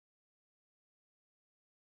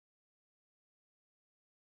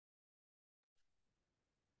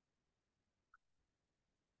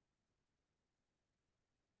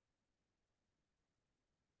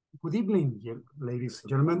Good evening, ladies and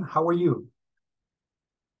gentlemen. How are you?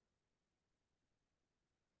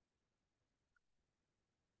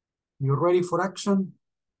 You ready for action?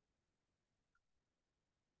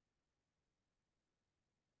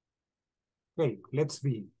 Okay, let's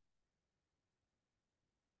begin.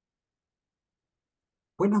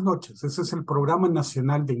 Buenas noches. Este es el Programa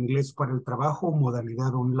Nacional de Inglés para el Trabajo,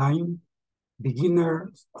 modalidad online,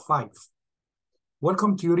 Beginner 5.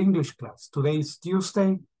 Welcome to your English class. Today is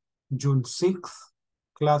Tuesday, June 6th,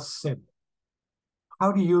 class 7.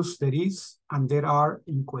 How to use there is and there are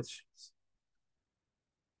in questions.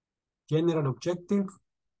 General objective.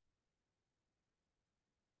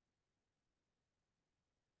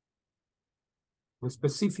 The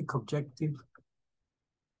specific objective.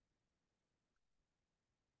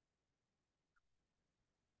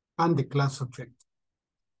 And the class objective.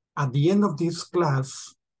 At the end of this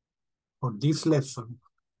class, or this lesson,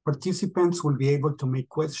 participants will be able to make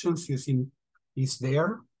questions using is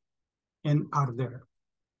there and are there.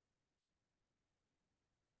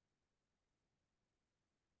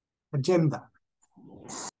 Agenda.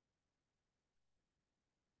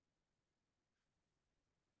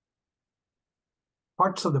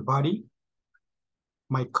 Parts of the body,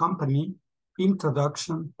 my company,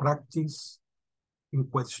 introduction, practice, and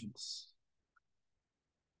questions.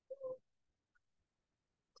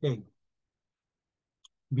 Okay.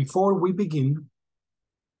 Before we begin,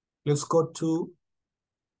 let's go to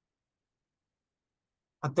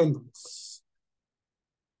attendance.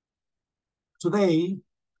 Today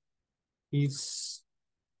is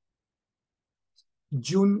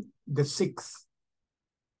June the 6th,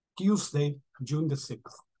 Tuesday, June the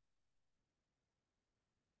 6th.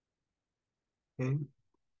 Okay.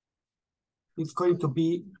 It's going to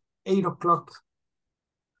be 8 o'clock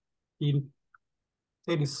in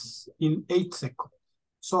 8 seconds.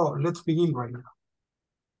 So let's begin right now.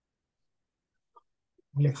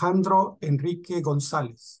 Alejandro Enrique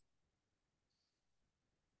González.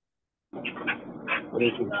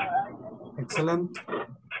 Excellent.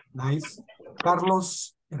 Nice.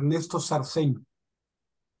 Carlos Ernesto Sarceño.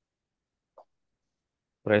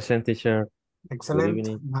 Present, teacher. Excellent. Good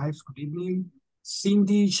evening. Nice. Good evening.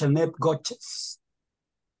 Cindy Jeanette Goches.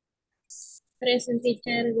 Present,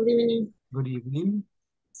 teacher. Good evening. Good evening.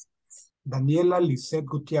 Daniela Lisette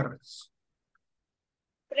Gutierrez.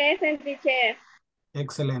 Present, teacher.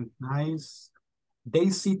 Excellent. Nice.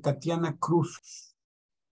 Daisy Tatiana Cruz.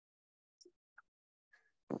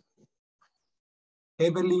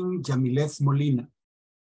 Evelyn Yamilet Molina.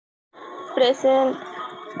 Present.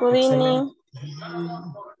 Good Excellent.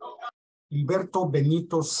 evening. Gilberto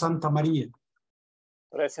Benito Santa María.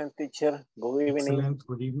 Present, teacher. Good evening. Excellent.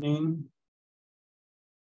 Good evening.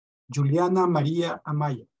 Juliana María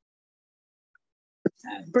Amaya.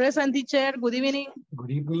 Present, teacher. Good evening.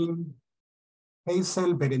 Good evening.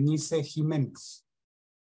 Hazel Berenice Jiménez.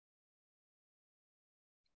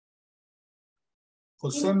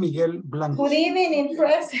 José Miguel Blanco. Good evening,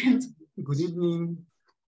 present. Good evening.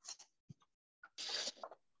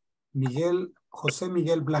 José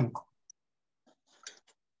Miguel Blanco.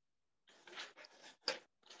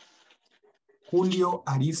 Julio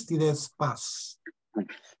Aristides Paz.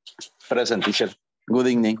 Present, teacher. Good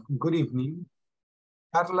evening. Good evening.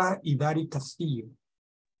 Carla Idari Castillo.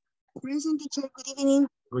 Present, teacher. Good evening.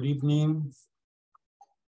 Good evening.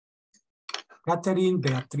 Catherine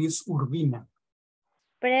Beatriz Urbina.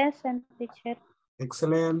 Present, teacher.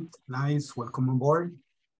 Excellent. Nice. Welcome on board.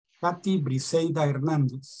 Katy Briseida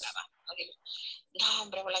Hernández. No,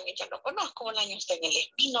 hombre, Bolaño, yo lo conozco, Bolaño, está en el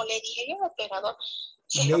Espino, le dije yo, operador.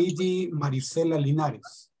 Lady Marisela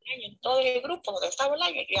Linares. En todo el grupo donde está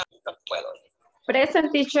Bolaño, yo ya no puedo.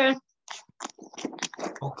 Present, teacher.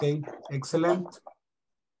 Okay, excellent.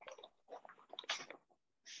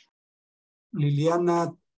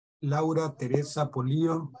 Liliana Laura Teresa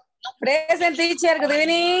Polillo. Present, teacher. Good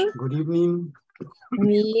evening. Good evening.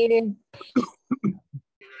 Miren.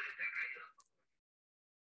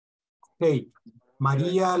 Okay,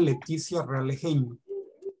 María Leticia Realejeño.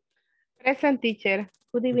 Present, teacher.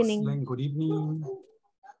 Good evening. Excellent. Good evening.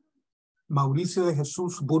 Mauricio de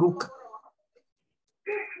Jesús Buruca.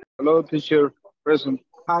 Hello, teacher. Present.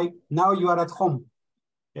 Hi, now you are at home.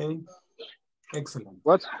 Okay, excellent.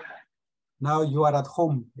 What? Now you are at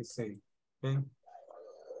home, they say. Okay.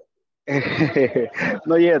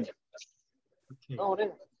 Not yet.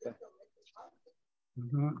 Okay.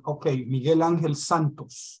 Okay, Miguel Ángel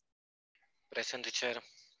Santos. Present, teacher.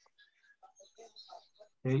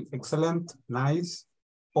 Okay, excellent, nice.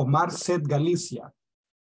 Omar Seth Galicia.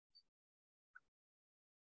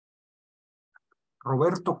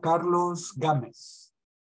 Roberto Carlos Gámez.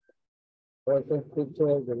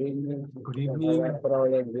 Good evening.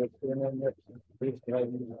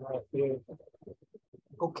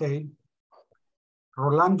 Okay.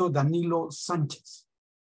 Rolando Danilo Sánchez.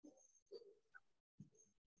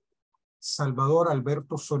 Salvador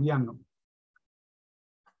Alberto Soriano.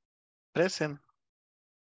 Present.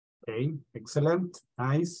 Okay, excellent,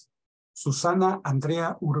 nice. Susana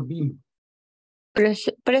Andrea Urbino.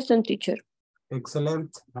 Present teacher.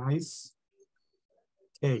 Excellent, nice.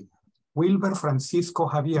 Okay, Wilber Francisco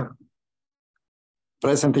Javier.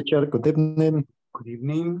 Present teacher, good evening. Good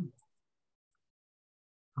evening.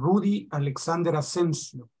 Rudy Alexander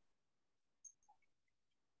Asensio.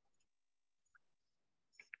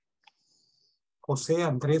 José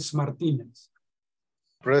Andrés Martínez.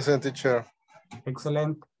 Present teacher.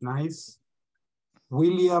 Excellent, nice.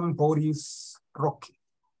 William Boris Roque.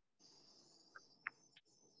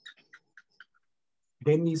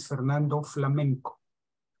 Denis Fernando Flamenco.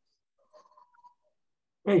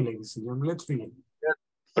 Hey, ladies and gentlemen, let's begin.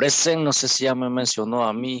 Present, no sé si ya me mencionó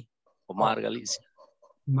a mí, Omar Galicia.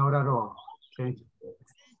 Not at all, okay?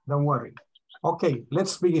 Don't worry. Okay,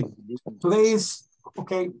 let's begin. Today is,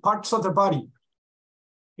 okay, parts of the body.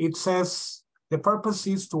 It says the purpose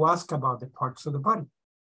is to ask about the parts of the body.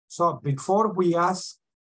 So before we ask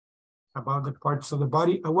about the parts of the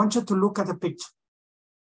body, I want you to look at the picture.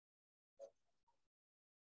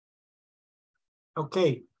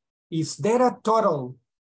 Okay, is there a total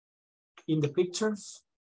in the pictures?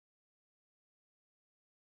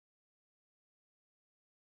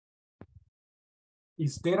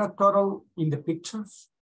 Is there a total in the pictures?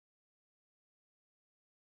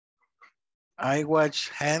 I watch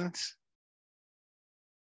hands.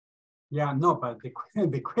 Yeah, no, but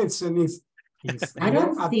the question is I there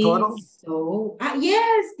don't a think total? so.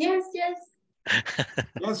 Yes.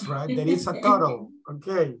 Yes, right, there is a total,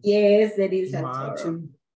 okay. Yes, there is a total.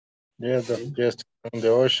 Imagine, Yes, just in the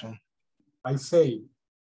ocean. I say,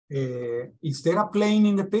 is there a plane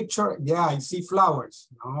in the picture? Yeah, I see flowers.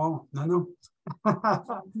 No.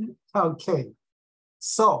 Okay,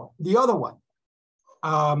 so the other one.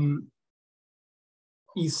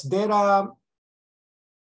 Is there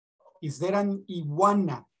an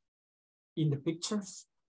iguana in the pictures?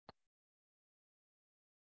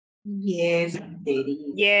 Yes, there is.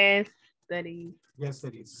 Yes, that is. Yes,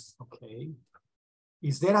 there is. Okay.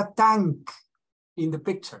 Is there a tank in the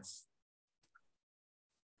pictures?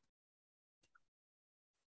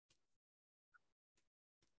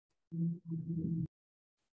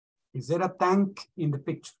 Is there a tank in the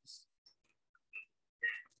pictures?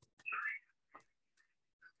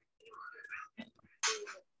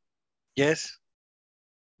 Yes.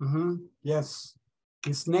 Yes.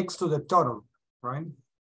 It's next to the total, right?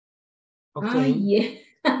 Okay.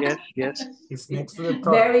 Yeah. Yes. It's next to the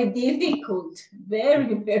total. Very difficult.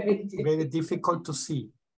 Very difficult. Very difficult to see.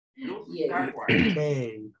 Yes.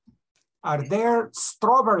 Okay. Are there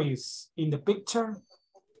strawberries in the picture?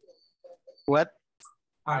 What?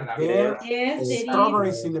 Are there Yes, there is.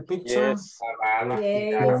 strawberries in the picture? Yes.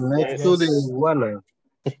 Next to the iguana.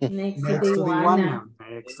 Next Next to the iguana.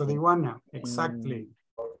 Next to the iguana. Exactly.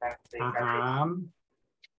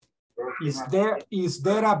 Is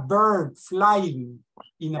there a bird flying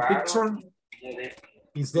in a picture?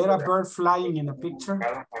 Is there a bird flying in a picture?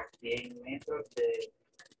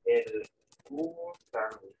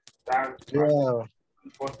 Yeah.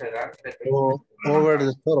 Over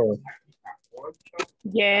the total.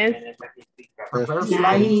 Yes. A bird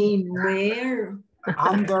flying Where?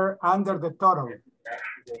 under the total.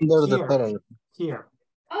 Under the total. Here.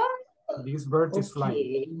 Oh, This bird is flying.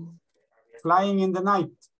 okay. Flying in the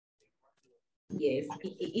night. Yes.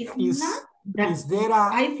 It's Is not that. is there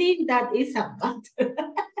a I think that is a bat.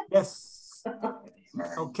 yes.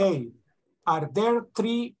 Okay. Are there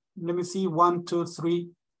three? Let me see. 1, 2, 3.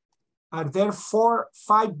 Are there 4,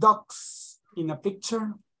 5 ducks in a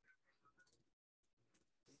picture?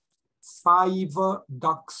 5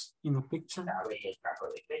 ducks in a picture.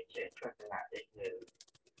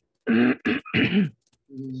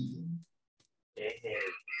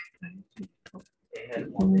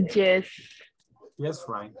 Yes. Yes,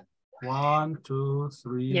 right. 1, 2,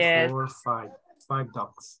 3, Yes. 4, 5. 5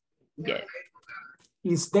 ducks. Yes.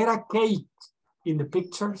 Is there a cake in the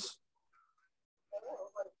pictures?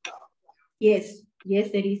 Yes,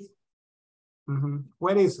 there is.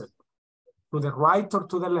 Where is it? To the right or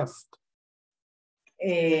to the left?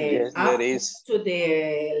 Yes, there is. To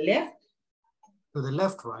the left. To the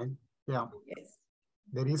left, right? Yeah. Yes.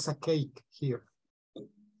 There is a cake here.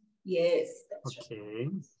 Yes. Okay,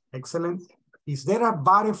 excellent. Is there a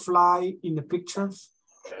butterfly in the pictures?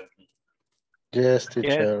 Yes,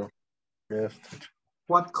 teacher. Yes.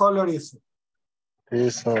 What color is it?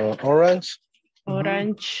 Is orange.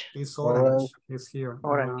 Orange. It's orange. Orange. It's here.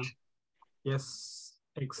 Orange. Yes,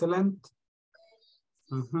 excellent.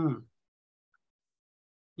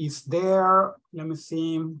 Is there, let me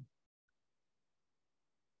see.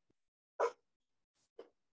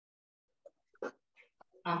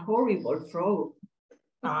 A horrible frog.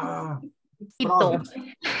 Frog.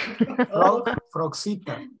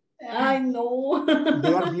 Frogsita. I know.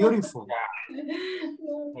 They are beautiful. No.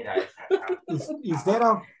 Is there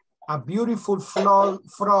a beautiful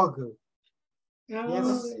frog?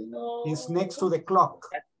 Yes, No. it's next to the clock.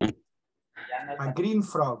 A green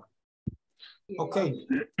frog. Okay.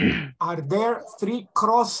 Are there 3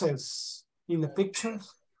 crosses in the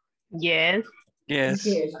pictures? Yes. Yes.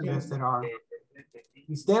 Yes, there are.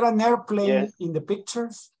 Is there an airplane in the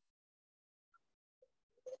pictures?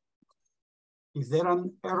 Is there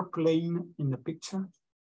an airplane in the picture?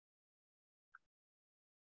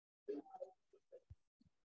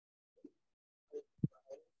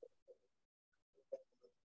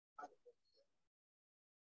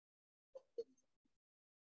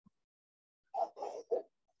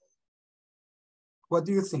 What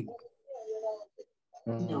do you think?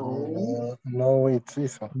 No. No, it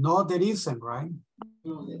isn't. No, there isn't, right?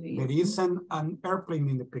 No, There isn't an airplane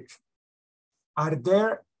in the picture. Are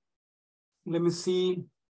there, let me see,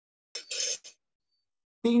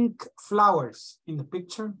 pink flowers in the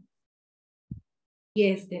picture?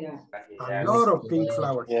 Yes, there are. A lot of pink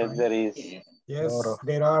flowers. Yes, right? there is. Yes,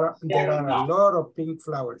 there are a lot of pink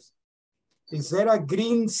flowers. Is there a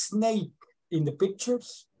green snake in the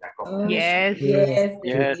pictures? Yes. Yes.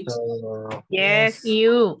 Yes. Yes,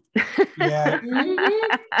 you. Yeah, Mhm.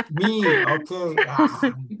 me, okay.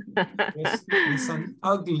 It's an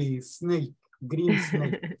ugly snake, green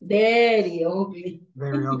snake, Very ugly.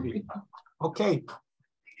 very ugly. Okay,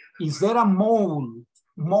 is there a mole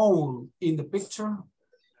in the picture?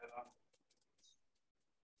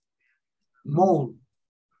 Mole.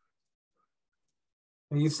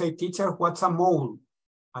 And you say, teacher, what's a mole?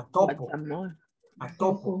 A topo. What's a mole? A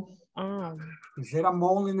topo. Oh. Is there a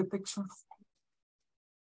mole in the picture?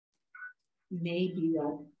 Maybe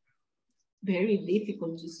that. Very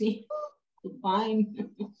difficult to see, to find.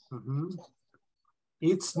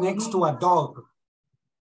 It's next to a dog.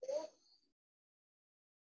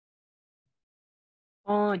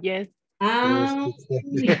 Oh, yes.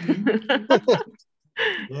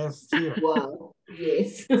 Yes, here. Wow.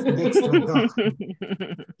 Yes. Next to a dog.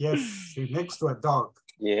 Yes, next to a dog.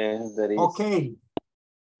 Yes, there is. Okay.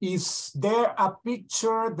 Is there a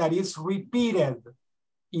picture that is repeated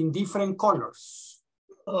in different colors?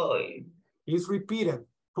 Oh. It's repeated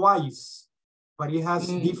twice, but it has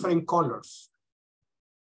different colors.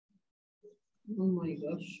 Oh my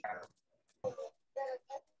gosh.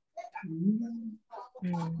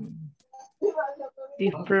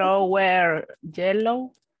 The flower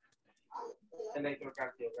yellow.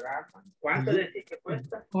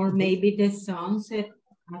 Or maybe the sunset.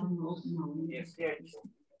 I don't know. No.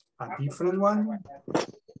 A different one.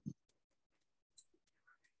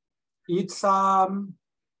 It's a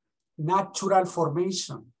natural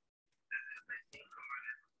formation.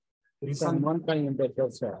 It's a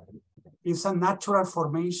natural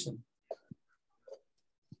formation.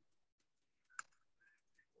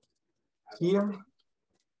 Here,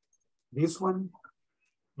 this one,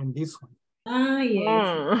 and this one.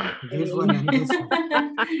 Yes. This one and this one.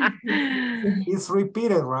 It's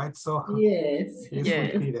repeated, right? So yes. It's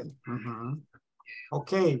repeated.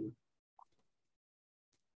 Okay.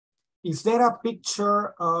 Is there a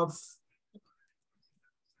picture of,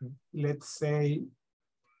 let's say,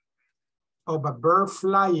 of a bird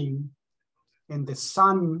flying and the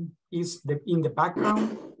sun is in the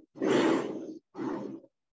background?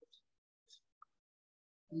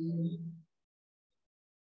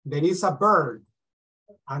 There is a bird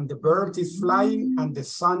and the bird is flying and the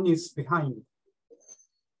sun is behind.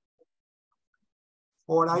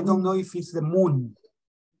 Or I don't know if it's the moon.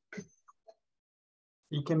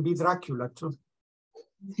 It can be Dracula too.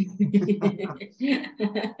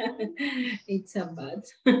 It's a bat.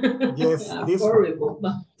 Yes, this horrible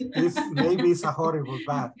bat. Maybe it's a horrible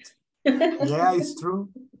bat. Yeah, it's true.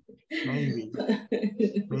 Maybe.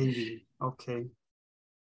 Maybe. Okay.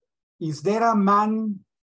 Is there a man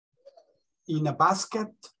in a basket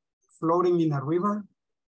floating in a river?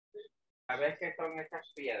 Yes,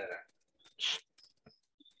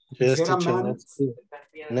 Is there a teacher, man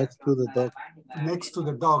next to the dog. next to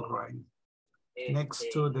the dog, right?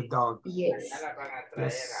 Next to the dog. Yes.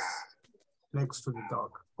 Yes. Next to the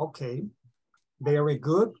dog. Okay. Very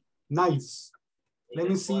good. Nice. Let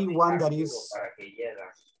me see one that is.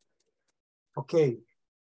 Okay.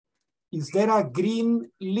 Is there a green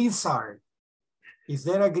lizard? Is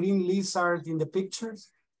there a green lizard in the pictures?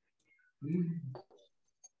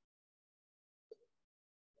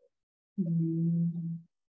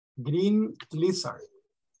 Green lizard.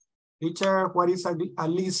 Teacher, what is a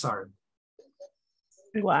lizard?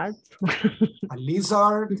 What? A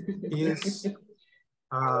lizard is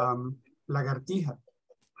lagartija.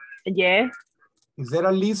 Yes. Is there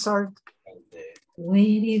a lizard? Where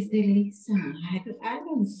is the lizard? I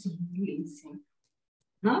don't see lizard.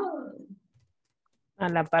 No. A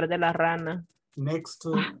la par de la rana. Next to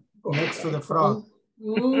the frog.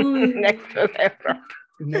 Next to the frog.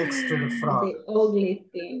 Next to the frog. The ugly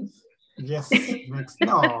thing. Yes, next.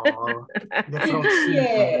 No, the frogcita.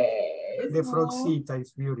 Yes. The frogcita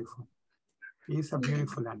is beautiful. It's a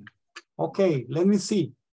beautiful animal. Okay, let me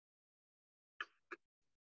see.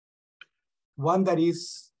 One that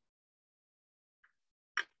is,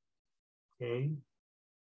 okay.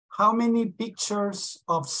 How many pictures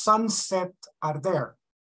of sunset are there?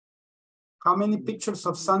 How many pictures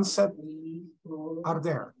of sunset are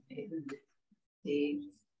there?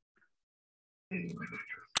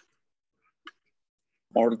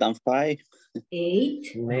 More than 5.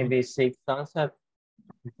 8. Maybe 6 sunset.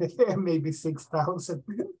 Maybe 6,000.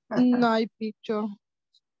 9 picture.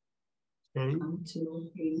 Okay. 1, 2,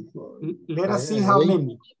 3, 4. Let us see how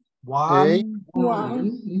many. 1,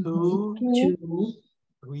 1, 2, 2,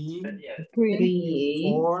 3,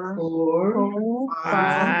 3, 4, 4,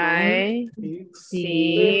 5, 6,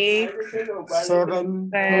 6, 7,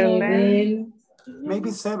 7.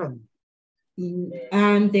 maybe 7.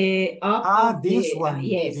 And the up of This the, one,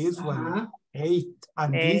 yes, this one, 8,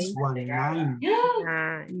 and this one, 9.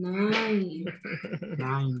 9.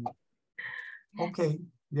 9. Okay,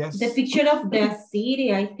 yes. The picture of the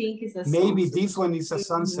city, I think, is a Maybe sunset. this one is a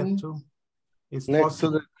sunset too. It's Next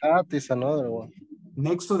possible. to the cat is another one.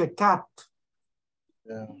 Next to the cat.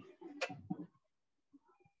 Yeah.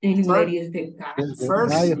 And where First- is the cat? Is the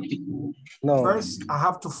First- lion. No. First, I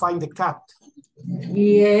have to find the cat.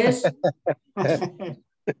 Yes.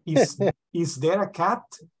 Is there a cat?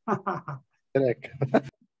 Correct.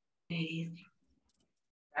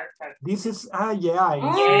 This is, yeah, it's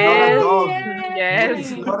Oh, not a dog. Yes.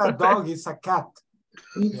 It's not a dog, it's a cat.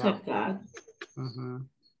 It's Yeah. a cat. Mhm.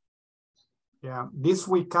 Yeah, this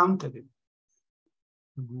we counted it.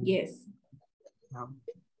 Mhm. Yes. Yeah.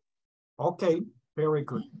 Okay, very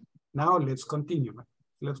good. Now let's continue.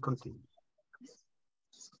 Let's continue.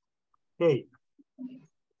 Okay.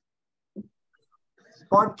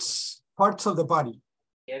 Parts of the body.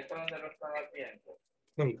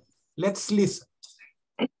 Okay, let's listen.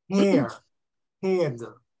 Hair, head,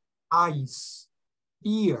 eyes,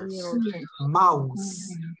 ears, mouth,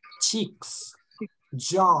 cheeks,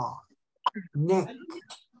 jaw, neck,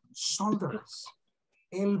 shoulders,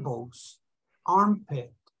 elbows,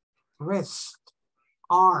 armpit, wrist,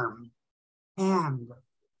 arm, hand,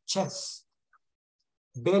 chest,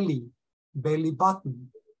 belly, belly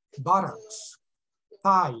button, buttocks,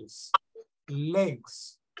 thighs,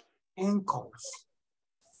 legs, ankles,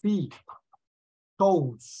 feet,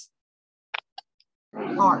 toes,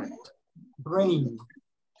 heart, brain,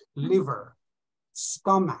 liver,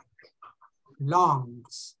 stomach,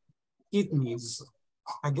 lungs, kidneys,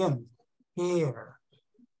 again, hair,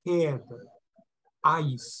 head,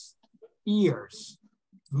 eyes, ears,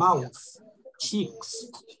 mouth, cheeks,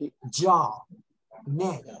 jaw,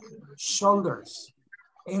 neck, shoulders,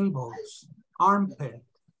 elbows, armpit,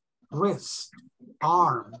 wrist,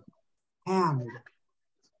 arm, hand,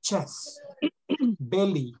 chest,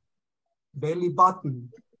 belly, belly button,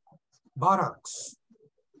 buttocks,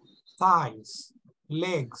 thighs,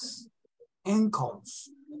 legs, ankles,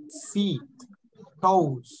 feet,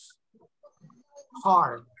 toes,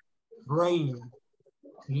 heart, brain,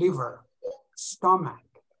 liver, stomach,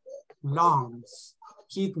 lungs,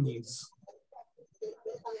 kidneys,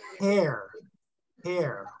 hair,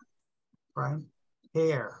 right?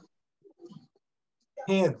 Hair,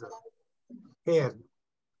 head,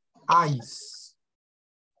 eyes,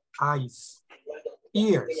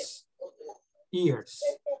 ears,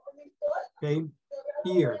 okay?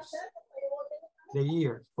 Ears, the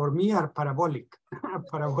ears, for me are parabolic,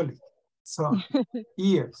 So,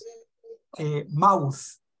 ears,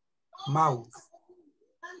 mouth,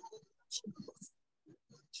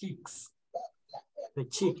 cheeks, the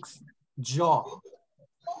cheeks, jaw,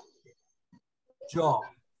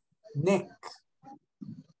 neck,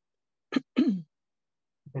 the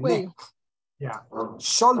Wait. neck, yeah,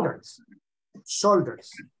 shoulders,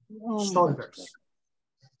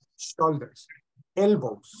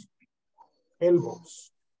 elbows,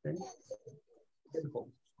 okay?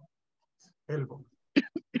 elbows,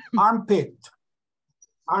 Armpit.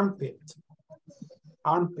 Armpit.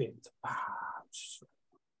 Armpit.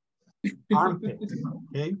 Armpit.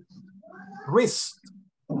 Okay. Wrist.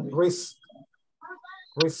 Wrist.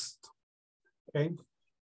 Wrist. Okay.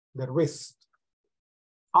 The wrist.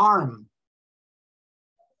 Arm.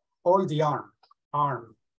 All the arm.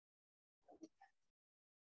 Arm.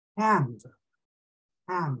 Hand.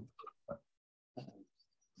 Hand.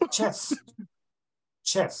 Chest.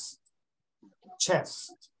 Chest.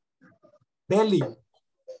 Chest. Belly.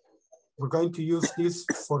 We're going to use this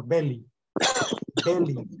for belly.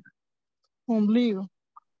 Belly. Ombligo.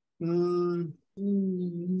 The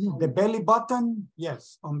belly button,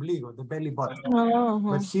 yes, ombligo, the belly button. Uh-huh.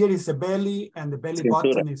 But here is the belly and the belly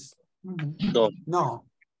Cintura. button is, no.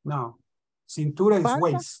 Cintura is Espalda.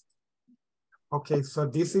 waist. Okay, so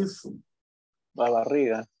this is La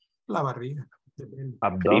barriga. la barriga. The belly.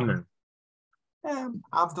 Abdomen.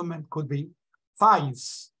 Abdomen could be.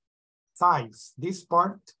 Thighs. Thighs. This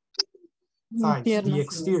part, thighs, the Piernas.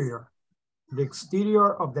 exterior. The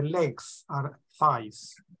exterior of the legs are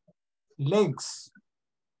thighs. Legs.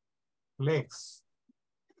 Legs.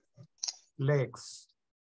 Legs.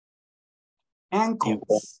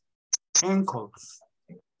 Ankles. Ankles.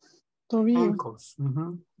 Tobillo. Ankles.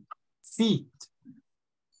 Feet.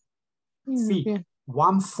 Mm, Feet. bien.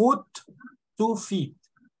 1 foot, 2 feet.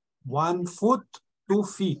 1 foot, 2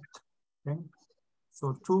 feet. Okay.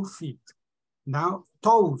 So 2 feet. Now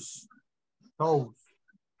toes. Toes.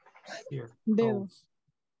 Here. Dedos. Toes.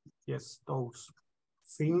 Yes, toes.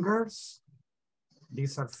 Fingers.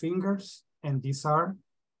 These are fingers and these are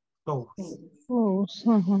toes. Toes.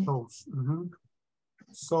 Uh-huh. Toes.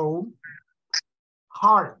 So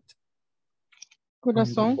heart.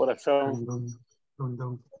 Corazón. Corazón.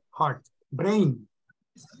 Heart. Brain.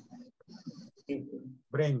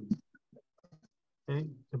 Brain. Okay,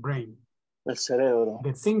 the brain. El cerebro.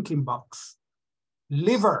 The thinking box.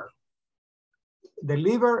 Liver. The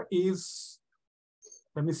liver is,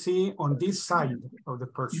 let me see, on this side of the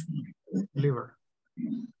person. Liver.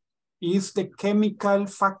 Is the chemical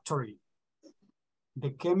factory.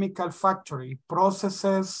 The chemical factory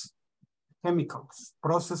processes chemicals,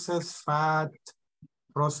 processes fat,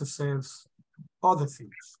 processes other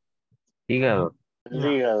things. Hígado. El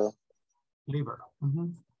hígado. Liver.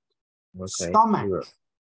 Okay. Stomach. Liver.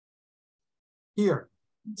 Here,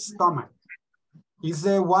 stomach is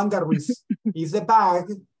the one that is the bag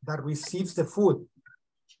that receives the food.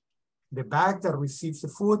 The bag that receives the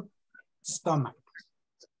food, stomach.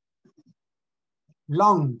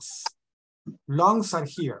 Lungs. Lungs are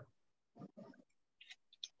here.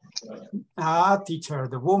 Teacher,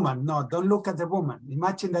 the woman. No, don't look at the woman.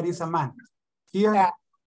 Imagine that is a man. Here, Yeah.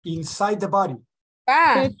 inside the body.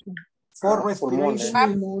 Pecho. For respiration.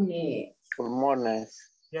 Pulmones. Pulmones.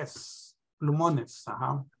 Yes, pulmones.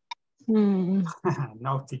 Mm.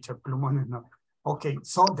 No, teacher, pulmones, no. Okay,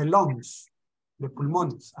 so the lungs, the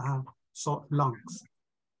pulmones, so lungs.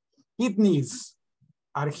 Kidneys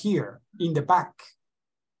are here in the back.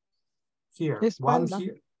 Here, Espalda.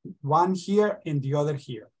 one here and the other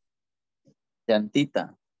here.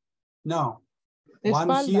 Llantita. No, one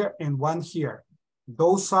Espalda. here and one here.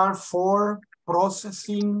 Those are for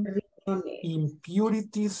processing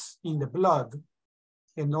impurities in the blood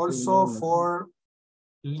and also for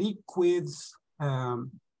liquids,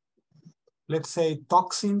 let's say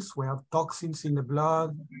toxins. We have toxins in the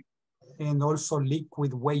blood and also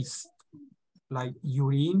liquid waste like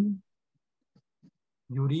urine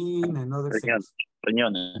and other things.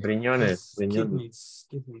 Riñones. Riñones. Yes, Riñones.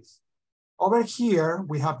 kidneys. Over here,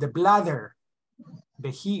 we have the bladder,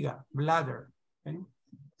 vejiga, bladder. Okay?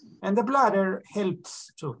 And the bladder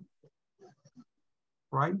helps too,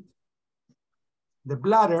 right? The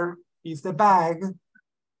bladder is the bag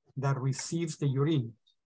that receives the urine.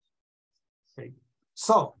 Okay.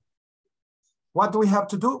 So, what do we have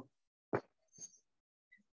to do?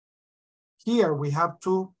 Here we have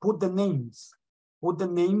to put the names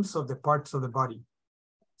of the parts of the body.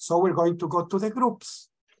 So we're going to go to the groups.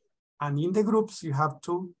 And in the groups, you have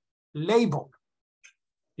to label.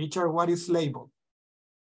 Teacher, what is label?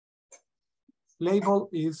 Label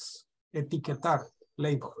is etiquetar,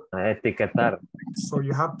 label. Etiquetar. So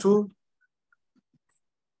you have to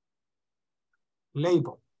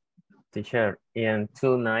label. Teacher, and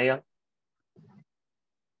toenail.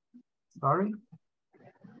 Sorry?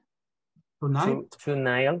 Tonight?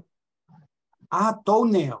 Toenail.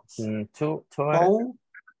 Toenails.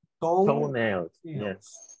 Toenails.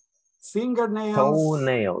 Yes. Fingernails.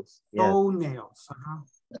 Toenails. Yes. Toenails.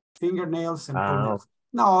 Fingernails and toenails.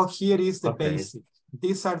 No, here is the basic.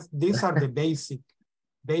 These are the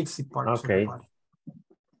basic parts of the body.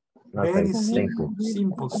 Very simple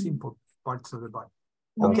parts of the body.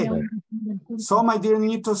 Okay, so my dear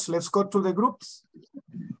Nitos, let's go to the groups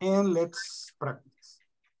and let's practice.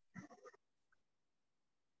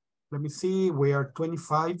 Let me see, we are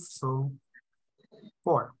 25, so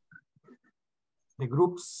 4. The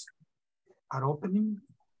groups are opening,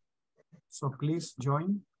 so please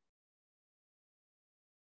join.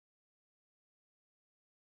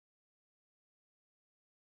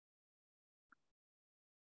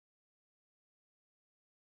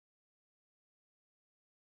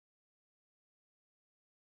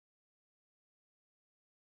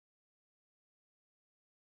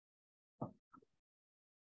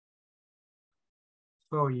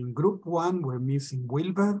 So in group 1, we're missing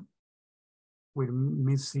Wilber, we're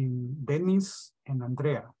missing Dennis and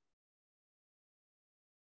Andrea.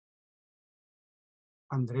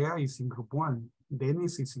 Andrea is in group 1,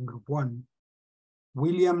 Dennis is in group 1.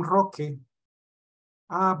 William Roque,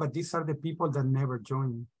 but these are the people that never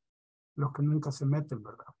join. Los que nunca se meten,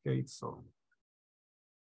 ¿verdad? Okay, so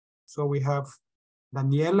we have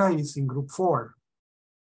Daniela is in group 4.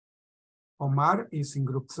 Omar is in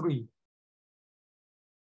group 3.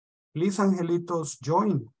 Please, Angelitos,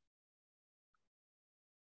 join.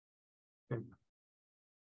 Okay.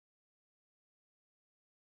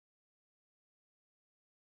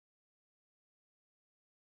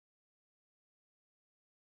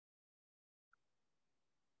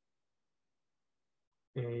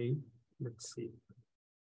 Okay, let's see.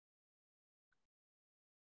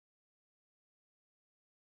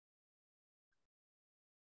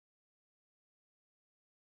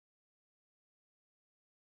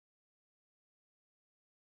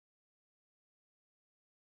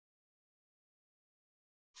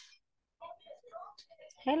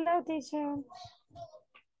 Hello, teacher.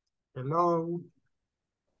 Hello.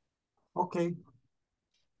 Okay.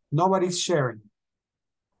 Nobody's sharing.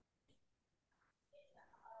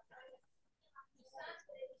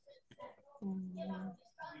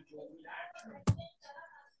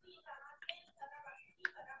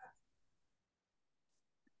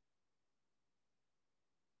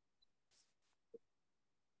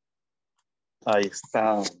 Ahí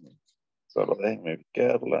está. Solo déjenme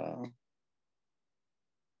ubicarla.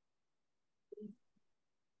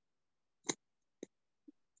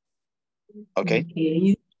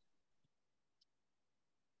 Okay.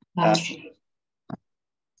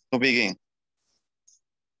 To begin.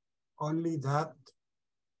 Only that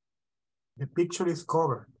the picture is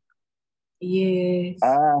covered. Yes.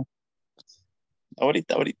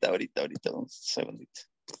 Ahorita. Un segundito.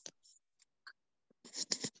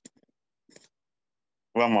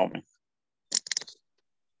 One moment.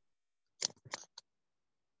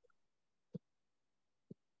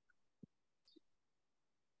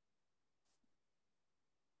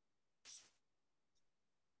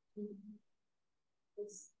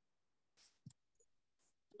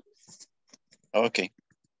 Okay.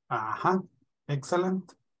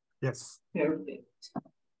 Excellent. Yes. Perfect.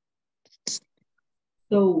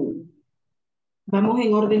 So, ¿vamos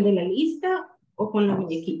en orden de la lista o con la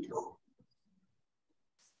muñequita?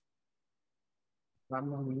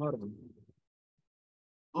 Vamos en orden.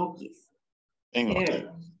 Okay. En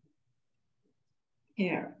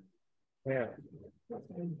Hair. Hair.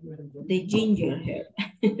 The ginger hair.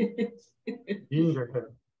 Ginger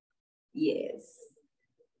hair. Yes.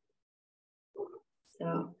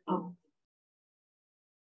 So,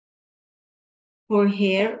 for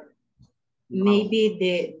hair,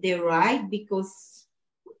 maybe the right, because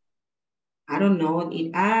I don't know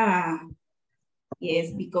it.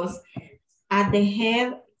 Yes, because at the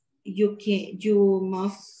head you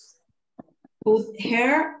must put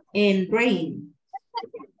hair and brain.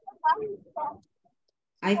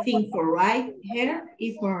 I think for right hair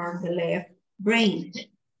is for the left brain.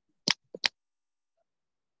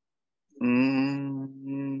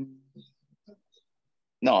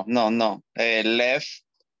 No. Left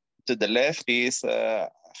to the left is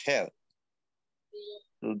head.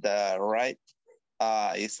 To the right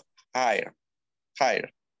is hair.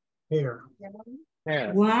 Hair.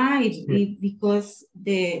 Why? Because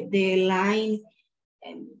the line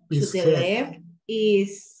to the head. left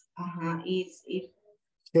is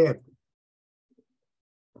Head.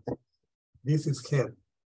 This is head.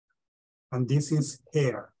 And this is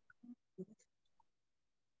hair.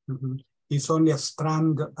 It's only a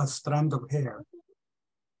strand of hair.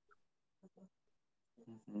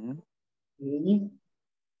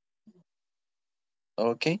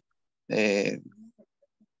 Ok.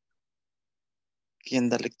 ¿Quién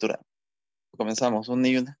da lectura? Comenzamos, una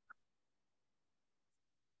y una.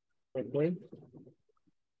 Okay.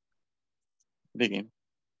 Begin.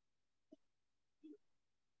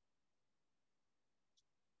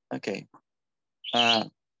 Okay.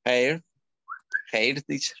 Hair,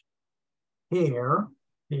 teacher. Hair,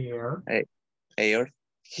 Hair, hair,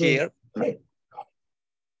 here, hair,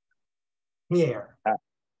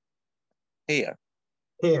 here.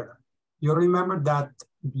 hair. You remember that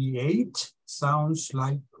the H sounds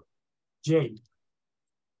like J.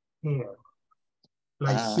 Hair.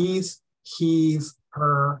 Like his,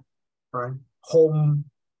 her, right? Home,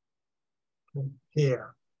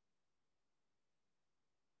 hair.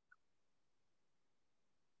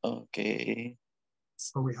 Okay.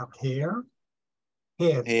 So we have hair,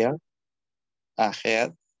 head, Hair,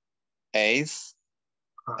 head, eyes,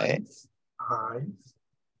 eyes,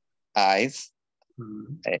 eyes,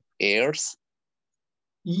 mm, ears,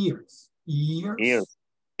 ears,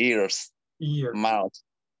 ears, mouth,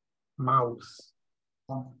 mouth,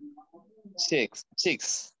 cheeks,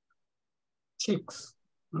 cheeks,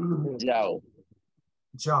 jaw,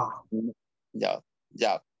 jaw, mm,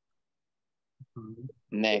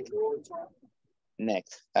 neck,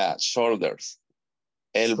 shoulders,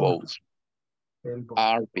 elbows, elbow,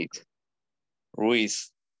 armpit,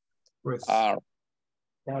 wrist, arm,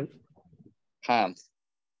 hand,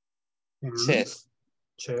 hands,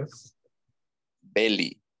 chest,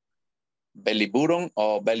 belly button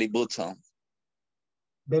or belly button,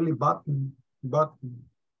 belly button,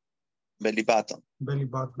 belly button, belly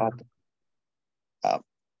button,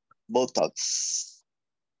 buttocks,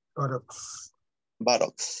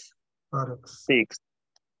 buttocks, feet,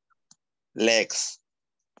 legs,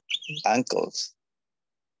 ankles,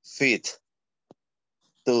 feet,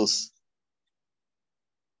 toes,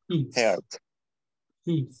 feet, heart,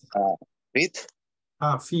 feet,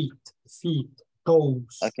 feet, feet,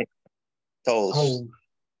 toes, okay, toes,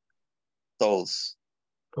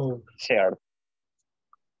 heart,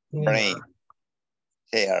 brain,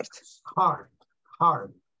 heart.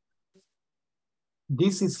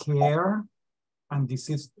 This is hair and this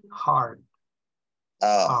is heart.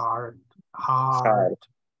 Heart.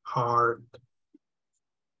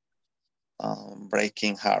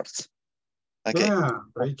 Breaking heart. Okay. Yeah,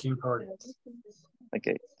 breaking heart.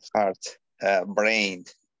 Okay, heart, brain,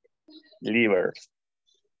 liver,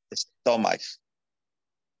 stomach,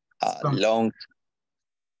 lungs,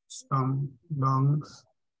 lungs,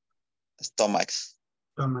 stomachs,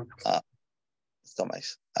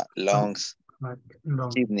 lungs,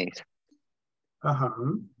 kidneys.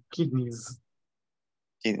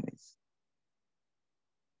 Kidneys.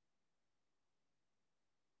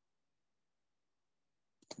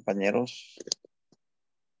 Compañeros.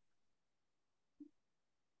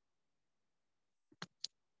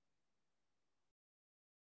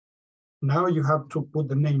 Now you have to put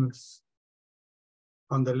the names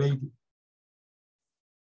on the lady.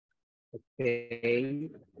 Okay.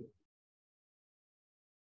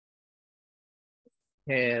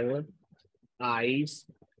 Head, eyes,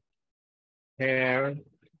 hair,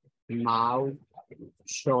 mouth,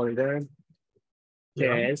 shoulder,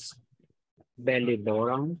 chest, belly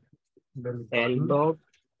button, elbow,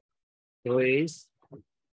 wrist,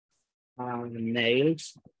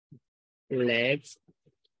 nails, legs,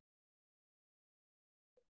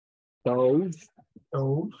 toes,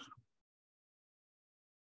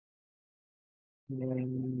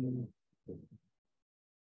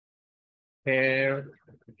 hair,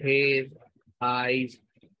 head, eyes,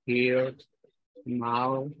 ears,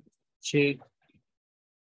 mouth, cheek.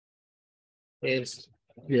 Is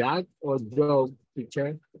black or jaw,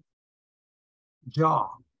 teacher? Jaw.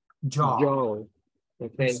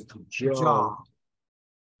 Okay, jaw.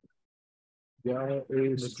 Jaw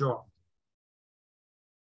is the jaw.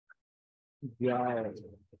 Jaw.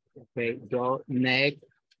 Okay, jaw, neck,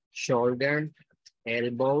 shoulder,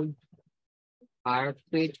 elbow,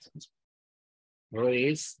 armpit,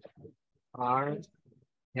 wrist, arm,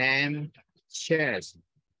 hand, chest,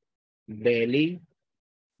 belly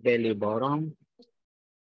bottom,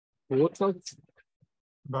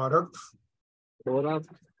 buttocks,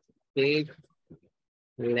 feet,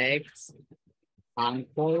 legs,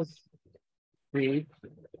 ankles, feet,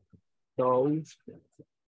 toes,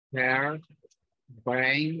 hair,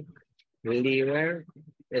 brain, liver,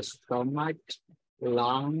 stomach,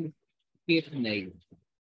 lung, kidney.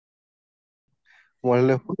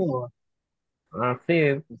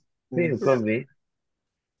 Sí, could be.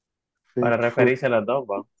 Para referirse a las dos,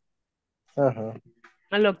 ¿va?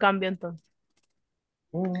 Lo cambio entonces.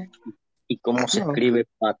 ¿Y cómo se escribe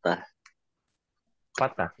pata?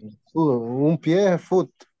 Pata. Un pie es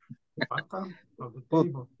foot. Pata.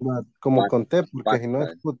 Como Pat- conté, porque si no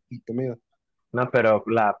pata. es foot, comida. No, pero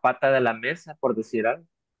la pata de la mesa, por decir algo.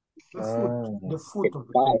 The foot of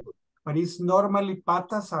the table. But it's normally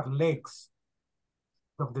patas are legs.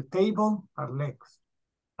 of the table are legs.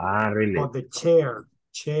 Ah, really? Or the chair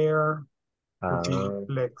would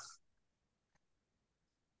be legs.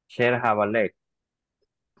 Chair have a leg.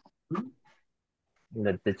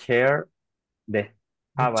 The chair,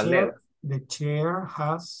 have a leg. The chair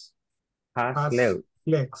has legs.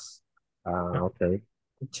 legs. Okay.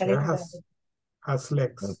 The chair has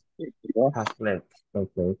legs. Has legs.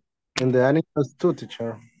 Okay. And the animals too,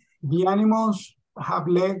 teacher. The animals have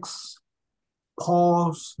legs,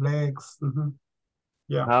 paws, legs.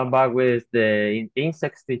 Yeah. How about with the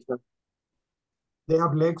insects, teacher? They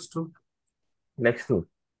have legs too. Legs too.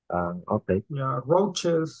 Okay. Yeah,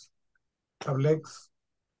 roaches have legs.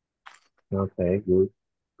 Okay, good.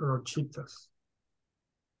 Rochitas.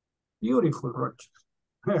 Beautiful roaches.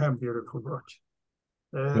 Beautiful roaches.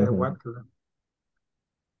 What?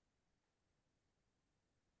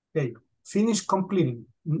 Okay, finish completing.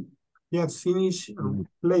 Yes, finish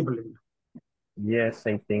labeling. Yes,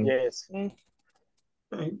 I think. Yes.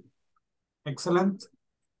 Okay, excellent.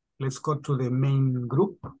 Let's go to the main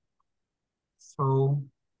group. So,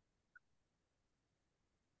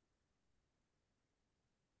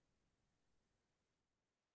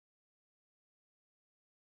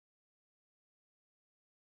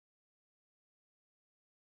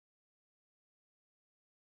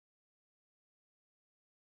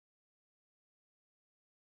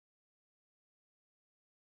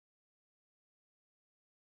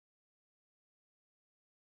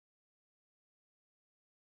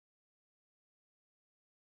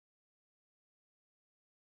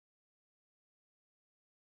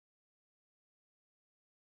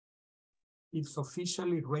 it's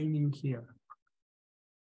officially raining here.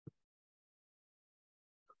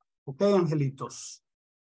 Okay, angelitos.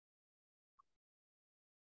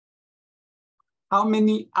 How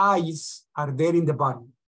many eyes are there in the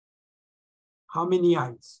body? How many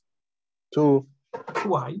eyes? 2.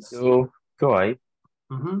 2 eyes. Two eyes.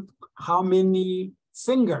 How many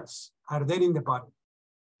fingers are there in the body?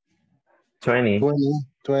 20.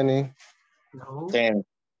 20. No. 10.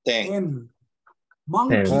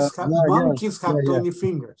 Monkeys have 20 yeah.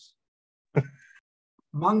 fingers.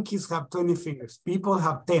 Monkeys have 20 fingers. People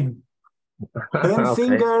have 10. 10 Okay.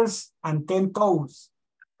 fingers and 10 toes.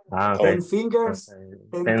 Okay. 10 fingers,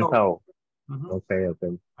 10 toes. Okay.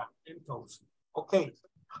 10 toes. Okay.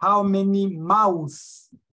 How many mouths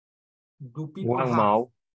do people have? One mouth.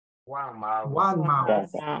 One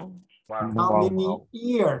mouth. How many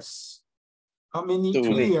ears? How many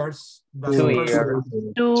ears does a person have?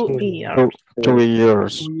 2 ears. 2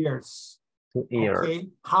 years. 2 ears. 2 ears. Okay.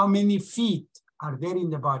 How many feet are there in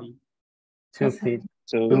the body? 2 feet.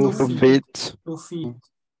 2 feet. 2 feet.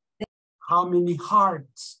 How many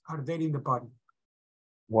hearts are there in the body?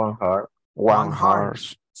 1 heart. 1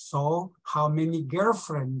 heart. So, how many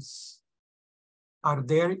girlfriends are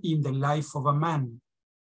there in the life of a man?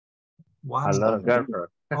 One. A lot of girlfriends.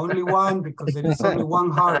 Only one, because there is only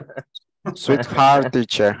 1 heart. Sweetheart,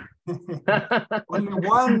 teacher. Only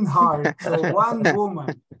 1 heart, so 1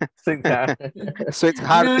 woman. Sweetheart,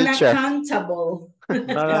 teacher. Non-accountable.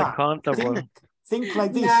 Not accountable. Think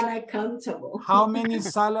like this. Non-accountable. How many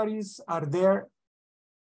salaries are there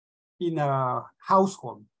in a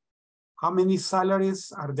household? How many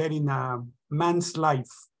salaries are there in a man's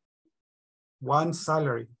life? 1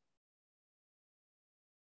 salary.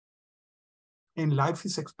 And life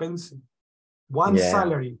is expensive. 1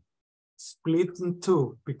 salary split in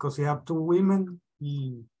 2 because you have 2 women.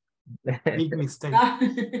 Big mistake. And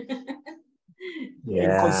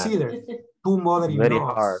consider 2 mother-in-laws. Very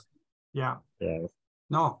hard. Yeah. Yes.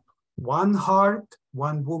 No. 1 heart,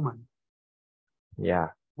 1 woman. Yeah.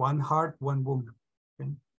 1 heart, 1 woman.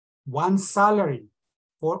 Okay? 1 salary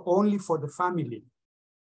only for the family.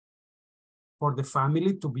 For the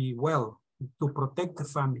family to be well, to protect the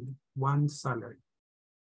family. 1 salary.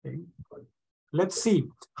 Okay. Let's see.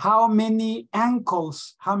 How many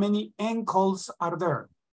ankles are there?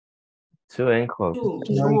 2 ankles.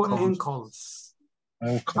 2 ankles.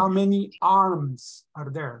 How many arms are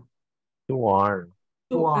there? 2 arms.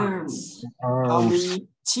 2 arms. How many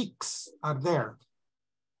cheeks are there?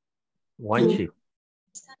 1 cheek.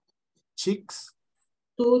 Cheeks?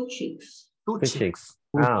 2 cheeks. 2 cheeks.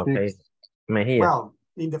 Okay. Mejilla. Well,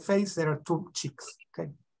 in the face there are 2 cheeks. Okay.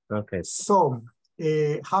 Okay. So,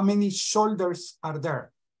 how many shoulders are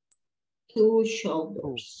there? 2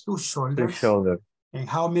 shoulders. 2 shoulders. 2 shoulders. And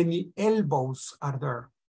how many elbows are there?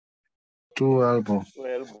 2 elbows.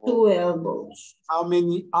 2 elbows. How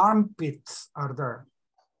many armpits are there?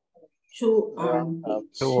 2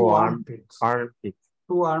 armpits. 2 armpits.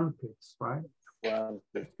 2 armpits, right? 2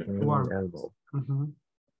 armpits. Elbow.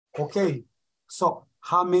 Okay, so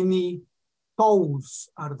how many toes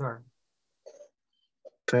are there?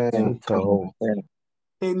 10 toes.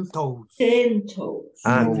 10 toes. 10 toes.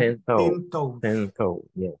 Ah, No. 10 toes. 10 toes. 10 toes,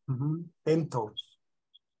 yeah. 10 toes.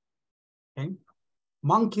 Okay.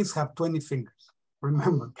 Monkeys have 20 fingers.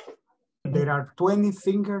 Remember, there are 20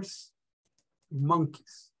 fingers in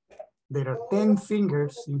monkeys. There are 10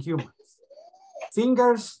 fingers in humans.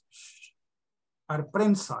 Fingers are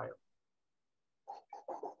prehensile.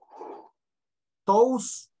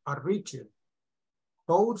 Toes are rigid.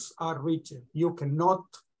 Toes are rigid. You cannot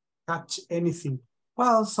catch anything.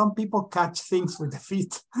 Well, some people catch things with the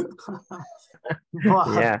feet. But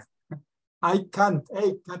Yeah. I can't.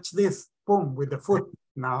 Hey, catch this. Boom, with the foot.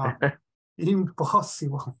 No,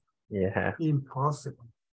 impossible. Yeah. Impossible.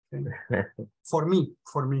 Okay. For me,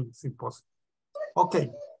 it's impossible.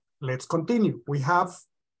 Okay, let's continue. We have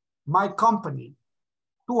my company.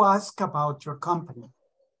 To ask about your company.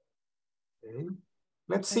 Okay.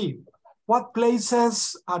 Let's see. What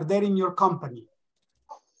places are there in your company?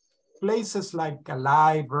 Places like a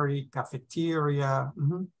library, cafeteria.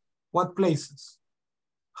 What places?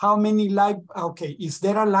 How many okay, is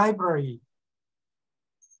there a library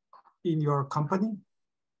in your company?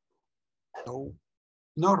 No.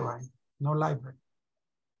 No, right? No library.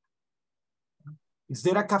 Is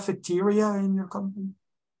there a cafeteria in your company?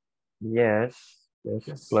 Yes.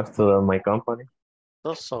 Yes. Close to my company.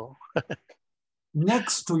 Also.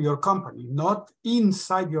 Next to your company, not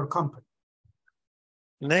inside your company.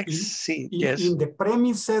 Next, yes. In the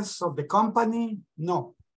premises of the company,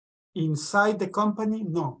 no. Inside the company,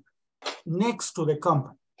 no. Next to the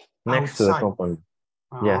company. Next outside. to the company.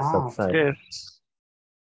 Yes, outside. Yes.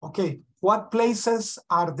 Okay, what places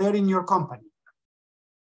are there in your company?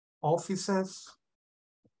 Offices?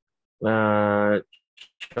 Shopping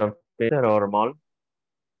center or mall?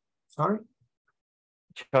 Sorry?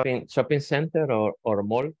 Shopping center or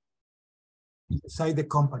mall? Inside the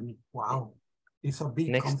company. Wow. It's a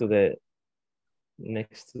big company.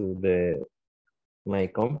 Next to the my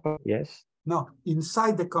company, yes. No,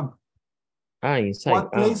 inside the company. Ah, inside.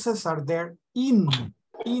 What places are there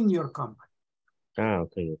in your company? Ah,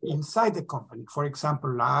 okay. Inside the company. For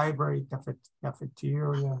example, library,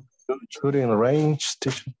 cafeteria. Shooting range.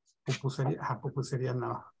 Pupusería,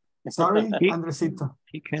 no. Sorry, Andresito.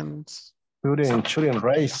 Chickens. Shooting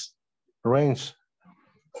race. Range.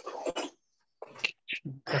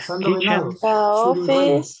 Cazando venados. The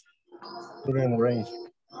office. Shooting range.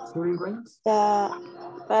 Shooting range. The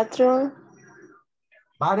bathroom.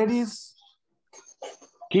 Batteries.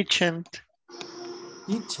 Kitchen.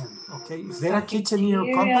 Kitchen. Okay. Is there a kitchen in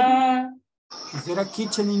your company? Is there a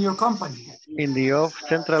kitchen in your company? In the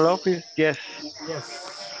central office, yes. Yes.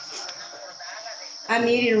 A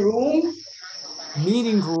meeting room.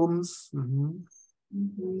 Meeting rooms.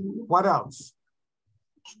 What else?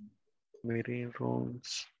 Meeting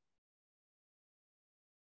rooms.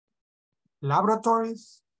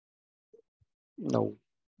 Laboratories? No.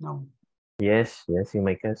 No. Yes, in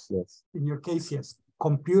my case, yes. In your case, yes.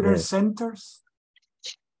 Computer centers?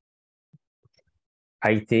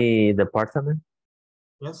 IT department?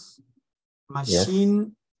 Yes.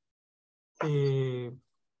 Machine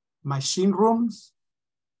rooms?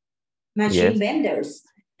 Machine vendors.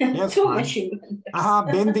 Yes. Two machine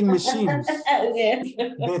vendors. Vending machines. Yes.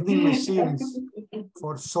 Vending machines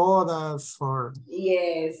for sodas, for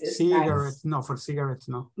cigarettes. No, for cigarettes,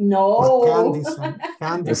 no. No. For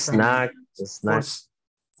candies. Snacks.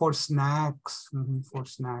 For snacks. For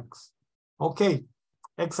snacks. Okay,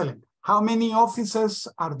 excellent. How many offices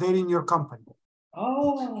are there in your company?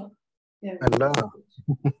 Oh, A lot.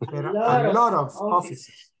 There are a lot of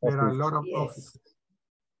offices. There are a lot of Yes. offices.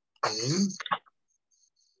 Okay.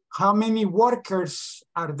 How many workers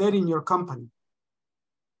are there in your company?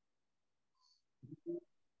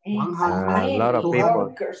 100. A lot of people.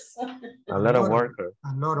 Workers. A lot of workers.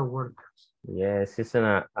 A lot of workers. Yes, it's in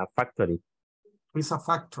a factory. It's a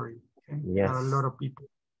factory. Okay? Yes. There are a lot of people.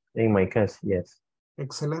 In my case, yes.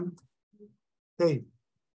 Excellent. Okay.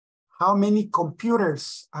 How many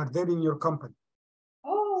computers are there in your company?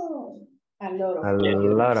 Oh, a lot of A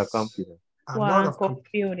lot of computers. A lot of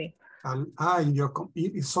computing. in your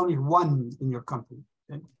it's only one in your company.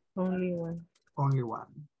 Okay? Only one. Only one.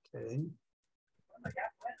 Okay.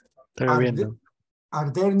 Tremendo. Are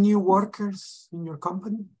there new workers in your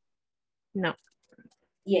company? No.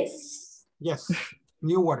 Yes. Yes.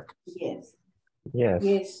 New workers. Yes. Yes.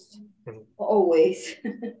 Yes. Okay. Always.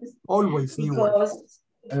 Always new workers.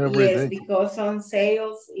 Yes, because on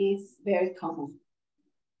sales is very common.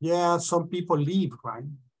 Yeah, some people leave, right?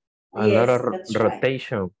 A lot of that's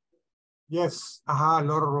rotation. Right. Yes, a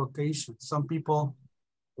lot of rotation. Some people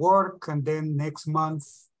work and then next month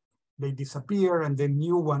they disappear and then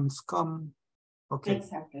new ones come. Okay.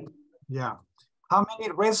 Exactly. Yeah. How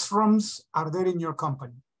many restrooms are there in your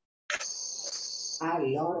company? A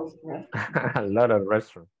lot of restaurants. A lot of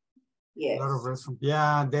restaurants. Yes. A lot of restrooms.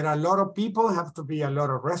 Yeah, there are a lot of people, have to be a lot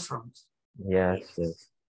of restaurants. Yes, yes.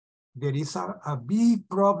 There is a big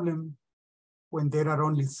problem when there are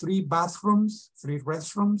only 3 bathrooms, 3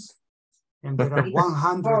 restrooms, and there are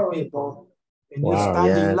 100 people. And you Wow,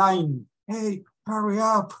 stand in yes. line. Hey, hurry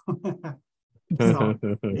up. So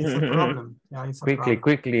it's a problem. Yeah, it's a Quickly, problem.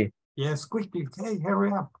 quickly. Yes, quickly. Hey,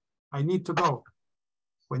 hurry up. I need to go.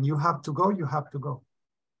 When you have to go, you have to go.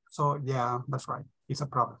 So yeah, that's right. It's a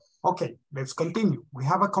problem. Okay, let's continue. We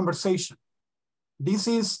have a conversation. This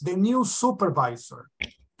is the new supervisor.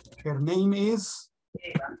 Her name is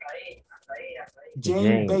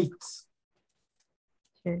Jane Bates.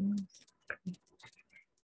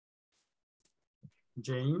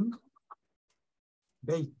 Jane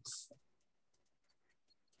Bates.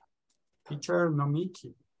 Teacher, no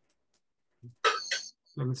Mickey.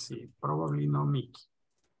 Let me see, probably no Mickey.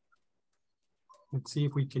 Let's see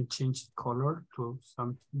if we can change the color to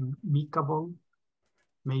something meekable,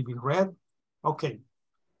 maybe red. Okay,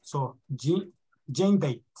 so Jane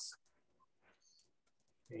Bates.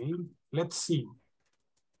 Okay, let's see.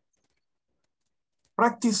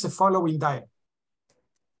 Practice the following dialogue.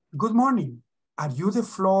 Good morning. Are you the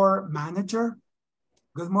floor manager?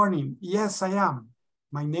 Good morning. Yes, I am.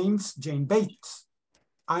 My name's Jane Bates.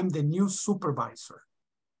 I'm the new supervisor.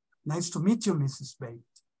 Nice to meet you, Mrs.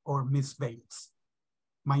 Bates or Miss Bates.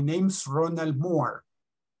 My name's Ronald Moore.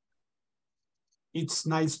 It's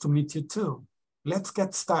nice to meet you too. Let's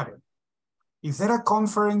get started. Is there a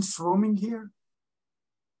conference room in here?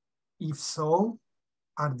 If so,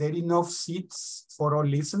 are there enough seats for all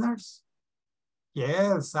listeners?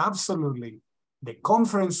 Yes, absolutely. The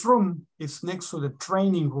conference room is next to the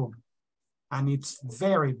training room, and it's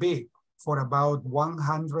very big for about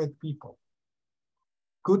 100 people.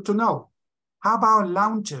 Good to know. How about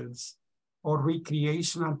lounges or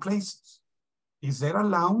recreational places? Is there a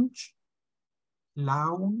lounge?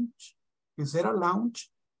 Lounge? Is there a lounge?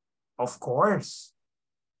 Of course.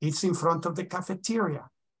 It's in front of the cafeteria,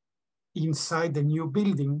 inside the new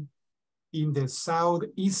building in the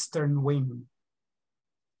southeastern wing.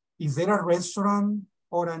 Is there a restaurant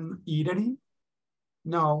or an eatery?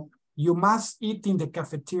 No, you must eat in the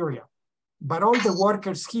cafeteria, but all the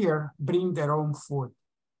workers here bring their own food.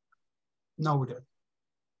 Noted.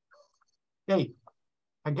 Okay,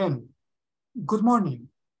 again, good morning.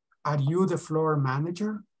 Are you the floor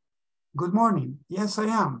manager? Good morning. Yes, I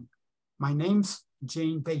am. My name's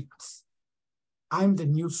Jane Bates. I'm the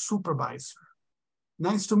new supervisor.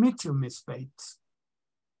 Nice to meet you, Miss Bates.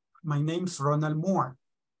 My name's Ronald Moore.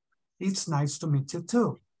 It's nice to meet you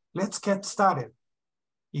too. Let's get started.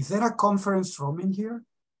 Is there a conference room in here?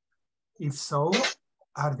 If so,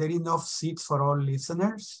 are there enough seats for all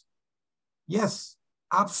listeners? Yes,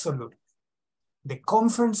 absolutely. The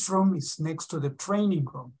conference room is next to the training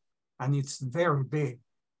room, and it's very big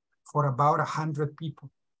for about 100 people.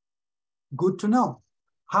 Good to know.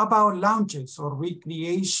 How about lounges or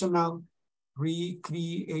recreational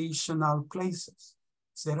places?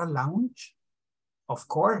 Is there a lounge? Of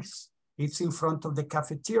course, it's in front of the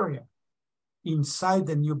cafeteria, inside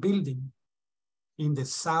the new building, in the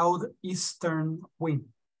southeastern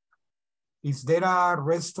wing. Is there a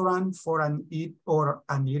restaurant for an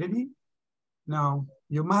eatery? No,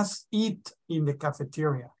 you must eat in the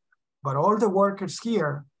cafeteria, but all the workers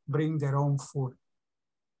here bring their own food.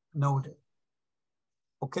 Noted.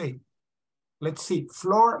 Okay, let's see.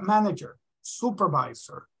 Floor manager,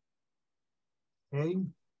 supervisor. Okay,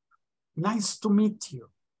 nice to meet you.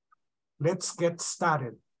 Let's get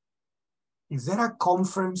started. Is there a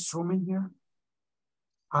conference room in here?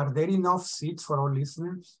 Are there enough seats for all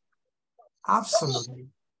listeners? Absolutely,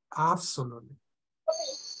 absolutely.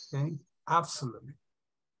 Okay, absolutely.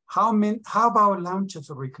 How about lounges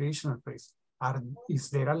or recreational places? Is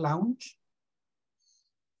there a lounge?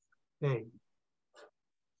 Okay.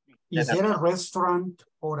 Is there a restaurant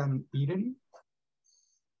or an eatery?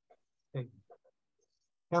 Okay.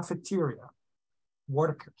 Cafeteria,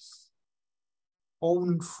 workers,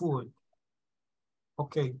 own food.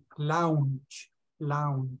 Okay, lounge.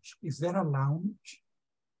 Is there a lounge?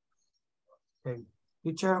 Okay,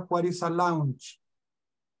 teacher, what is a lounge?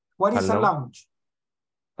 What is a lounge?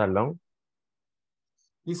 Salon?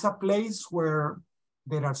 It's a place where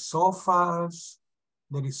there are sofas,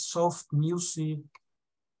 there is soft music,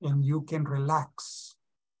 and you can relax.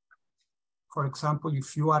 For example,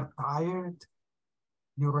 if you are tired,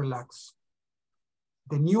 you relax.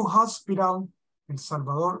 The new hospital, El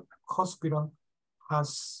Salvador Hospital,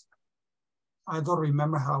 has I don't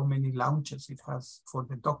remember how many lounges it has for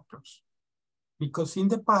the doctors. Because in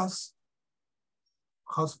the past,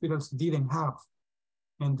 hospitals didn't have,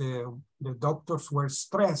 and the doctors were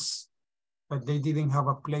stressed, but they didn't have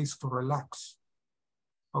a place to relax.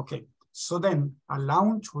 Okay, so then a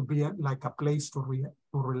lounge would be like a place to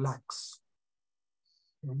relax.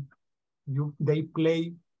 Okay. They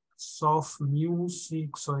play soft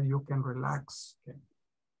music so you can relax. Okay.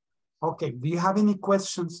 Okay, do you have any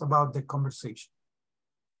questions about the conversation?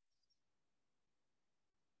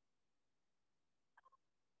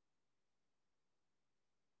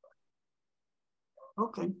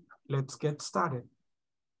 Okay, let's get started.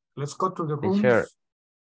 Let's go to the rooms. Teacher.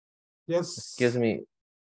 Yes. Excuse me.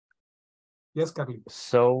 Yes, Carly.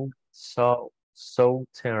 Southern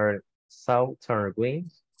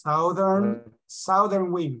wind.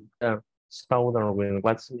 Southern wind. Southern wind.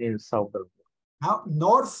 What's in southern? Now,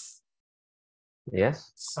 north.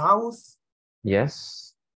 Yes. South.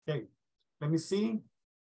 Yes. Okay, let me see.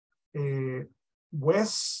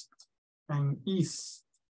 West and east.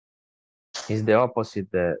 Is the opposite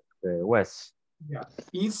the west? Yeah,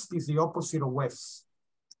 east is the opposite of west.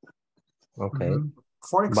 Okay.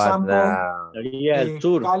 For example,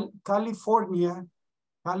 California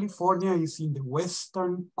is in the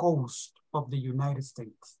western coast of the United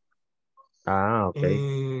States. Ah,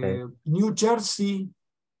 okay. New Jersey,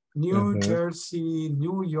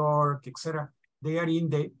 New York, etc. They are in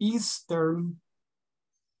the eastern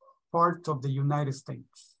part of the United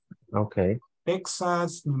States. Okay.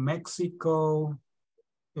 Texas, New Mexico,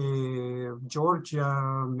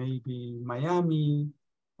 Georgia, maybe Miami.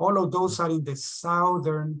 All of those are in the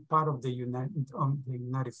southern part of the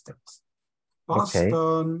United States.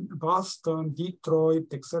 Boston,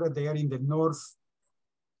 Detroit, etc. They are in the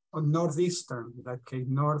northeastern, like a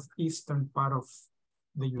northeastern part of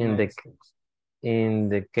the United States. In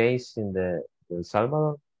the case in the El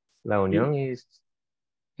Salvador, La Unión is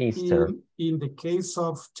eastern. In the case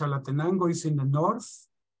of Chalatenango is in the north.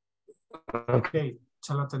 Okay,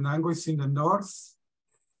 Chalatenango is in the north.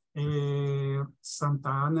 Santa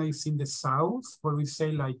Ana is in the south, but we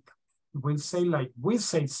say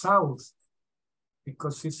south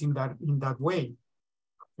because it's in that way.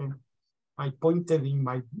 Okay. I pointed in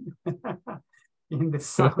my in the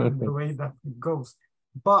south the way that it goes.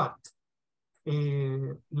 But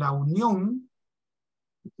La Unión,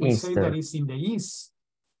 we say that it's in the east.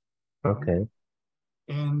 Okay.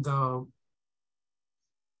 And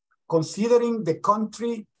considering the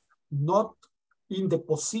country not in the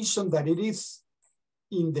position that it is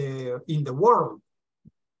in the world,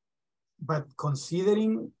 but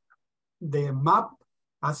considering the map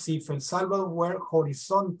as if El Salvador were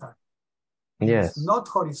horizontal. Yes. It's not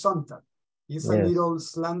horizontal. It's a little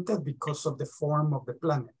slanted because of the form of the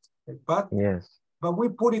planet. Okay? But we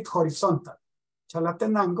put it horizontal.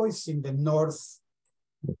 Chalatenango is in the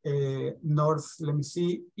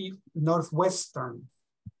northwestern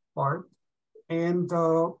part, and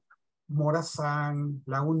Morazán,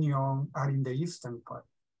 La Unión are in the eastern part.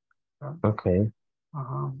 Okay.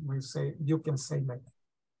 You can say like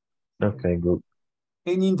that. Okay, good.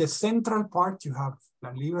 And in the central part, you have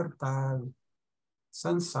La Libertad,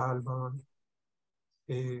 San Salvador,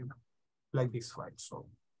 like this, right? So,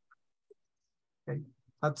 okay,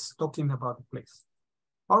 that's talking about the place.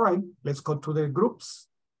 All right, let's go to the groups.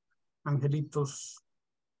 Angelitos.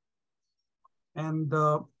 And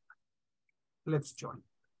let's join.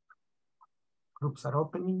 Groups are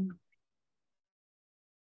opening.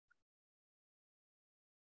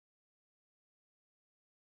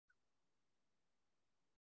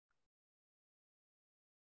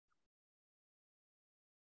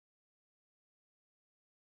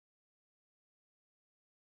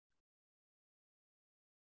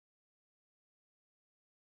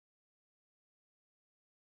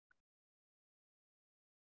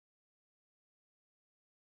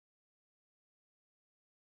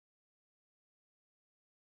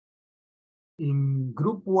 In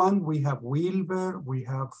group 1, we have Wilber, we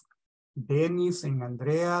have Dennis and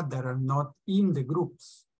Andrea that are not in the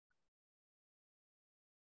groups.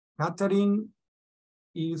 Catherine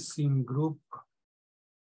is in group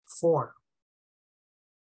 4.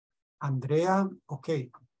 Andrea,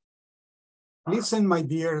 okay. Listen, my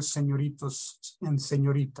dear señoritos and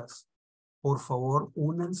señoritas. Por favor,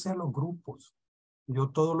 únanse a los grupos.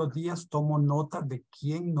 Yo todos los días tomo nota de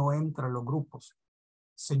quién no entra a los grupos.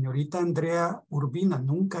 Señorita Andrea Urbina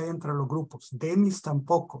nunca entra a los grupos. Dennis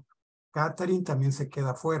tampoco. Catherine también se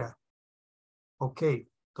queda fuera. Ok,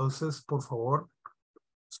 entonces, por favor,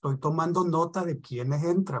 estoy tomando nota de quiénes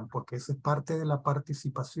entran, porque esa es parte de la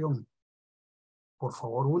participación. Por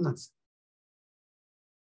favor, únanse.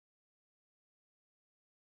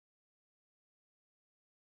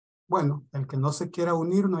 Bueno, el que no se quiera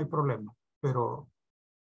unir no hay problema, pero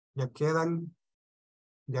ya quedan,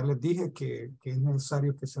 ya les dije que es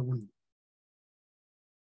necesario que se unan.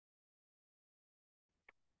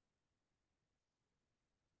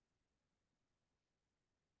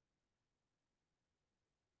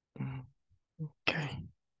 Okay.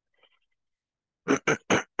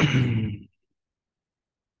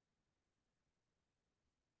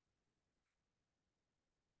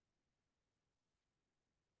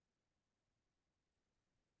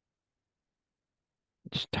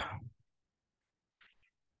 Está.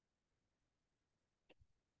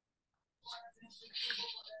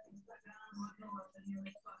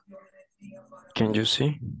 Can you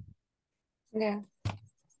see? Yeah.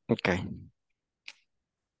 Okay.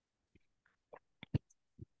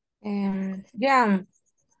 Yeah.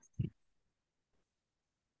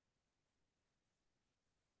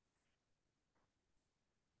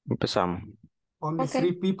 Empezamos. Only Okay.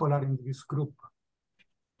 3 people are in this group.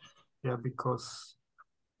 Yeah, because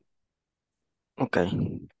Okay.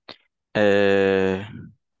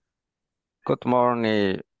 Good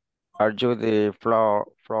morning. Are you the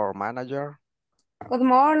floor manager? Good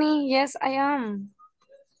morning. Yes, I am.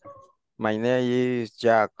 My name is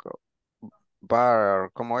Jack. But,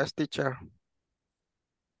 ¿cómo es, teacher?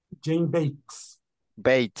 Jane Bates.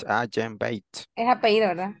 Bates. Jane Bates. Es apellido,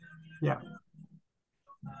 ¿verdad? Yeah.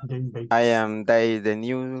 Jane Bates. I am the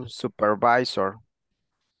new supervisor.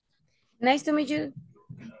 Nice to meet you,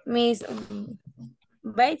 Miss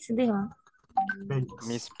Bates, dijo. Bates.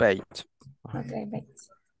 Miss Bates. Okay, Bates.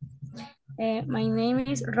 My name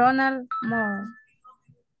is Ronald Moore.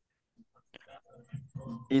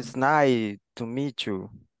 It's nice to meet you.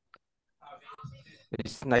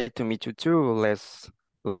 It's nice to meet you too. Let's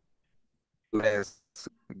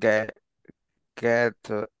get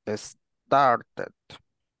started.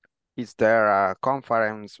 Is there a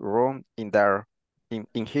conference room in there?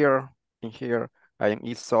 In here? In here? And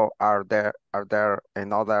if so, are there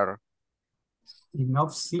another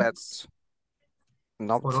Enough seats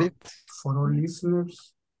enough for, seats? for all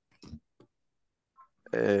listeners.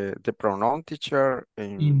 The pronoun teacher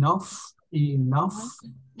Enough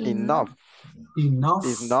enough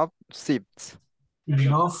seats.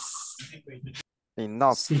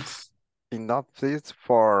 Enough seats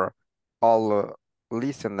for all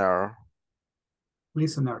listeners.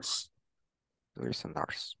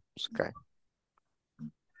 Okay.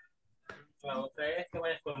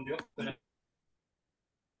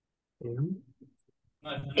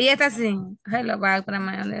 Ella está así. Hello, va para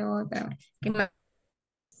mañana de otra.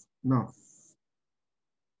 No.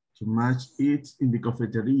 To match it in the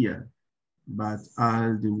cafeteria, but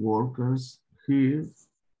all the workers here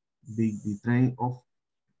big the train of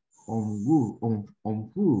on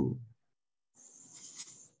food.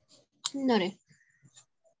 Noted.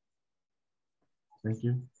 Thank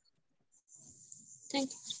you. Thank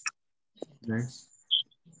you. Next.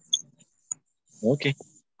 Ok.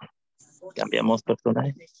 Cambiamos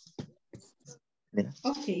personaje. Mira.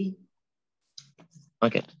 Okay.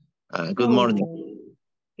 Okay. Good morning.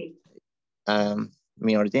 Okay.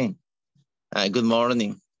 Me or Jane. Good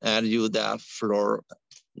morning. Are you the floor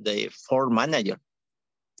manager?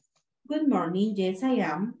 Good morning. Yes, I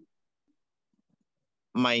am.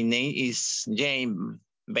 My name is Jane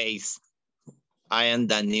Bates. I am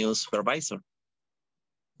the new supervisor.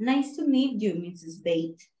 Nice to meet you, Mrs.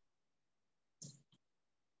 Bates.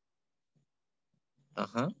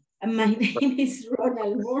 My name is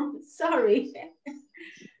Ronald Moore. Sorry.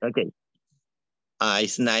 Okay.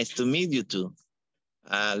 It's nice to meet you too.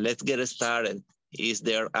 Let's get started. Is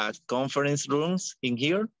there a conference rooms in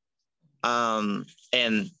here?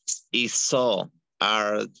 And if so,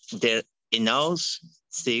 are there enough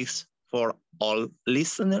seats for all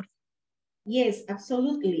listeners? Yes,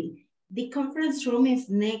 absolutely. The conference room is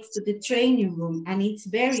next to the training room and it's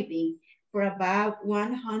very big for about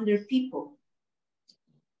 100 people.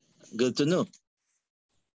 Good to know.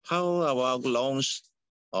 How about lounge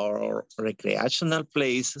or recreational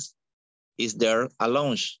places? Is there a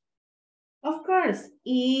lounge? Of course,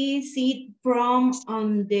 is it from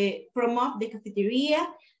off the cafeteria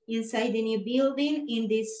inside the new building in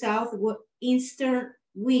the southeastern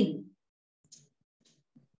wing?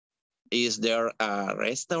 Is there a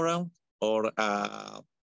restaurant or a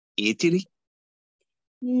eatery?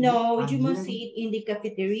 No, you must eat in the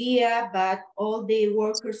cafeteria, but all the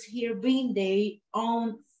workers here bring their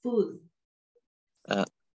own food.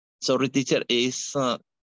 Sorry, teacher, is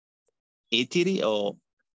eatery or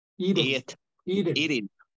eat? Eating.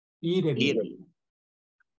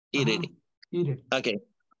 Okay.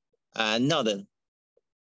 Noted.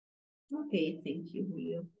 Okay, thank you,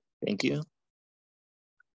 Julio. Thank you.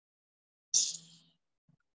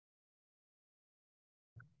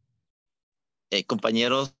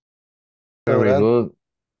 compañeros. Very good.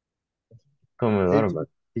 Eat Comedor, but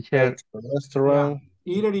teacher. like restaurant.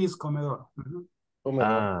 Eatery is comedor.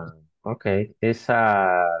 Comedor. Okay. It's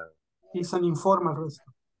a It's an informal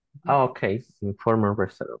restaurant. okay. Informal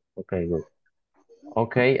restaurant. Okay, good.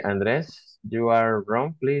 Okay, Andres, you are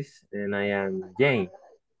wrong, please. And I am Jane.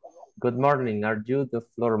 Good morning. Are you the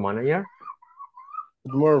floor manager?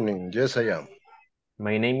 Good morning. Yes, I am.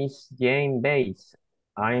 My name is Jane Bates.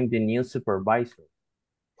 I am the new supervisor.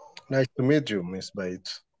 Nice to meet you, Miss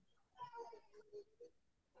Bates.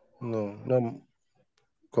 No, no.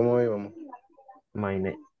 ¿Cómo íbamos? My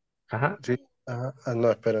name. Ajá. Sí. Ajá. Ah, no,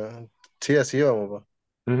 espera. Sí, así íbamos.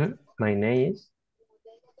 My name is.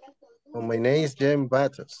 Oh, my name is James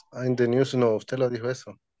Bates. I'm the news. No, usted lo dijo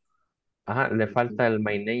eso. Ajá, le falta el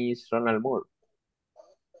my name is Ronald Moore.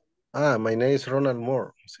 Ah, my name is Ronald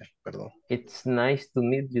Moore. Sí, perdón. It's nice to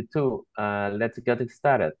meet you too. Let's get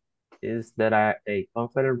started. Is there a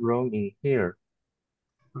conference room in here?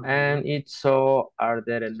 And if so, are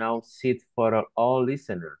there enough seats for all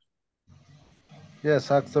listeners? Yes,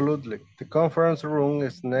 absolutely. The conference room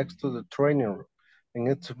is next to the training room, and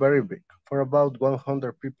it's very big, for about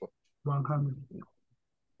 100 people. 100.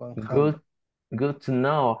 100. Good to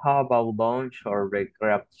know. How about lunch or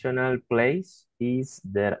recreational place? Is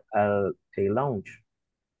there a lounge?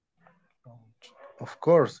 Of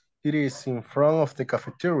course, it is in front of the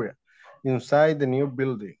cafeteria, inside the new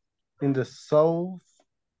building, in the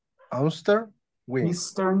southeastern wing.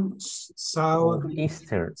 Eastern,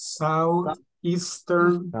 Eastern.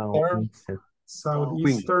 southeastern wing.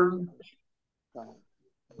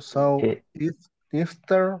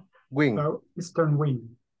 Southeastern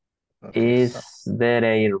wing. Okay, Is there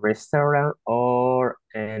a restaurant or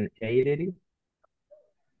an eatery?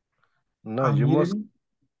 No, you must.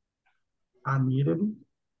 An eatery?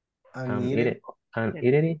 An eatery? An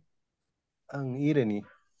eatery.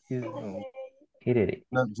 Eatery.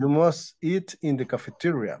 No, you must eat in the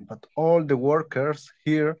cafeteria, but all the workers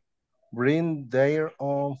here bring their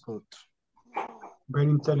own food. Very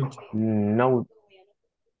intelligent. No.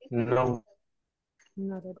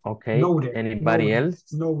 Okay. Noted. Anybody else?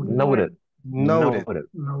 Noted.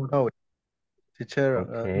 Teacher,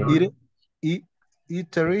 okay.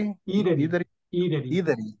 eatery. Eatery.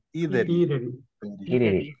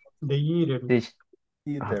 The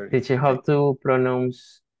eatery. Teacher, how to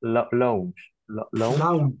pronounce lounge?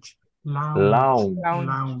 Lounge.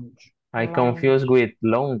 I confuse with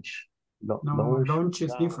lounge. No, lounge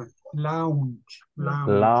is different. Lounge.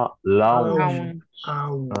 Lounge.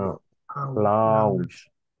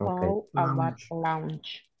 Okay.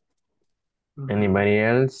 Lounge. Anybody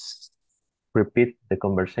else repeat the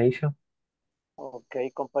conversation?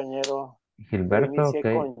 Ok, compañero. Gilberto, Yo inicié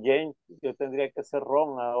okay. con Jane. Yo tendría que ser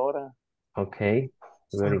Ron ahora. Okay.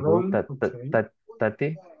 Very good.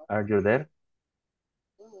 Tati, are you there?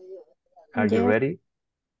 Are you ready?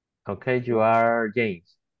 Okay, you are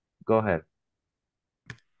James. Go ahead.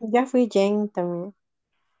 Ya fui Jane también.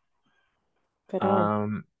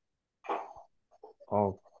 Pero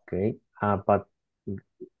okay. But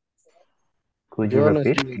could you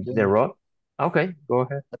repeat the role? Okay, go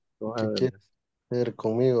ahead. ¿Qué quiere hacer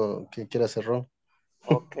conmigo? ¿Qué quiere hacer Ron?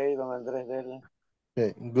 Ok, don Andrés, dele.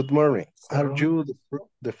 Okay. Good morning. Are you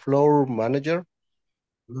the floor manager?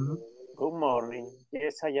 Good morning.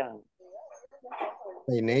 Yes, I am.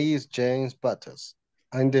 My name is James Bates.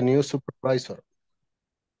 I'm the new supervisor.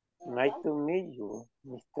 Nice to meet you,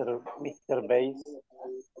 Mr. Bates.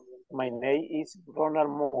 My name is Ronald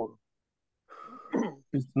Moore.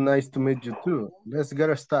 It's nice to meet you too. Let's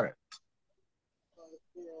get started.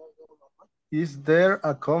 Is there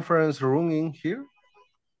a conference room in here?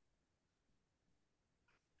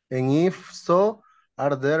 And if so,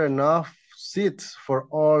 are there enough seats for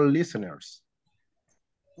all listeners?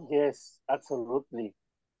 Yes, absolutely.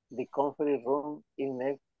 The conference room is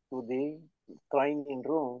next to the training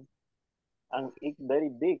room, and it's very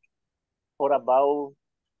big, for about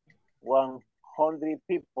 100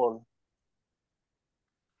 people.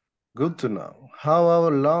 Good to know. How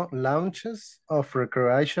about lounges of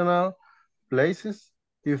recreational places,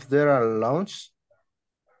 if there are lounges?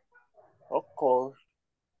 Of course,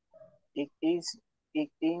 it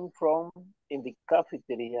in from in the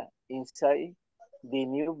cafeteria inside the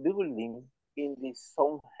new building in the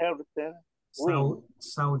southeastern wing.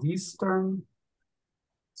 Southeastern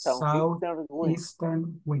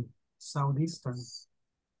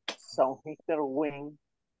wing.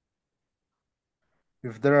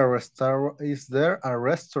 If there are is there a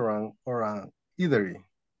restaurant or an eatery?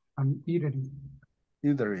 An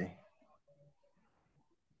eatery.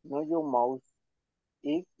 No, you must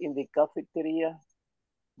eat in the cafeteria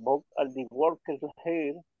Both of the workers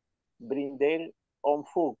here bring their own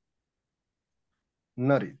food.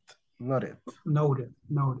 Noted. Noted. Noted.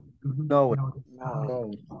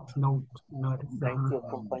 Thank you,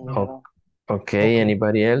 compañero. Okay,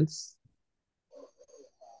 anybody else?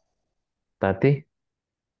 Tati?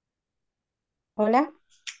 Hola.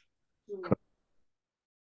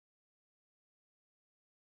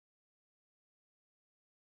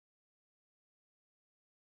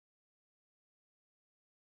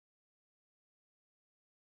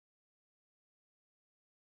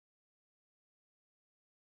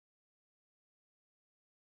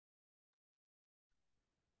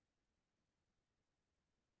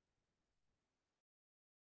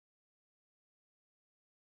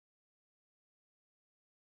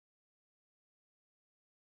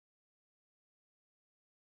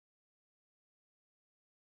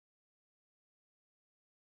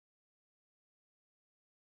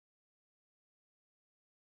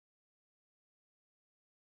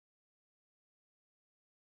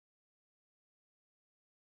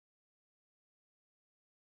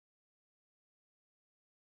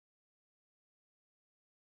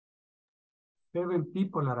 Seven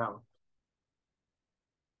people are out.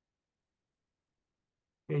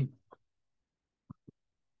 8.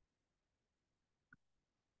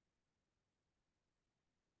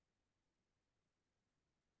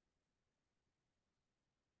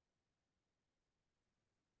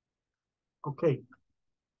 Okay,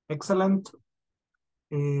 excellent.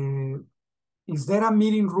 Is there a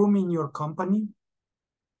meeting room in your company?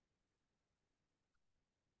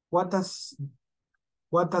 What does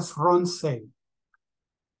Ron say?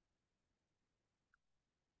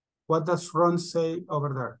 What does Ron say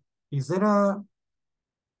over there? Is there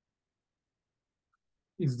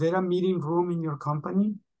a meeting room in your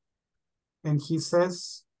company? And he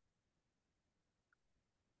says,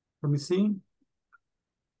 let me see.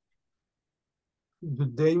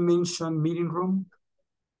 Did they mention meeting room?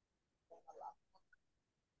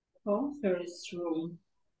 Conference room.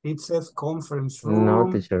 It says conference room. No,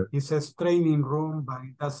 teacher. It says training room, but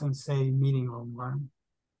it doesn't say meeting room, right?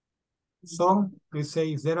 So they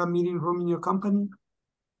say, is there a meeting room in your company?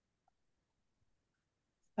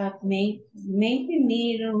 But maybe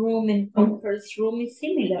meeting room and conference room is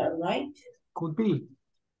similar, right? Could be.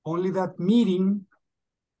 Only that meeting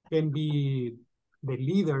can be the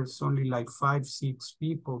leaders, only like 5, 6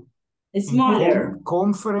 people. Smaller.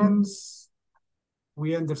 Conference,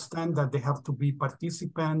 we understand that they have to be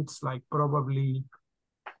participants, like probably,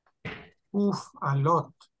 a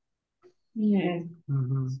lot. Yeah.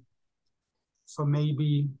 So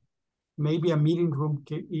maybe a meeting room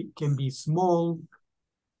can be small,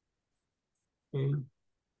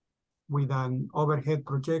 with an overhead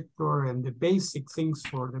projector and the basic things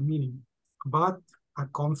for the meeting. But a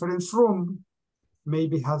conference room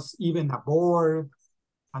maybe has even a board,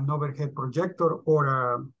 an overhead projector,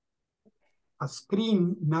 or a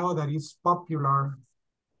screen now that is popular,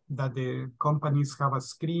 that the companies have a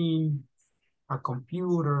screen, a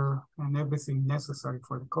computer, and everything necessary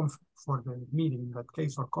for the meeting, in that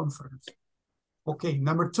case, or conference. Okay,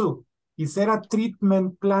 number 2, is there a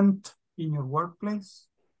treatment plant in your workplace?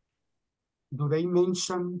 Do they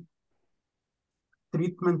mention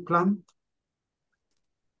treatment plant?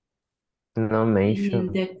 No mention.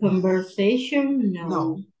 In the conversation, no.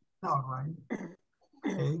 No, all right.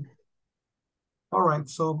 Okay. All right,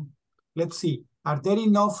 so let's see. Are there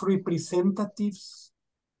enough representatives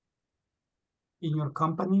in your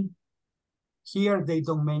company? Here, they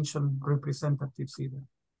don't mention representatives either.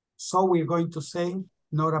 So we're going to say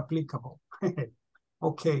not applicable.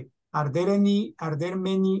 Okay, are there many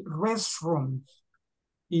restrooms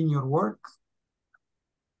in your work?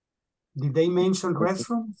 Did they mention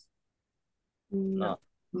restrooms? No.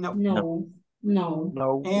 No.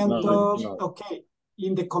 And okay,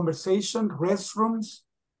 in the conversation, restrooms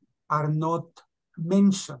are not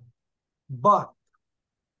mentioned, but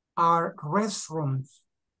are restrooms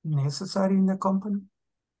necessary in the company?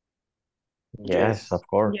 Yes, of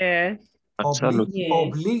course. Yes. Absolutely.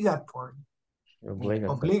 Obligatory.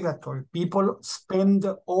 Obligatory. People spend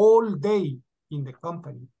all day in the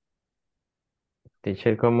company.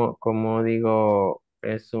 Teacher, ¿cómo digo,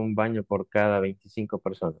 es un baño por cada 25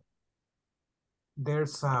 personas?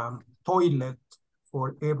 There's a toilet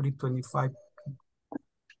for every 25.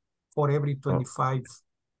 For every 25.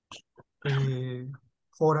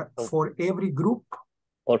 For every group.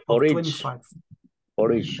 Or for each. 25.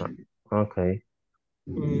 For each. Okay.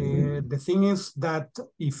 The thing is that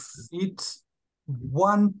if it's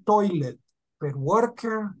one toilet per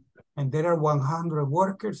worker and there are 100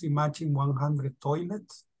 workers, imagine 100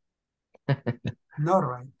 toilets. Not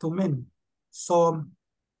right, too many. So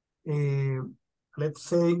let's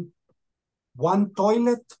say, one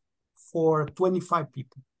toilet for 25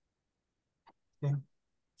 people. Okay,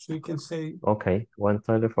 so you can say, Okay, one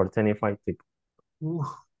toilet for 25 people. ooh,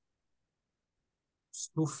 it's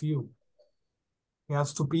too few. It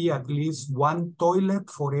has to be at least one toilet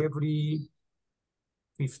for every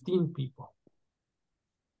 15 people.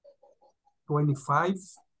 25,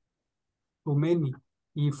 too many.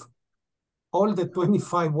 If all the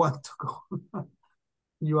 25 want to go,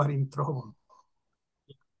 you are in trouble.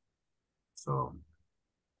 So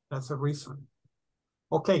that's a reason.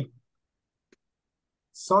 Okay.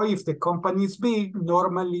 So if the company is big,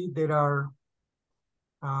 normally there are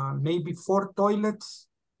maybe 4 toilets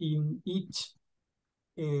in each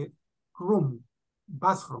room,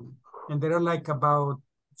 bathroom. And there are like about,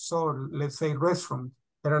 so let's say restrooms.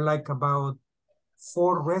 There are like about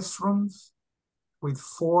 4 restrooms with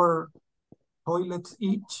 4 toilets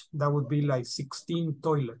each. That would be like 16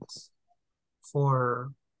 toilets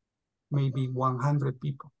for maybe 100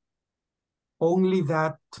 people. Only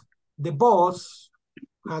that the boss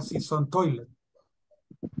has his own toilet,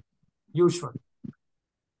 usually.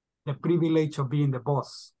 The privilege of being the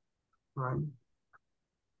boss, right?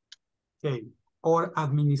 Okay, or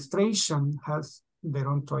administration has their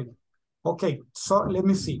own toilet. Okay, so let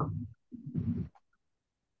me see.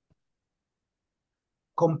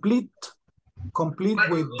 Complete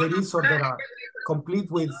with there is or there are.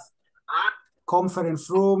 Complete with conference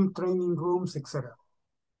room, training rooms, etc.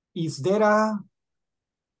 Is there a...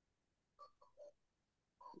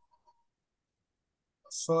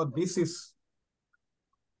 So this is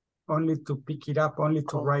only to pick it up, only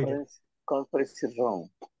to write it. Conference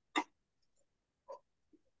room.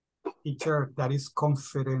 Teacher, that is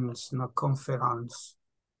conference, not conference.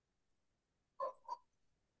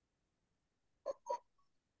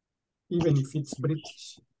 Even if it's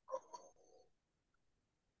British.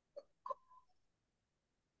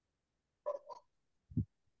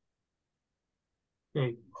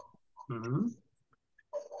 Okay.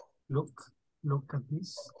 Look at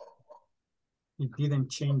this. It didn't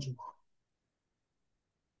change it.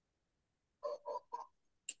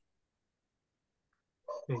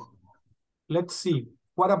 Okay. Let's see.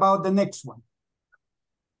 What about the next one?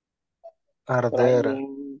 Are there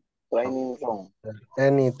training room?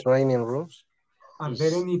 any training rooms? Are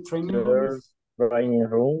there any training there rooms? Training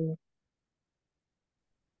room?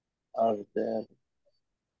 Are there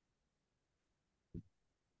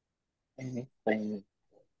any training?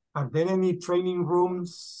 Are there any training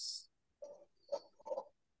rooms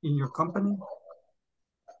in your company?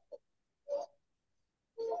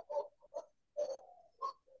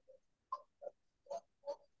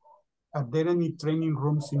 Are there any training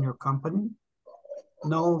rooms in your company?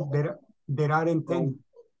 No, there aren't any.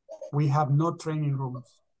 We have no training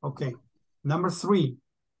rooms. Okay. Number 3,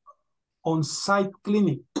 on-site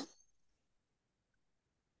clinic.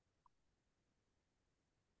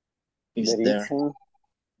 Is there?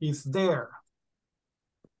 Is there.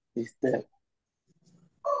 Is there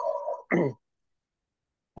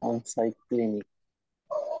on-site clinic?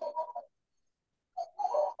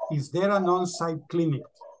 Is there an on-site clinic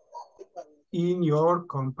in your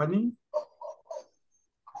company?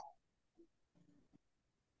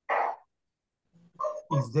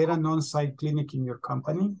 Is there an on-site clinic in your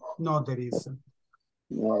company? No, there isn't.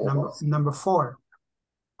 No, Number 4,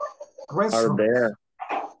 restrooms. Are there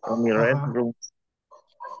any restrooms?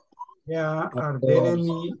 Yeah, are there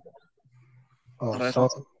any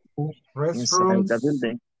restrooms inside the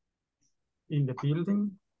building? in the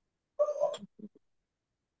building?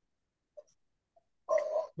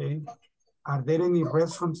 Okay. Are there any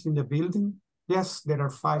restrooms in the building? Yes, there are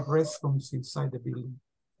 5 restrooms inside the building.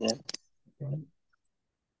 Yeah. Okay.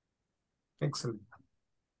 Excellent.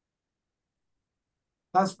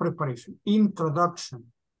 That's preparation.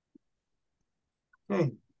 Introduction.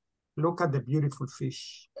 Okay. Look at the beautiful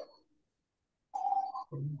fish.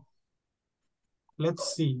 Okay.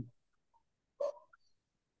 Let's see.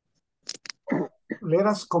 Let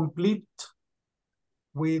us complete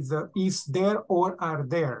with is there or are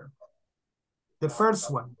there. The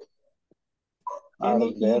first one.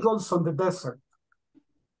 Any eagles on the desert?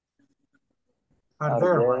 Are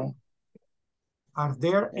there, right? Are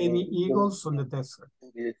there any eagles on the desert?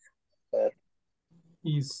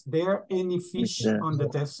 Is there any fish on the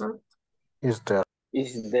desert? Is there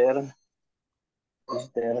any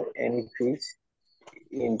fish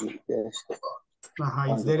in the desert?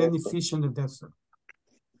 Is there any fish in the desert?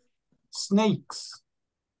 Snakes.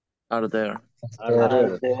 Are there? Are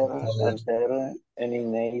there any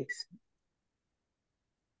snakes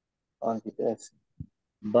on the desert?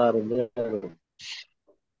 Barbero.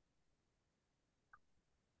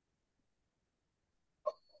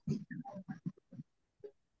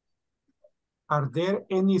 Are there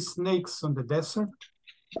any snakes on the desert?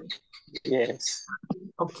 Yes.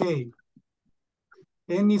 Okay.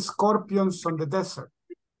 Any scorpions on the desert?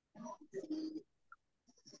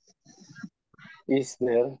 Is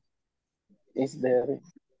there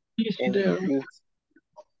any fish?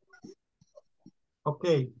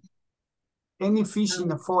 Okay. Any fish in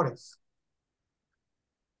the forest?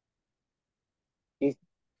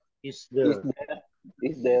 Is there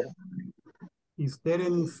Is there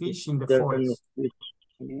any fish in the there forest? any fish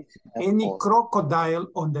in the Any forest? crocodile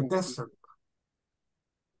on the desert?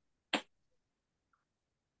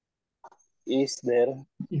 Is there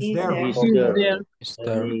Is there any crocodile?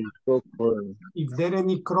 Is there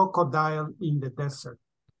any crocodile in the desert?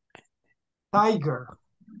 Tiger.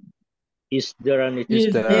 Is there any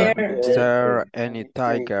Is there any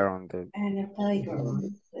tiger on the And a tiger.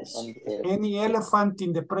 Any elephant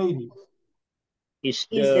in the prairie? Is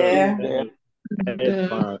there any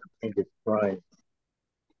elephant in the prairie?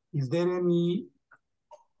 Is there any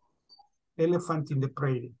elephant in the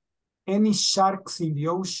prairie? Any sharks in the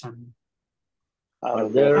ocean? Are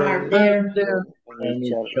there any any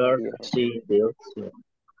sharks in the ocean?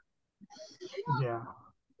 Yeah.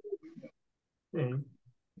 Okay.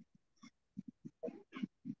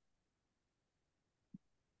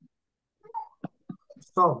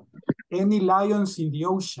 So, any lions in the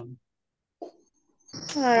ocean?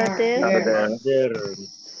 Are there Are there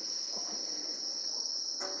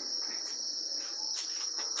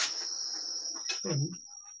Okay.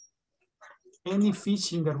 Any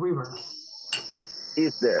fish in the river?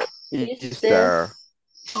 is there is there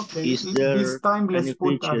Okay. Is there This time let's any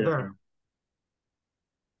put are feature? there.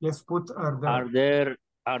 Let's put are there.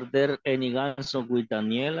 Are there any gansos with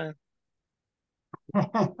Daniela?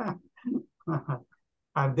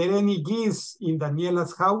 Are there any geese in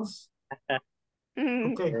Daniela's house?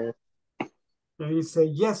 Mm, Okay. Then you say,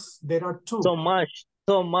 yes, there are two. So much.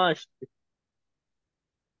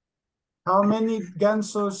 How many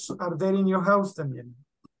gansos are there in your house, Daniela?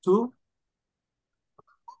 Two?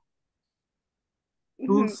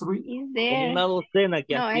 Two, three? Is Como there? una docena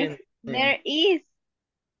que No, atiende. there is.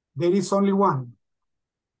 There is only one.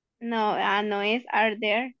 No, no es are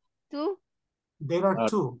there two? There are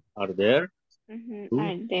two. Are there?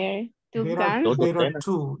 Are there two There guns? are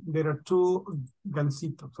two. There are two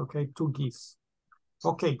gansitos, okay? Two geese.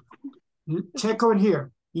 Okay. Check over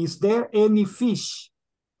here. Is there any fish?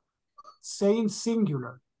 Saying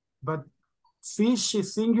singular, but fish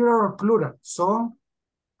is singular or plural. So,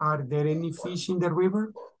 are there any fish in the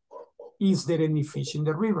river? Is there any fish in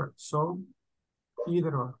the river? So,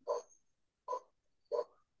 either or.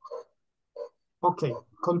 Okay,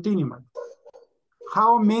 continue.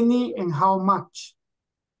 How many and how much?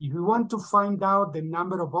 If we want to find out the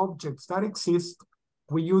number of objects that exist,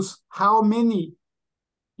 we use how many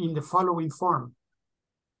in the following form.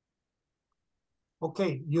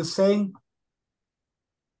 Okay, you say,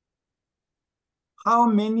 how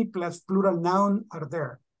many plus plural noun are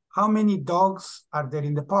there? How many dogs are there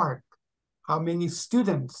in the park? How many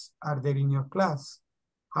students are there in your class?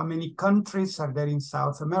 How many countries are there in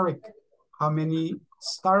South America? How many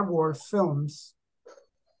Star Wars films?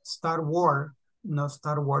 Star Wars, not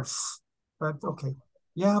Star Wars, but okay.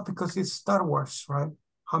 Yeah, because it's Star Wars, right?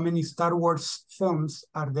 How many Star Wars films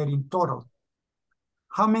are there in total?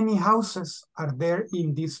 How many houses are there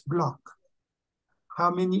in this block? How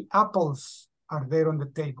many apples are there on the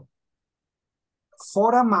table?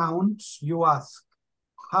 For amounts, you ask,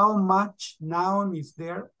 how much noun is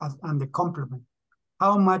there and the complement?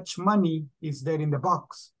 How much money is there in the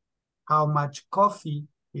box? How much coffee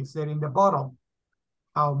is there in the bottle?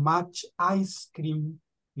 How much ice cream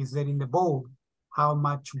is there in the bowl? How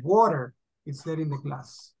much water is there in the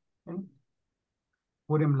glass? Okay?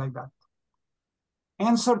 Put them like that.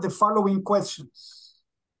 Answer the following questions.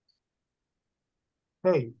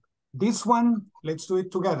 Hey, this one, let's do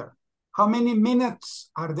it together. How many minutes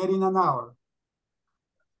are there in an hour?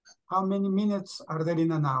 How many minutes are there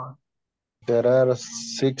in an hour? There are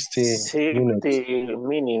 60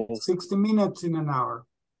 minutes. 60 minutes in an hour.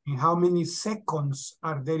 And how many seconds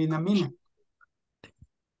are there in a minute?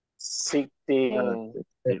 60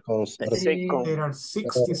 seconds. There are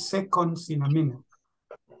 60 seconds in a minute.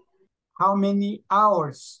 How many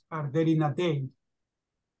hours are there in a day?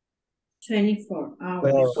 24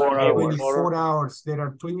 hours. 24 hours. There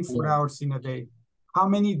are 24 hours in a day. How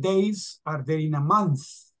many days are there in a month?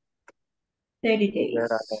 30 days.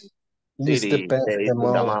 It depends the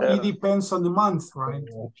month. It depends on the month, right?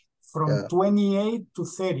 From 28 to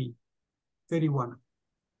 30, 31.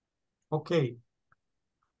 Okay.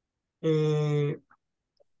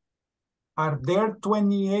 Are there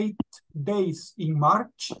 28 days in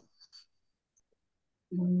March?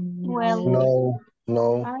 Well,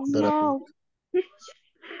 No, I there are know.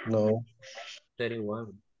 no.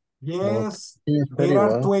 31. Yes, It's there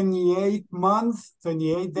are 31. 28 months,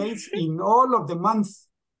 28 days in all of the months.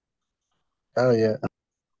 Oh, yeah.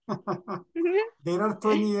 There are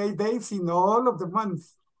 28 days in all of the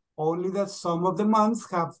months. Only that some of the months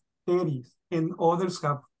have 30 and others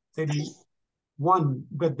have 31.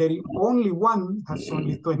 But there is only one has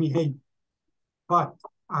only 28. But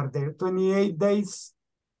are there 28 days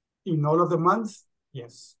in all of the months?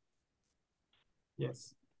 Yes.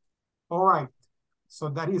 Yes. All right. So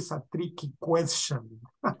that is a tricky question.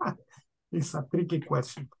 It's a tricky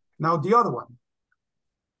question. Now the other one.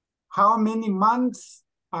 How many months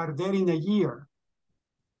are there in a year?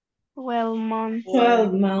 12 months.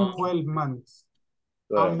 12 months. 12 months.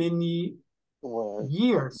 How many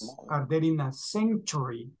years are there in a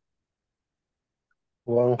century?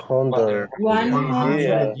 100.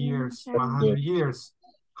 100 years. 100 years.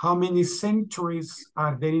 How many centuries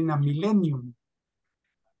are there in a millennium?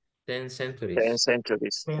 10 centuries. 10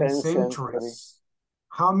 centuries. 10 centuries.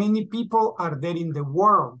 How many people are there in the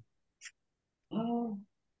world?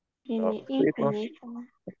 Infinite.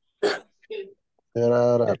 There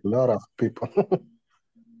are a lot of people.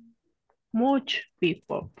 Much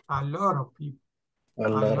people. A lot of people. A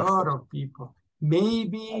lot of people.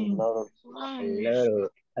 Maybe. a Do you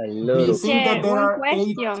lot. think that there One are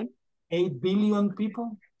question. 8 billion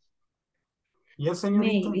people? Yes,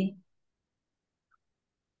 señorita. Maybe.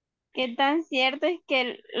 ¿Qué tan cierto es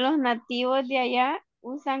que los nativos de allá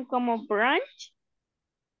usan como brunch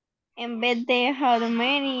en vez de how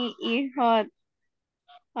many y how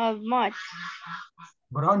much?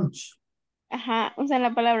 Brunch. Ajá, usan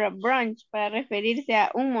la palabra brunch para referirse a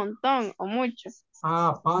un montón o muchos.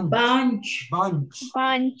 Ah, bunch. Bunch. Bunch.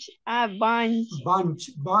 Bunch. Ah, bunch.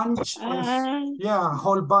 Bunch. Bunch es, yeah,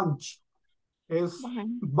 whole bunch.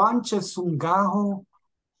 Bunch es un gajo,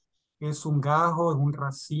 es un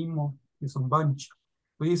racimo, es un bunch.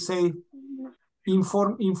 We say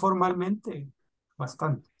informalmente,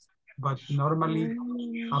 bastante. But normally,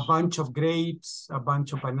 a bunch of grapes, a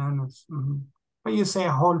bunch of bananas. But you say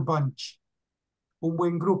a whole bunch. Un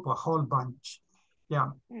buen grupo, a whole bunch.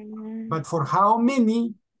 Yeah. But for how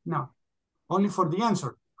many? No. Only for the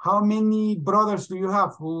answer. How many brothers do you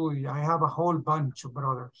have? Oh, I have a whole bunch of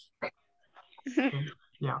brothers. Okay.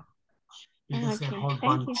 Yeah. It is a whole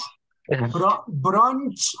bunch.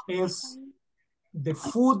 Brunch is the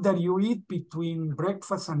food that you eat between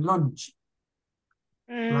breakfast and lunch.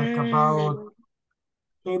 Like about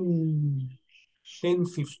 10,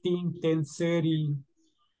 15, 10:30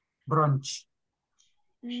 brunch.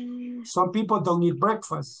 Some people don't eat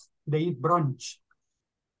breakfast. They eat brunch.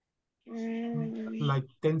 Like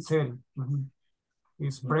 10:30.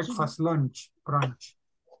 It's breakfast, lunch, brunch.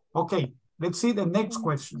 Okay, let's see the next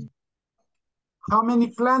question. How many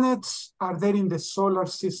planets are there in the solar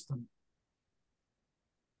system?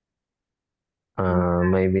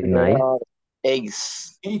 Maybe 9. 8.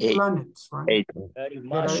 8 planets, right? 8. There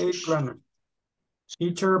are 8 planets.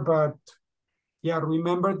 Teacher, but yeah,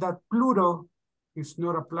 remember that Pluto is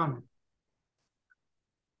not a planet.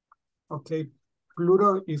 Okay,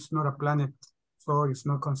 Pluto is not a planet, so it's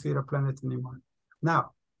not considered a planet anymore.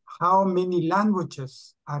 Now, how many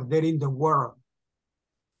languages are there in the world?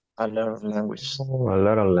 A lot of languages. Oh, a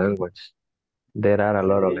lot of language. There are a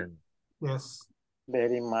lot of language. Yes.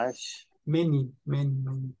 Very much. Many.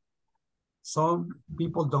 Some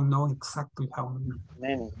people don't know exactly how many.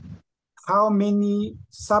 Many. How many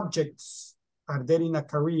subjects are there in a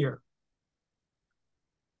career?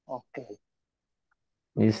 Okay.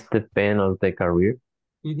 It depends on the career.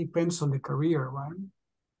 It depends on the career, right?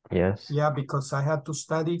 Yes. Yeah, because I had to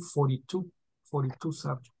study 42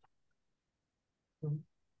 subjects.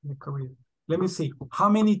 The career. Let me see. How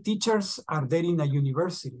many teachers are there in a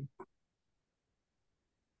university?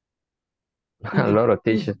 A lot of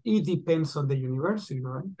teachers. It depends on the university,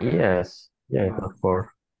 right? Yes. Yes, of course.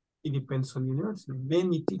 It depends on the university.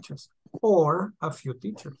 Many teachers or a few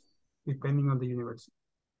teachers, depending on the university.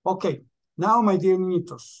 Okay, now my dear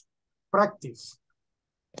niñitos, practice.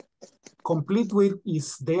 Complete with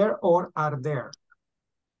is there or are there.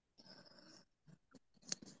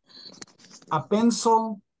 A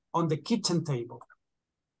pencil on the kitchen table.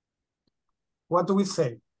 What do we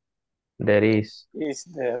say? There is. Is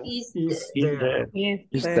there. Is there.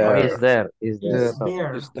 Is Is there.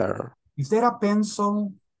 there. Is there a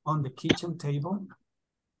pencil on the kitchen table?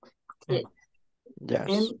 Okay. Yes.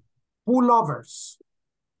 And pullovers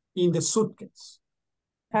in the suitcase.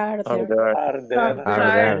 Are Are there. there.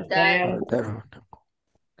 Are there.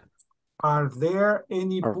 Are there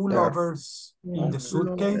any Are there pullovers in the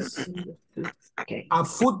suitcase? Okay. A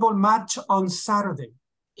football match on Saturday.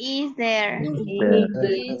 Is there?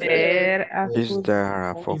 Is there a Is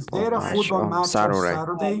there a Is football there a match football on match Saturday? on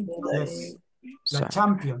Saturday? Yes. La Saturday.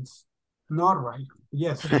 Champions. Not right.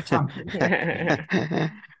 Yes, La Champions.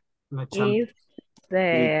 La Champions. Is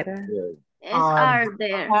there? Are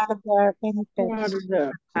there? Are there any pets?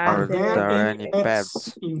 Are there there any any pets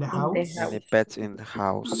pets? in the in the house? Any pets in the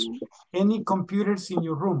house? Any computers in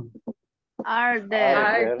your room? Are there?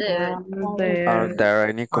 Are there? Are There there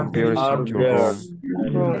any Are there computers any in your room? computers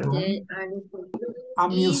in your room? A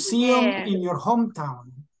museum there? in your hometown?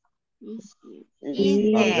 Is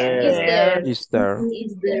Are there? there? Is there?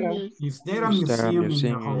 Is there a Is there a museum in your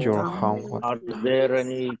museum in your hometown? Are there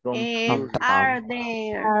any computers? Are hometown?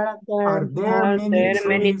 there? Are there Are many there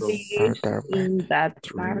many trees? Are trees there in many that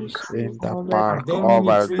park trees in the over Are park there many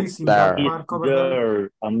over trees in that there? Is park over there? there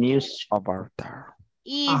a museum? Over there.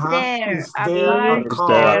 Is there Is a there car a Is Is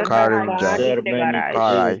there a there car? car a in car the in There the many garage?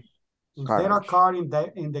 garage? Is there a Garage. car in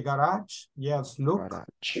the garage? Yes, look.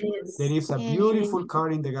 Garage. There is a beautiful car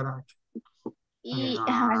in the garage.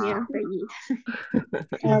 Javier Fellida.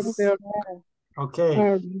 Are Yes. there, Okay.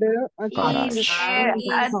 are there a Garage. Is there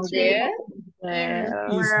a tree in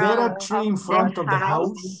Is there a front tree of in the front of the house?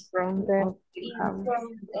 house? From there of the house.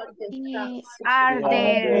 Are Are there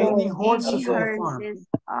there? Any any horses on the farm? horses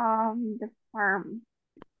on the farm?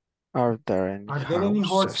 Are there any Are there any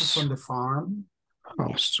horses on houses? the farm?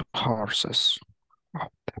 Horses.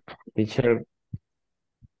 Teacher,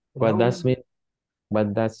 what Hello?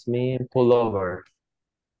 does mean pullover?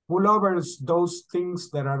 Pullovers, those things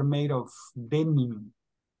that are made of denim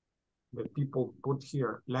that people put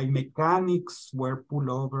here, like mechanics wear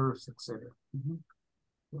pullovers, etc.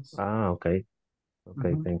 Yes. Ah, okay.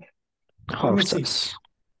 Okay, thank you. Let me see. Horses.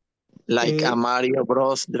 Like a Mario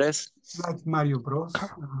Bros dress. Like Mario Bros.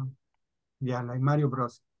 Yeah, like Mario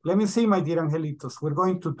Bros. Let me see, my dear angelitos. We're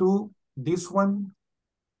going to do this one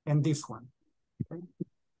and this one. Okay?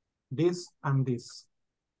 This and this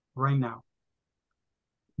right now.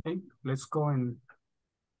 Okay, let's go and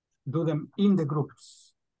do them in the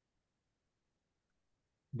groups.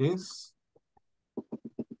 This.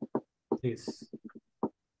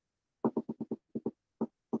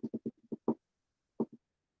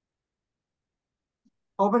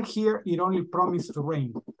 Over here, it only promised to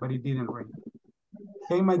rain, but it didn't rain.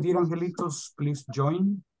 Okay, my dear angelitos, please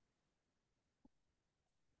join.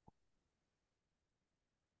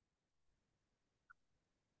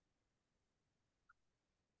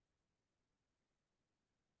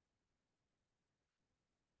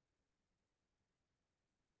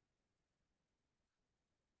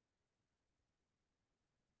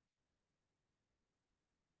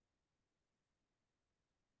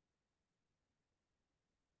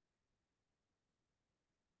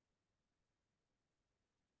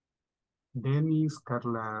 Dennis,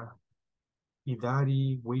 Carla,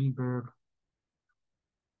 Idari, Wilber,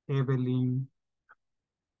 Evelyn,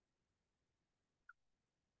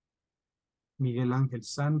 Miguel Ángel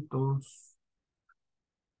Santos.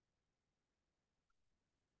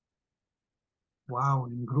 Wow,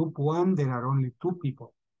 in group 1, there are only 2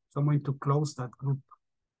 people. So I'm going to close that group.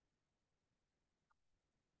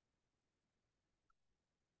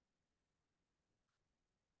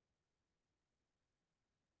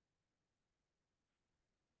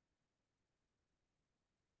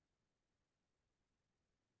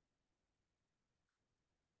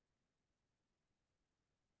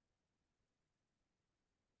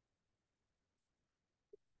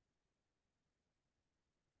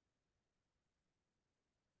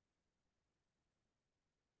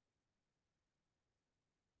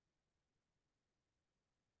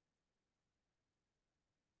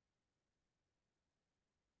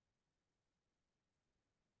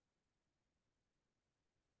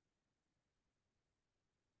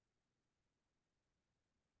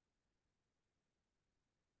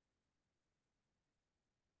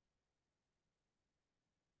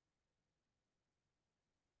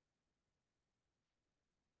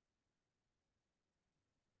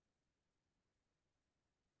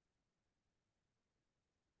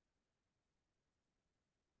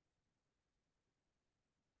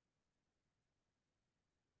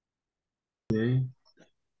 Okay.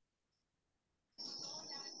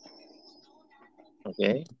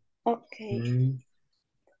 Okay. Okay.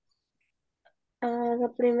 La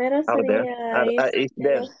primera Are there? sería Is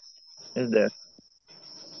there? Is there?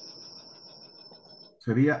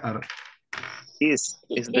 Sería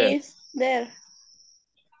Is there? is there.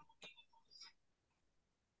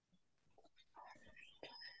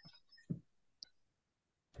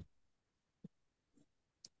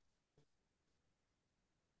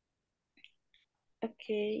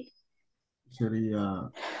 Okay.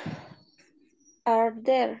 Sería Are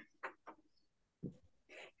there?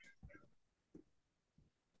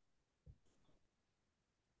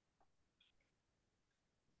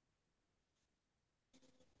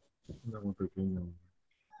 una muy pequeña.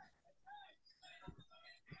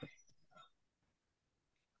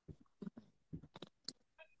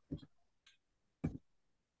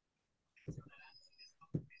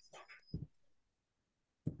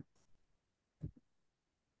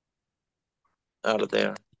 Are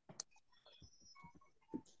there?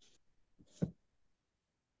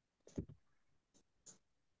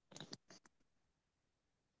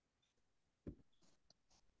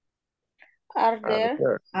 Are Are there?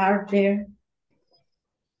 there? Are there?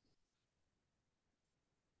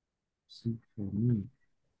 Sí, for me.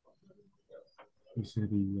 ¿Qué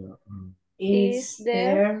sería? Is Is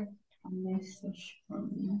there? there a message for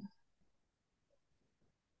me?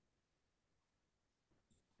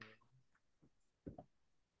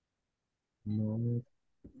 No.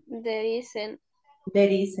 There isn't. There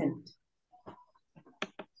isn't.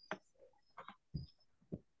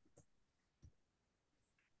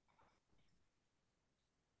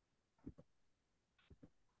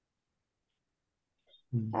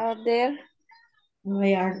 Are there?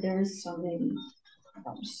 Why are there so many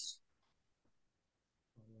jobs?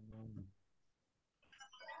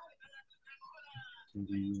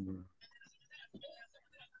 Sería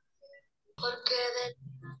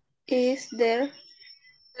Is there?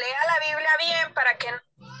 Lea la Biblia bien para que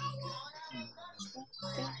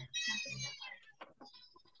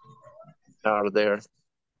Are there?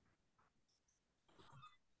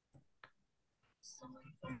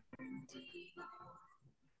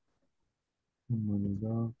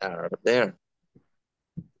 humanidad. Are there?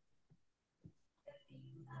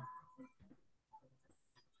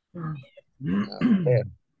 Are there?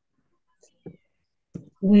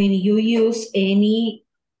 When you use any,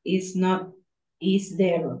 is not, is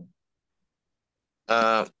there.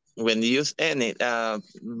 When you use any,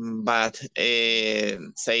 but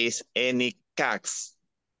says any cats.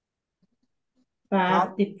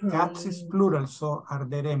 But the Cats is plural, so are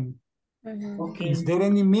there any? Okay. Is there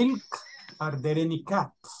any milk? Are there any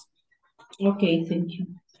cats? Okay, thank you.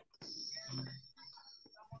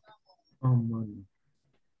 Money.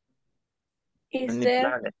 Is Any there?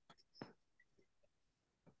 planet?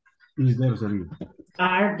 Is there sería.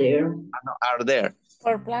 Are there? No, are there?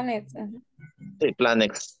 por planets. Sí,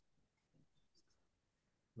 planets.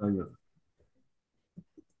 Vaya.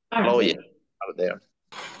 Are Oh, there? yeah. Are there?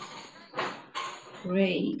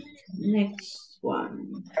 Great. Next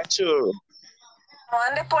one. Sure. No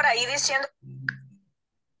andes por ahí diciendo.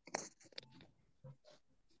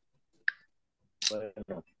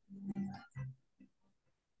 Bueno,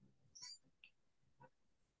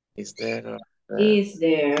 Is there? Is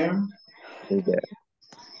there? Is there?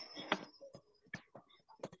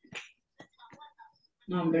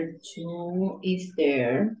 Number 2, is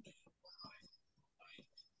there?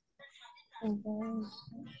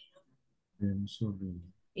 Pienso de.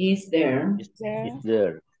 Is there? is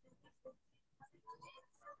there?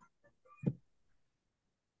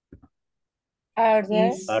 Are there?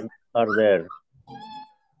 Is, Are there?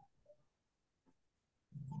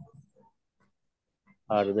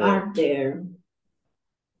 Are there? are there?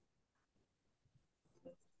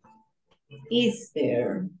 Is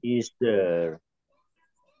there? Is there?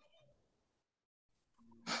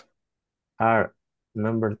 Are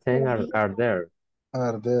number 10 are there?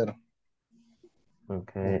 Are there?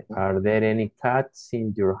 Okay. Are there any cats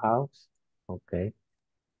in your house? Okay.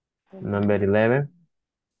 Number 11.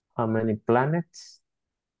 How many planets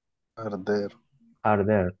Are there? are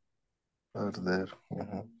there? Are there?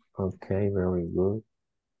 Mhm. Okay, very good.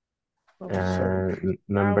 And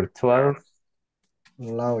number 12.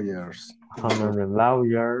 Lawyers. How many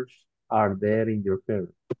lawyers are there in your firm?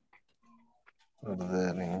 Are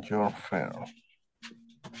there in your firm?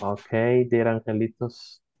 Okay, dear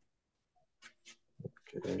angelitos.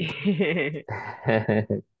 Okay.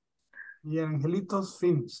 Y Angelitos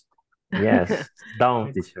finished. Yes,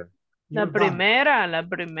 down, teacher. La You're done.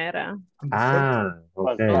 primera. And the Ah,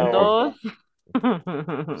 okay. Son Okay.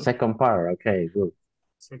 dos. Second part, okay, good.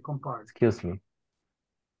 second part. Excuse me.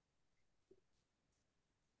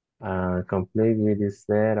 Complete with is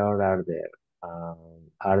there or are there?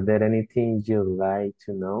 Are there anything you'd like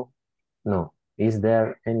to know? No. Is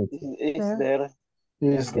there anything? Is there?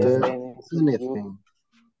 Is Is there anything anything?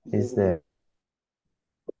 Is there?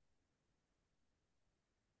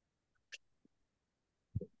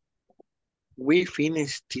 We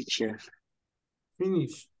finished, teacher.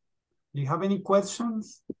 Finish. Do you have any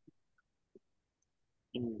questions?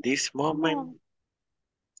 In this moment,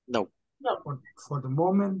 No. For the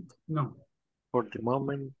moment, no. For the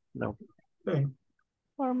moment, no. Okay.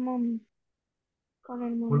 For moment. For el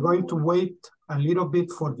We're momento. going to wait a little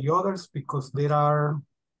bit for the others because the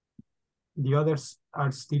others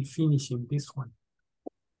are still finishing this one.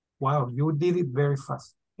 Wow, you did it very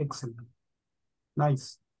fast. Excellent.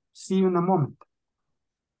 Nice. See you in a moment.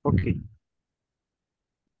 Okay.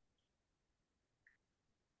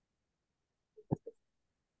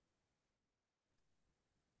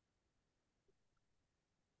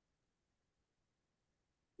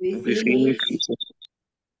 We We finish. finish.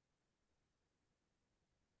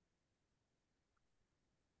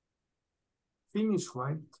 Finish,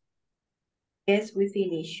 right? Yes, we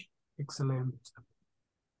finish. Excellent.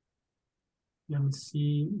 Let me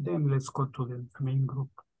see. Then let's go to the main group.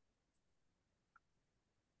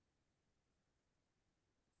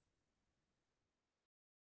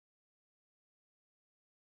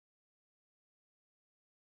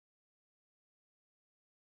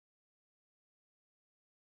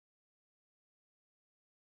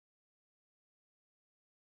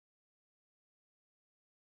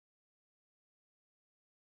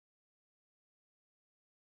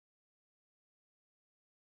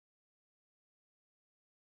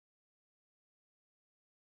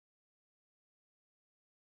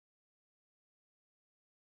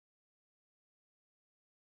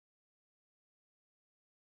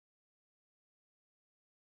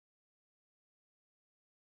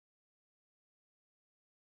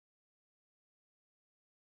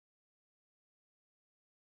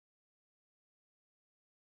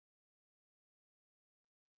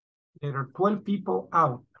 There are 12 people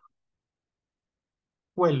out.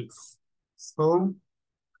 12. So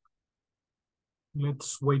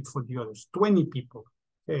let's wait for the others. 20 people.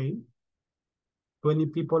 Okay. 20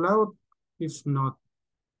 people out is not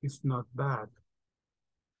bad.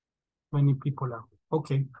 20 people out.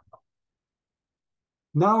 Okay.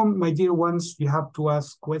 Now, my dear ones, you have to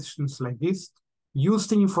ask questions like this. Use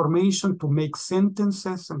the information to make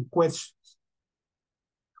sentences and questions.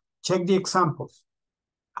 Check the examples.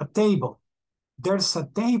 A table. There's a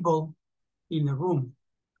table in a room.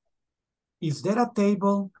 Is there a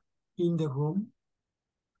table in the room?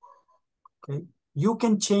 Okay. You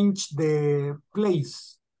can change the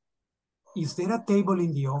place. Is there a table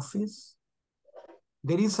in the office?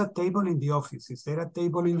 There is a table in the office. Is there a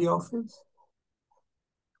table in the office?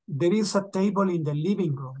 There is a table in the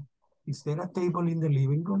living room. Is there a table in the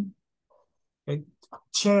living room? Okay.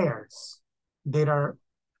 Chairs. There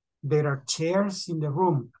are chairs in the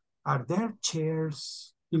room. Are there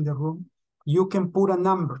chairs in the room? You can put a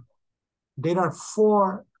number. There are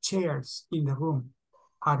 4 chairs in the room.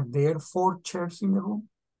 Are there 4 chairs in the room?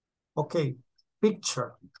 Okay,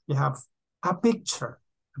 picture. You have a picture,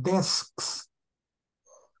 desks.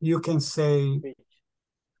 You can say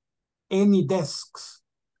any desks,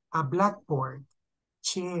 a blackboard,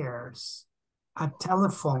 chairs, a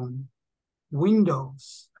telephone,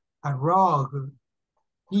 windows, a rug,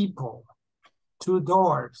 people, 2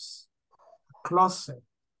 doors, a closet,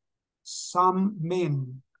 some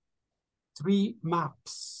men, 3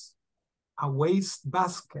 maps, a waste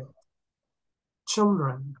basket,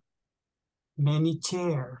 children, many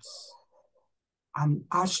chairs, an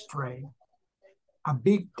ashtray, a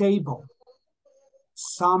big table,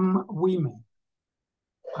 some women,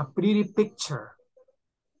 a pretty picture,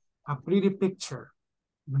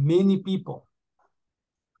 many people,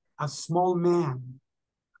 a small man,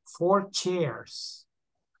 4 chairs,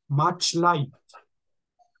 much light,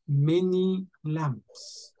 many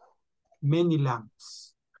lamps.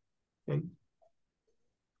 Okay.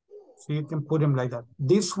 So you can put them like that.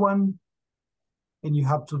 This one, and you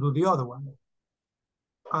have to do the other one.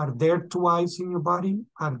 Are there 2 eyes in your body?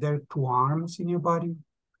 Are there 2 arms in your body?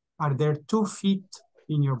 Are there 2 feet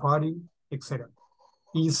in your body? Etc.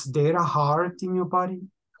 Is there a heart in your body?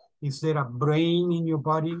 Is there a brain in your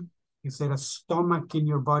body? Is there a stomach in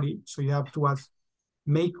your body? So you have to ask,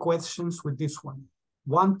 make questions with this one.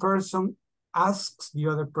 One person asks, the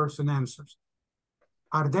other person answers.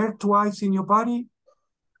 Are there 2 eyes in your body?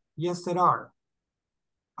 Yes, there are.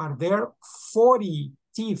 Are there 40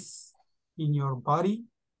 teeth in your body?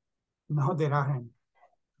 No, there aren't.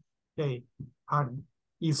 Okay.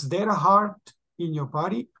 Is there a heart in your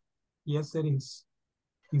body? Yes, there is.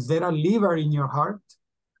 Is there a liver in your heart?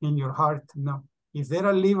 In your heart? No. Is there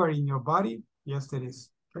a liver in your body? Yes, there is.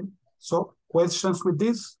 Okay. So questions with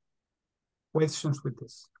this, questions with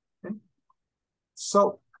this. Okay.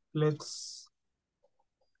 So let's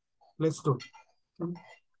do it. Okay.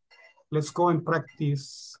 Let's go and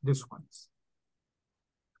practice these ones.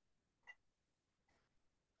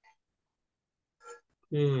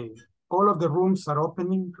 Okay. All of the rooms are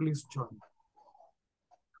opening. Please join.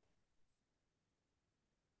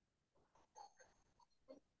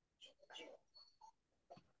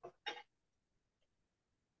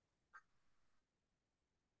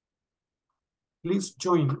 Please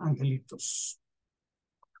join, angelitos.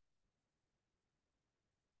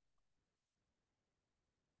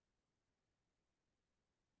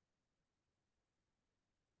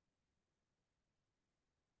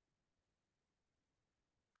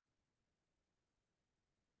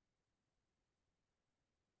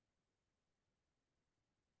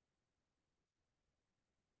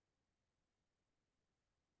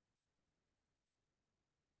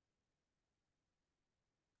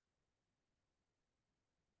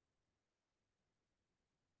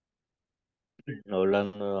 Hola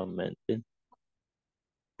nuevamente.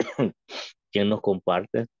 ¿Quién nos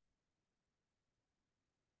comparte?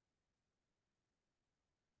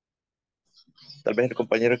 Tal vez el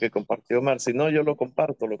compañero que compartió mal. Si no, yo lo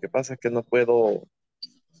comparto. Lo que pasa es que no puedo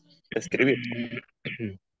escribir.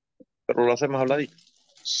 Pero lo hacemos habladito.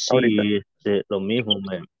 Ahorita. Sí, lo mismo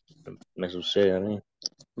me sucede a mí.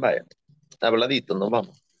 Vaya. Habladito, nos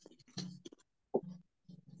vamos.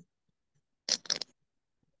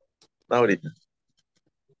 Ahorita.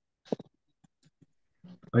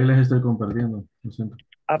 Ahí les estoy compartiendo, lo siento.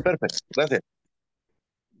 Ah, perfecto. Gracias.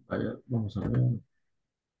 Vaya, vamos a ver.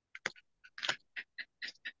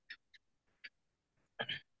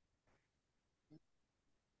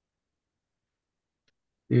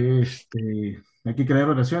 Hay que crear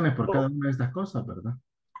oraciones por cada una de estas cosas, ¿verdad?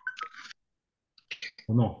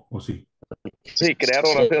 ¿O no? ¿O sí? Sí, crear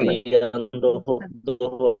oraciones. Serían dos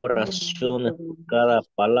oraciones por cada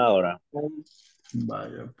palabra.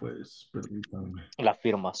 Vaya, pues, permítanme. La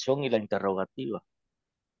afirmación y la interrogativa.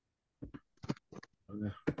 A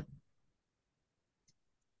ver.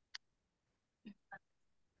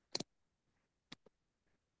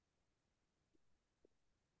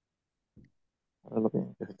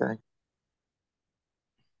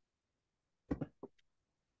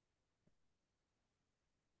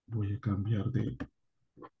 Voy a cambiar de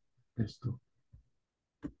esto.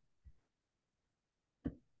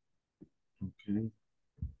 Ok.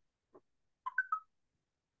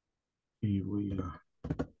 Y voy a...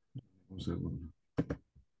 Un segundo.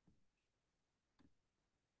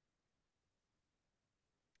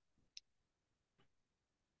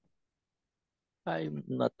 Hay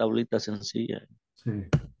una tablita sencilla. Sí.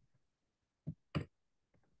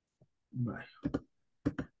 Vaya.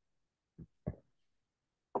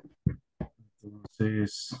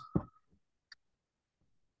 Entonces...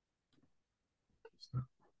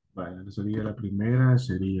 Vaya, sería la primera,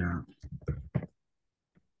 sería...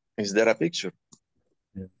 Is there a picture?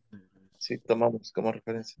 Sí, tomamos como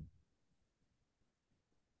referencia.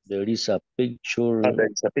 There is a picture. Ah,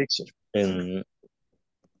 there is a picture.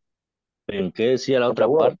 ¿En qué decía la otra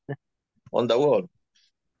parte? On the wall.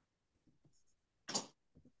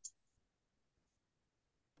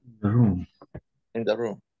 The room. In the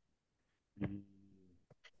room.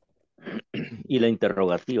 Y la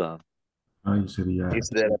interrogativa. Ahí sería... Is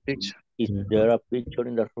there a picture? Is there a picture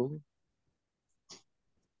in the room?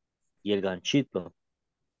 Y el ganchito.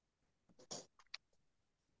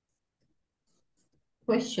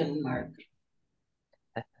 Question mark.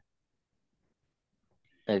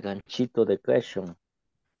 El ganchito de question.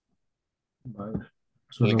 Vale.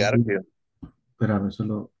 El garfio. Espérame,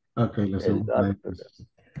 solo... Ok, la segunda es...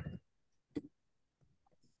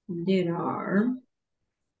 There are...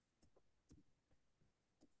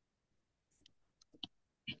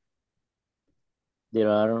 There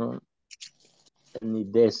are any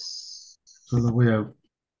desks. Solo voy a...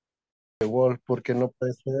 The wall, porque no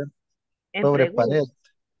puede ser Entre sobre pared.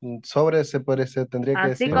 Sobre se parece, tendría que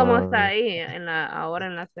así decir. como está ahí, ahora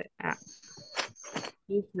en la...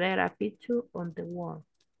 Is there a picture on the wall?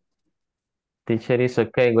 Teacher, is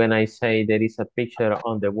okay when I say there is a picture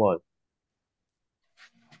on the wall.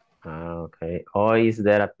 Okay. Or is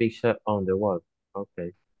there a picture on the wall?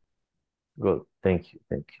 Okay. Good. Thank you.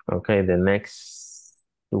 Thank you. Okay. The next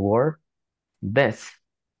word. Desk.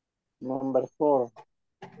 Number 4.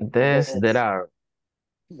 Desk. There are.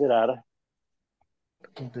 There are.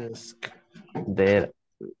 Desk. There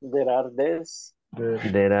Desks.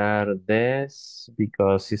 There are desks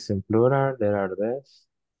because it's in plural. There are desks.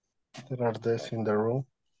 There are desks in the room.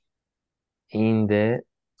 In the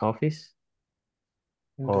office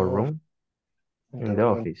or room. In the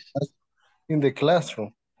office. In the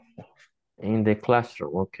classroom. In the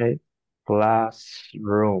classroom. Okay.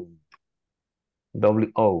 Classroom.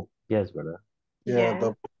 W-O. Yes, ¿verdad?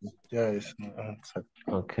 Yeah, yes.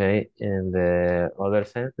 Okay. And the other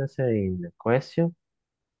sentence in the question.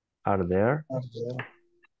 Are there?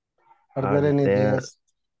 Are there any desks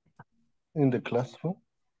in the classroom?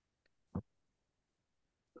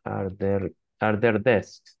 Are there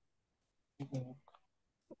desks?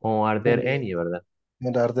 O are there any, ¿verdad?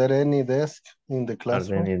 And are there any desks in the Are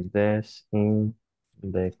classroom? there any desks in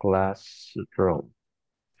the classroom?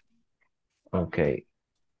 Okay.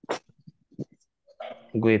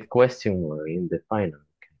 With question mark in the final.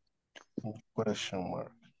 Question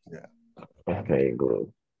mark, yeah. Okay,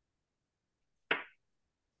 good.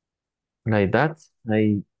 Like that,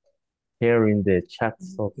 I hear in the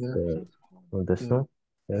chats of the Zoom.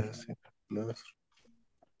 Yes.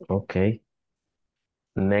 Okay.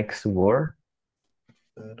 Next word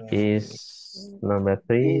is number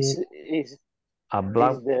 3. A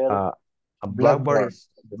blackboard is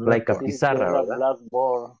like a pizarra, ¿verdad?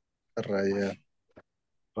 Blackboard. Yeah.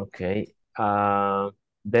 Okay.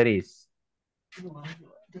 There is a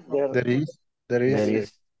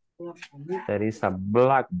blackboard. There is a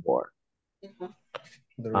blackboard.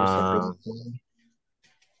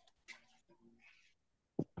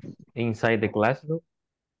 Inside the classroom?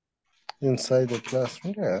 Inside the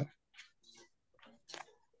classroom, yeah.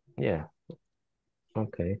 Yeah.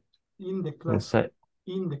 Okay. In the class.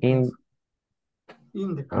 In the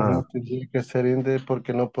class. Tendría que ser in the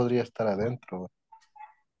porque no podría estar adentro.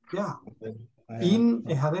 Yeah. In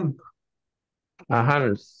es adentro. Ajá.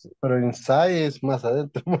 Pero inside es más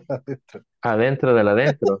adentro, más adentro. Adentro del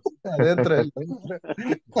adentro. Adentro del adentro.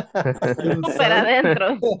 Súper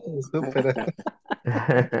adentro. Súper.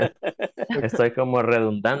 Estoy como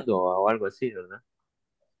redundando o algo así, ¿verdad?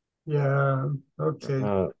 Yeah, okay.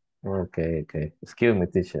 Okay. Excuse me,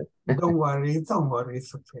 teacher. Don't worry, it's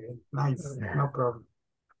okay. Nice, no problem.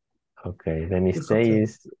 Okay, the mistake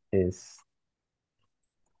is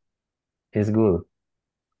good.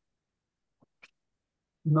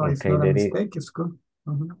 No, it's not a mistake, it's good.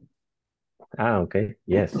 Okay,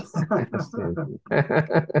 yes.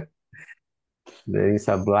 There is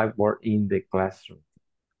a blackboard in the classroom.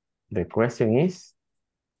 The question is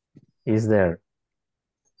there?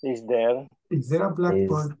 Is there? Is there a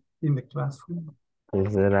blackboard in the classroom?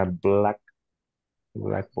 Is there a blackboard?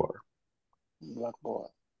 Blackboard.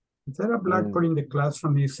 Is there a blackboard in the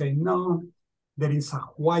classroom? You say, no, there is a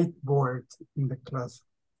whiteboard in the classroom.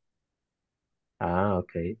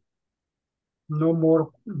 Okay. No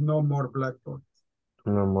more blackboard.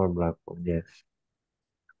 No more blackboard, yes.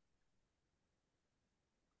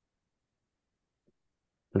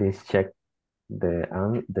 Please check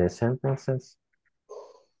the sentences.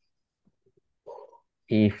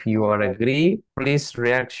 If you are agree, please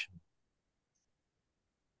reaction.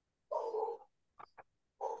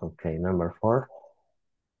 Okay, number 4.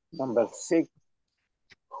 Number 6.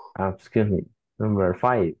 Excuse me. Number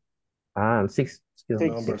 5. 6. Excuse me.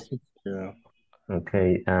 Number 6. Yeah.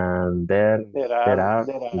 Okay, and there are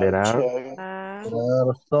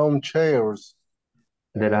some chairs.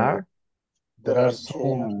 There are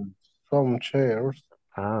some chairs.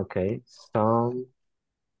 Okay. Some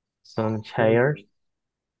chairs.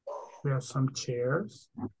 There are some chairs.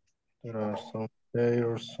 There are some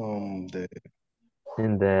chairs in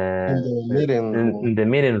the meeting room. In the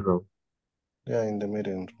meeting room. Yeah, in the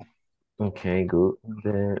meeting room. Okay, good.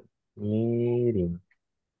 The meeting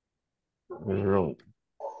room.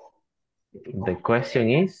 The question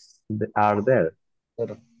is, are there?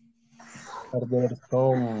 Are there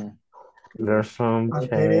some? There's some. Are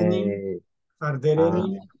there any? Are there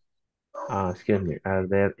any? Excuse me. Are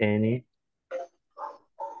there any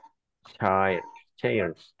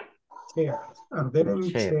chairs? Chairs. Are there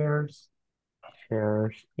any chairs?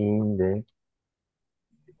 Chairs in the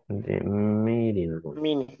meeting room.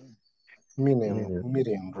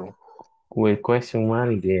 Meeting room. With question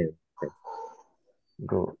mark again.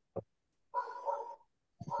 Good.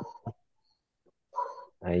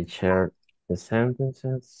 I shared the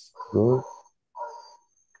sentences. Good.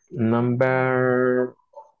 Number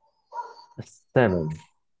 7.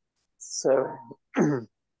 7.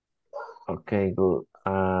 Okay, good.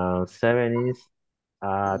 7 is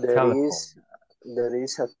telephone. There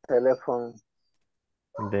is a telephone.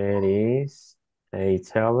 There is a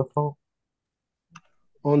telephone.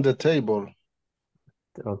 On the table.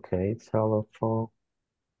 Okay, telephone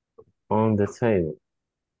on the table.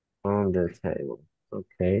 On the table.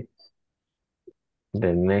 Okay.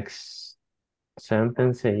 The next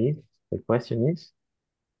sentence is, the question is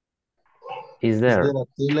there? Is there a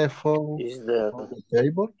telephone on the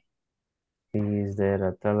table? Is there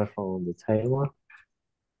a telephone on the table?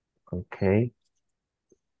 Okay.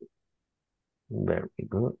 Very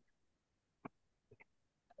good.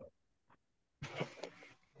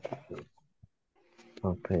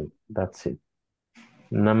 Okay, that's it.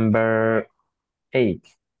 Number 8.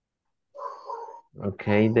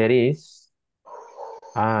 Okay, there is.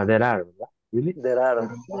 There are. Really? There are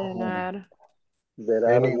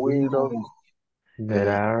Any windows. There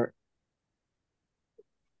are.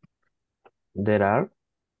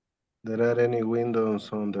 There are any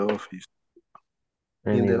windows on the office?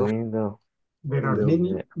 Any window? There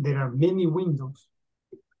are many windows.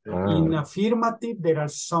 In affirmative, there are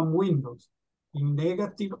some windows. In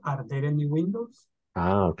negative, are there any windows?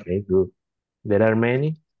 Okay, good. There are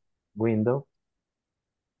many windows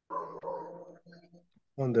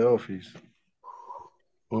on the office.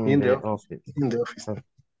 in the office. In the office.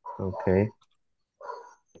 Okay.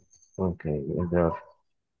 Okay.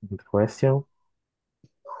 Good question.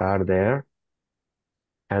 Are there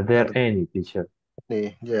any, teacher?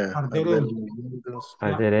 Yeah. Are there any windows?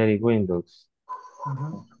 Are there any windows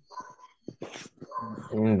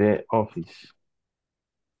in the office?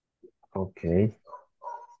 Okay.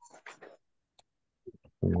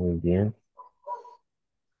 Muy bien.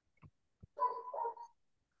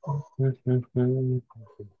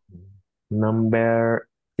 Number,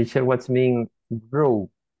 teacher, what's mean row?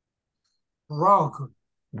 Rug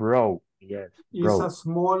Row, yes. is Row. a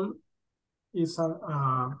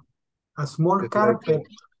small carpet.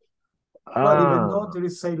 Well, even though there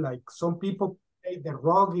is like some people say the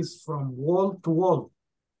rug is from wall to wall.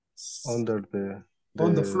 Under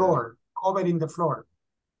on the floor, covering the floor.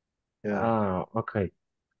 Yeah. Okay.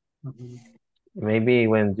 Maybe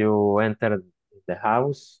when you enter the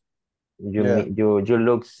house, you look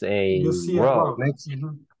you see rug. a rug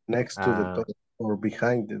next to the door or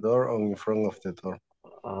behind the door or in front of the door.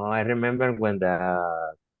 I remember when the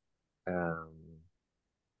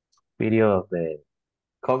period of the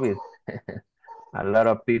COVID, a lot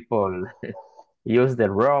of people use the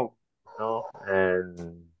rug,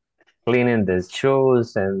 and cleaning the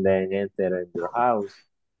shoes and then enter in your house.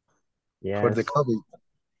 Yes. For the COVID.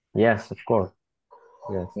 Yes, of course.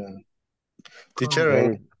 Yes.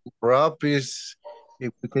 Teacher, rug is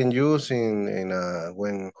if we can use in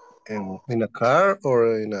a car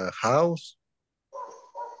or in a house.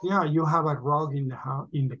 Yeah, you have a rug in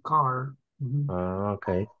the car.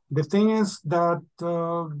 Okay. The thing is that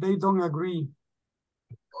they don't agree.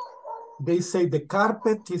 They say the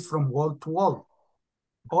carpet is from wall to wall.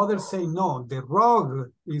 Others say no, the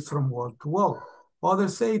rug is from wall to wall.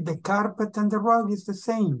 Others say the carpet and the rug is the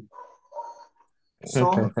same.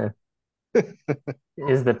 So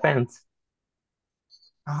it depends.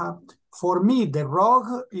 For me, the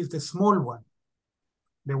rug is the small one.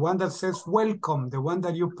 The one that says welcome, the one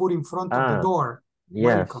that you put in front of the door. Yes.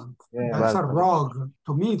 Welcome. Yeah. That's Welcome. a rug.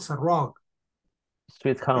 To me, it's a rug.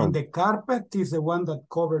 Sweet home. And the carpet is the one that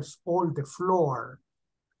covers all the floor.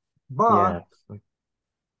 But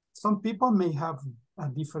some people may have a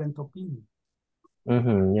different opinion.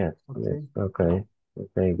 Yes. Okay. Yes. Okay.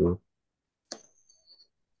 Okay, good.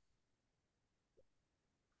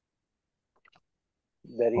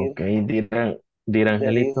 Okay, dir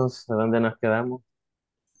angelitos, ¿de dónde nos quedamos?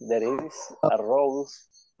 There is a rose.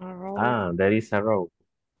 There is a row.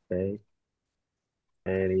 Okay.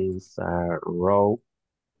 There is a row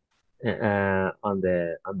on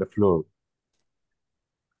the floor.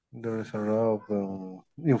 There is a row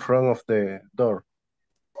in front of the door.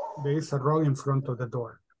 There is a row in front of the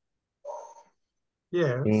door.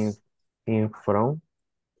 Yes. In front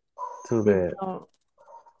to the door.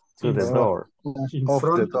 In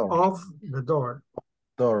front of the door.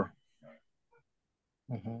 Door.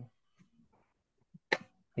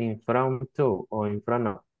 In front to or in front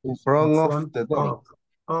of? In front of the door.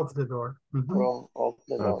 Of the door. Front of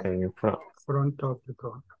the door. Okay, in front. Front of the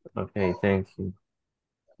door. Okay, thank you.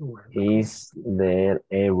 Is there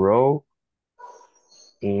a row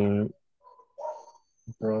in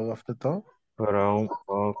front of the door? Front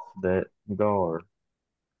of the door.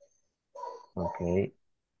 Okay.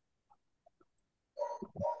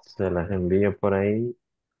 Se las envío por ahí.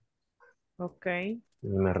 Okay.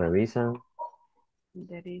 Me revisan.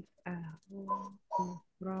 There is a row in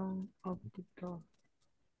front of the door.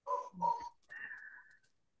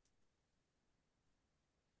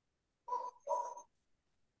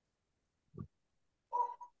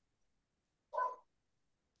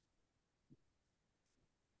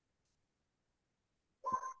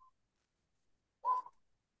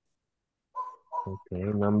 Okay,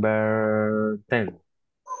 number 10.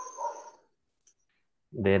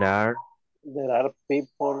 There are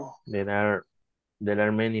people. There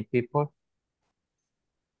are many people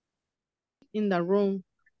in the room.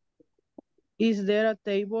 Is there a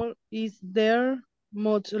table? Is there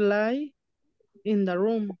much light in the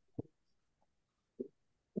room?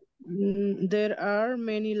 There are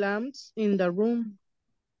many lamps in the room.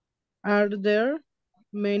 Are there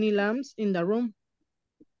many lamps in the room?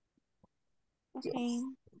 Okay.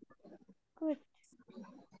 Good.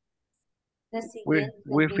 La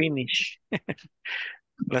We siguiente. finish.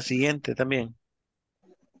 La siguiente también.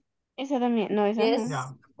 Esa también. No, esa Yes. no.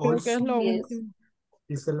 Yeah. Creo que es Also, lo Yes. último.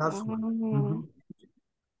 it's the last one. Mhm.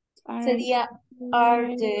 Sería,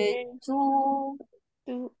 are there two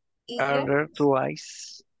Are ears? there two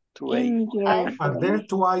eyes? Two eyes In your Are there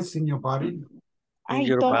two eyes in your body? in ¿Hay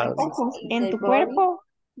your dos body? ojos In en the tu body? cuerpo?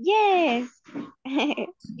 Yes.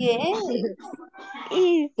 Yes.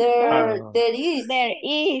 Is. There Oh. is. There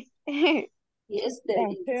is. Yes, there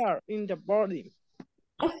A is. hair in the body.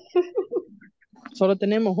 Solo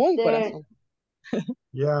tenemos un There, corazón.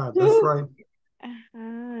 Yeah, that's right.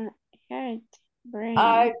 Ajá. Heart. Brain.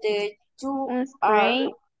 are there two Un are spray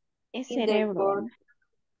es in the cerebro. body?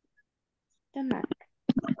 Stomach.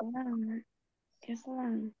 Lung. ¿Qué es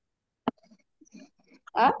lung?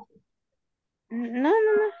 Ah, No.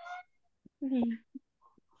 Bien.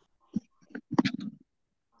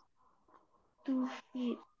 2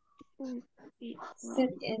 feet. 2 feet. No.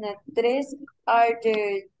 en la 3, are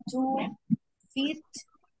there two feet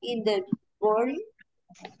in the body?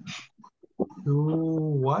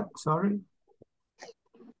 Two what? Sorry?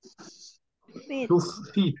 Feet. 2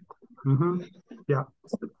 feet. Mhm. Yeah.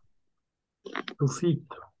 2 feet.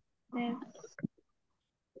 There.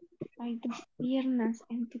 ¿Hay dos piernas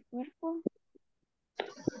en tu cuerpo?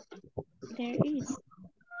 There is.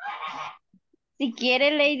 Si quiere,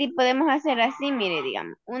 Lady, podemos hacer así, mire,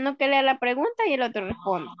 digamos. Uno que lea la pregunta y el otro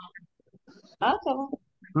responde. Ah, está bueno.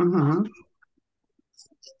 Mhm.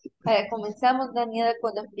 A ver, comenzamos, Daniela,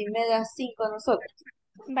 con las primeras 5 nosotros.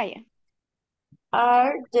 Vaya.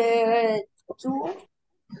 Are there two,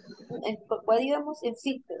 ¿cuál íbamos? En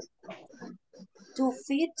feet. 2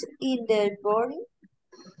 feet in the body?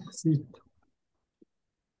 Feet.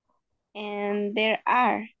 And there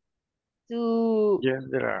are 2 Yes,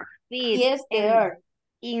 there are. feet Yes, there are.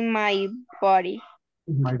 in my body.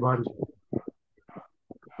 In my body.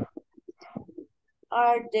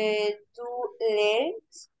 Are there 2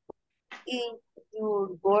 legs in your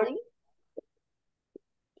body?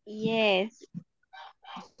 Yes,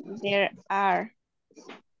 there are.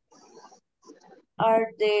 Are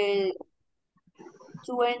there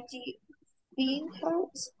 20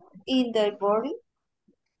 fingers in the body?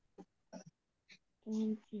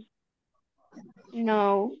 20.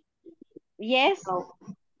 No. Yes. No.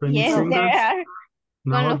 20 Yes, fingers? there are.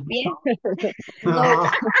 Con los No. pies. No.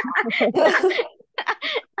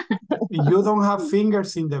 You don't have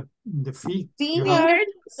fingers in the feet. You have Fingers,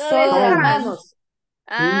 solo las toes. manos.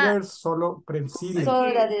 Fingers solo prensiles.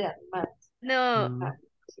 Solo las de las manos. No. Mm.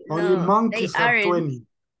 Only No, monkeys they have aren't. 20.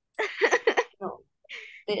 No.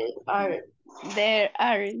 There are. There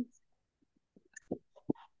aren't.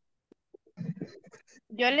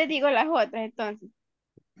 Yo le digo las otras entonces.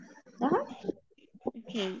 Ajá.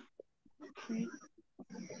 Okay.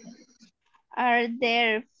 Are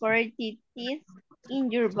there 40 teeth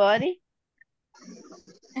in your body?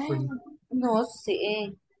 No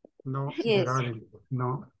sé. No, Yes. there aren't.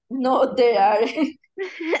 No, No, there are.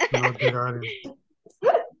 no, there aren't.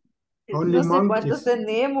 Only No sé cuántos monkeys.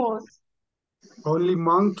 tenemos. Only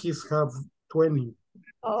monkeys have 20.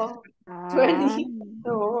 Oh, Ah. 20.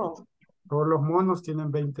 No. Todos los monos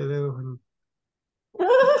tienen 20 dedos.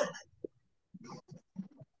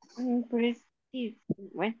 Impressive.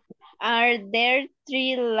 Bueno. Are there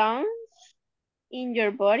 3 lungs in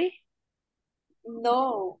your body?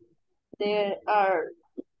 No, there are.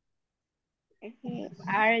 Okay.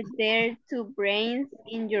 Are there 2 brains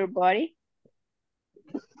in your body?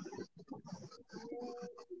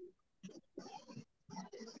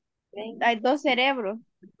 Hay 2 cerebros.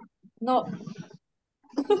 No.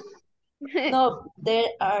 No, there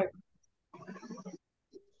are.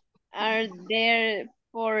 Are there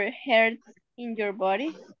 4 hearts in your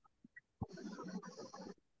body?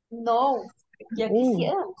 No, ya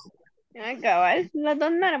quisiéramos. Ah, cabal, los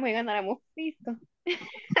donáramos y ganáramos pisto.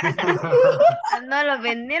 No los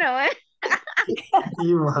vendieron,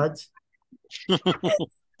 Y much.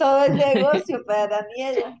 Todo el negocio para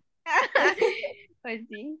Daniela. Pues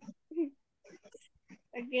sí.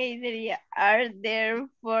 Okay, sería, are there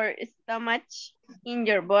 4 stomach in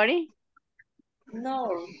your body?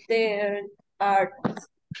 No, there are.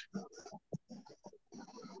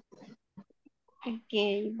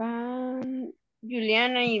 Ok, van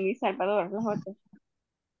Juliana y Salvador, los otros.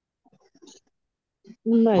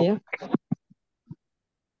 Vaya.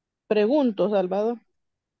 Pregunto, Salvador.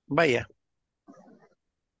 Vaya.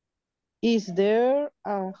 Is there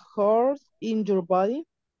a horse in your body?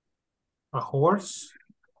 A horse?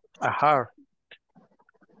 A heart.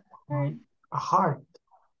 A heart.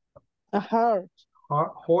 A heart.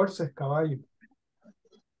 Horse es caballo.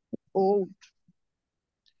 Oh.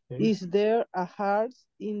 Okay. Is there a heart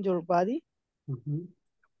in your body?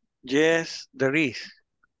 Yes, there is.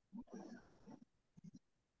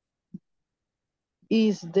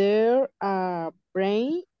 Is there a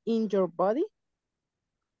brain in your body?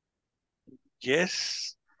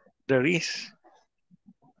 Yes, there is.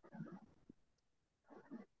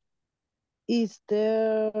 Is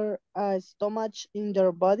there a stomach in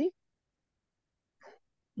your body?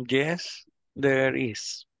 Yes, there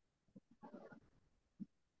is.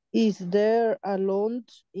 Is there a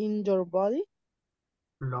lungs in your body?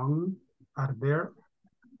 Lung. Are there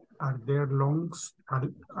lungs?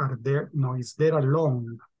 Are there? No, is there a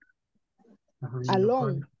lung? A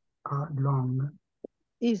lung. A lung.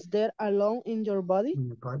 Is there a lung in your body? In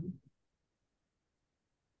your body.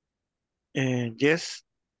 Yes,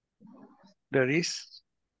 there is.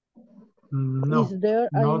 No, Is there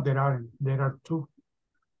no, there aren't. There are two.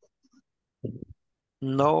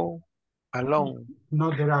 No, alone.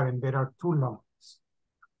 No, there aren't. There are two lungs.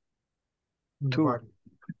 In the Two. body.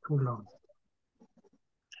 Two lungs.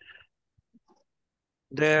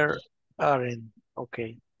 There aren't.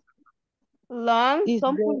 Okay. Lungs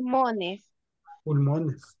son there... pulmones.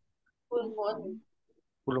 Pulmones.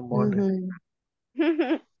 Pulmones.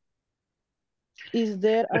 Is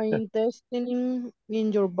there an intestine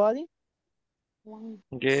in your body?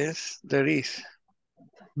 Yes, there is.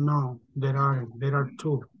 No, there aren't. There are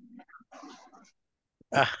two.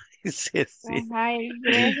 Ah, sí, sí. Ajá, el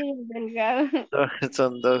grueso y el delgado.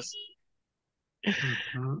 Son dos.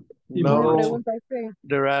 Me No, pregunta usted.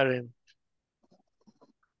 there aren't.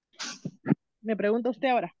 Me pregunta usted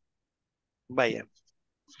ahora. Vaya.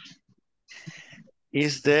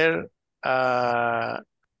 Is there a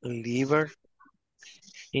liver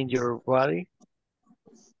in your body?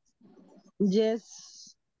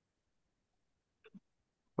 Yes.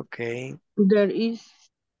 Okay. There is.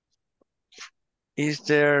 Is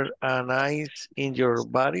there an ice in your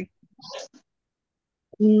body?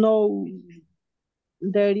 No.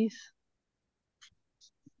 There is.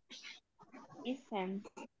 Isn't.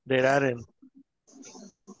 There aren't.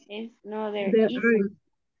 No, there There isn't.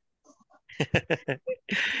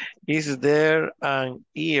 Is there an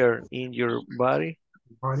ear in your body?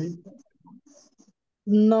 Body.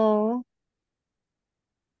 No.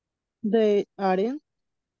 They aren't.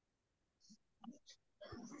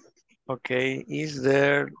 Okay. Is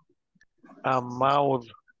there a mouth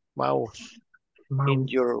in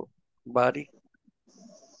your body?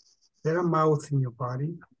 There a mouth in your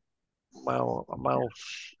body? A mouth.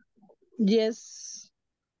 Yes.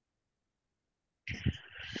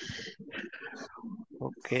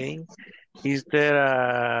 Okay. Is there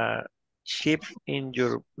a chip in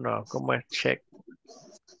your, no, ¿cómo es check?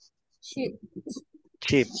 Chip.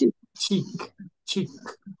 Chip. Cheek. Cheek.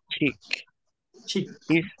 Cheek. Cheek.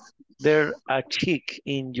 Is there a cheek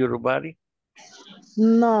in your body?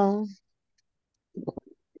 No.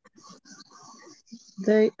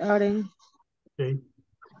 They aren't. Okay.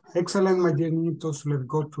 Excellent, my dear Nitos. Let's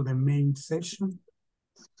go to the main session.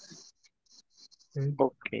 Okay.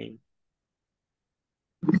 Okay.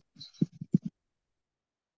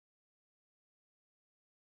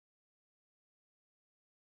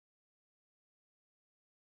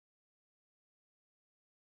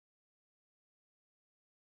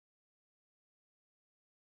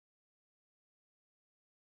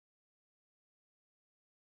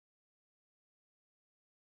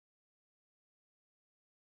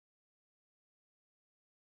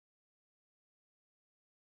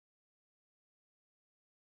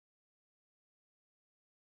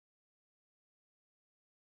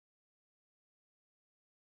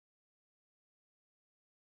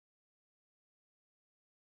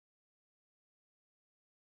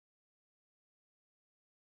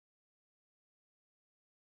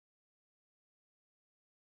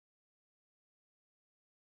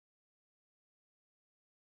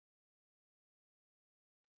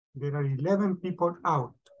 There are 11 people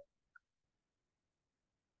out.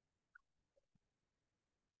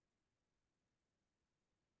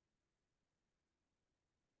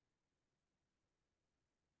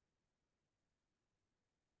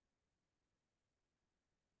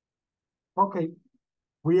 Okay,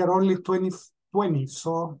 we are only 20,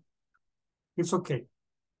 so it's okay.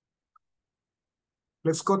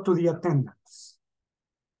 Let's go to the attendance.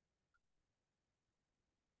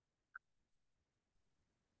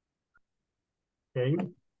 Okay.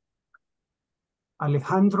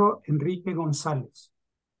 Alejandro Enrique González.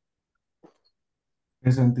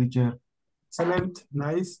 Present, teacher. Excellent,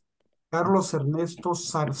 nice. Carlos Ernesto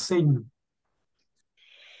Sarceño.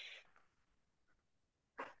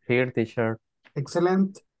 Here, teacher.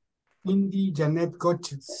 Excellent. Indy Janet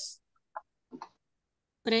Goches.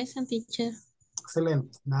 Present, teacher.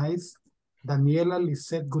 Excellent. Nice. Daniela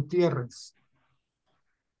Lisette Gutierrez.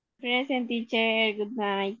 Present teacher, good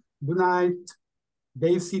night. Good night.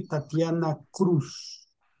 Daisy Tatiana Cruz.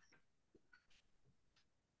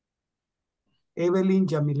 Evelyn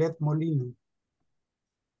Yamilet Molina.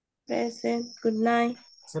 Present, good night.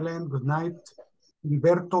 Excellent. Good night.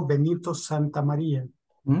 Gilberto Benito Santa María.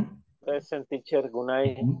 Present teacher, good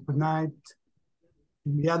night. Good night.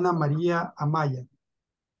 Liliana María Amaya.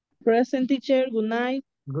 Present teacher, good night.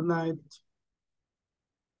 Good night.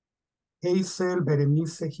 Hazel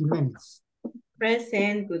Berenice Jiménez.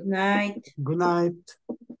 Present, good night. Good night.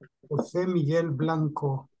 José Miguel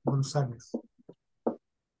Blanco González.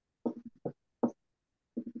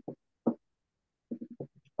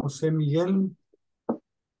 José Miguel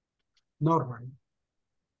Norray.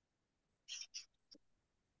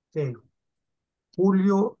 Okay.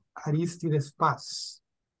 Julio Aristides Paz.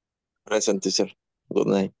 Present, teacher. Good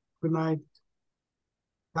night. Good night.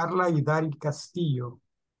 Carla Hidari Castillo.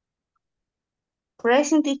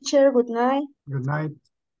 Present, teacher, good night. Good night.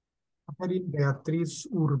 Catherine Beatriz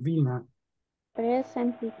Urbina.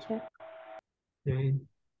 Present, teacher. Okay.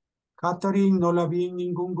 Catherine, no la vi en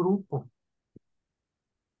ningún grupo.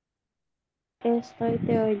 Estoy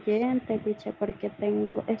de oyente, teacher, porque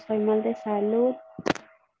estoy mal de salud.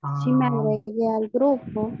 Sí me agregué al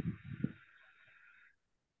grupo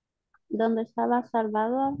donde estaba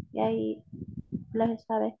Salvador y ahí los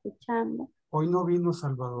estaba escuchando. Hoy no vino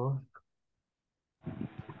Salvador.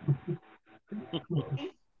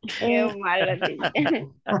 Qué malo, teacher.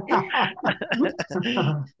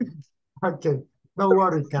 Okay. Don't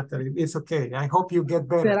worry, Catherine. It's okay. I hope you get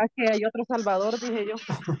better. ¿Será que hay otro Salvador? Dije yo.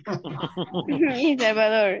 Y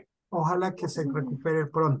Salvador. Ojalá que se recupere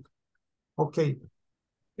pronto. Ok.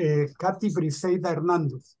 Katy Briseida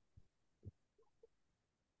Hernández.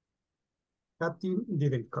 Katy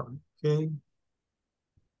didn't come. Okay.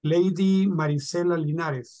 Lady Marisela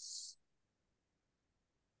Linares.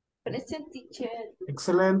 Present, teacher.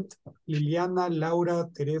 Excellent. Liliana Laura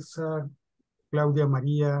Teresa Claudia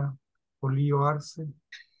María Polillo Arce.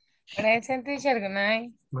 Present, teacher. Good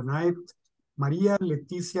night. Good night. María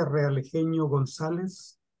Leticia Realejeño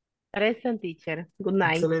González. Present, teacher. Good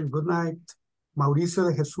night. Excellent. Good night. Mauricio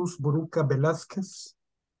de Jesús Buruca Velázquez.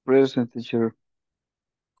 Present, teacher.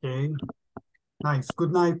 Okay. Nice.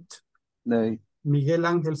 Good night. Night. Miguel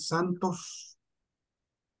Ángel Santos.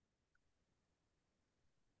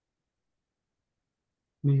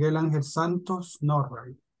 Miguel Ángel Santos. No,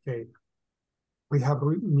 right. Okay. We have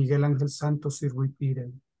Miguel Ángel Santos is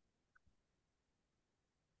repeated.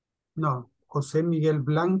 No. José Miguel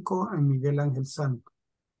Blanco and Miguel Ángel Santos.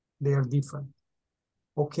 They are different.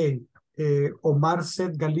 Okay. Omar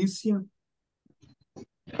Seth Galicia.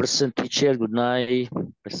 Present, teacher. Good night.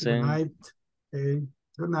 Good Present. night. Okay.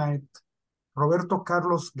 Good night. Roberto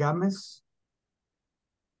Carlos Gámez.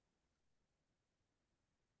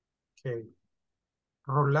 Okay.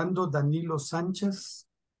 Rolando Danilo Sánchez.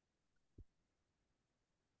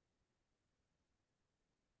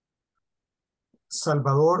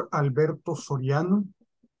 Salvador Alberto Soriano.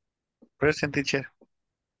 Present, teacher.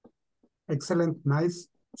 Excellent, nice.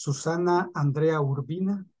 Susana Andrea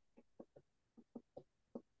Urbina.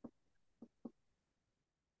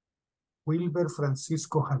 Wilber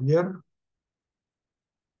Francisco Javier.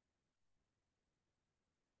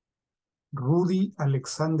 Rudy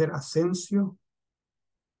Alexander Asensio.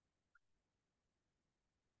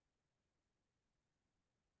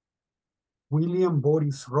 William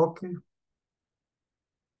Boris Roque.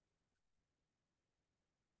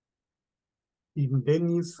 Y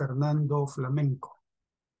Denis Fernando Flamenco.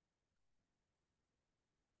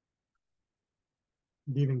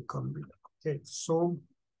 Didn't come. Okay, so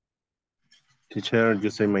Teacher, you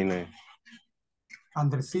say my name.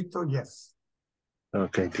 Andresito, yes.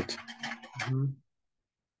 Okay, teacher.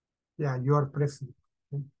 Yeah, you are present.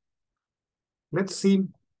 Okay. Let's see.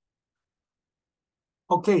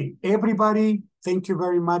 Okay, everybody, thank you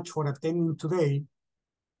very much for attending today.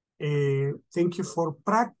 Thank you for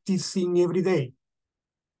practicing every day.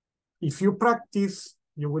 If you practice,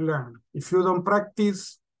 you will learn. If you don't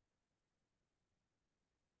practice,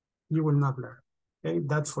 you will not learn. Okay,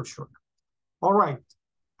 that's for sure. All right,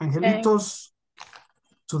 Angelitos,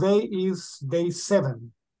 today is day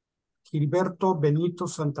 7. Gilberto Benito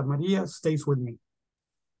Santa Maria stays with me.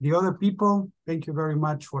 The other people, thank you very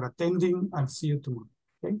much for attending. I'll see you tomorrow.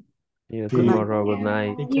 Okay? See you Good night. tomorrow. Good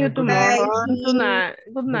night. Take You care. Good night. tomorrow. Good night.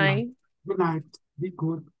 Good night. Good night. Be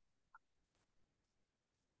good.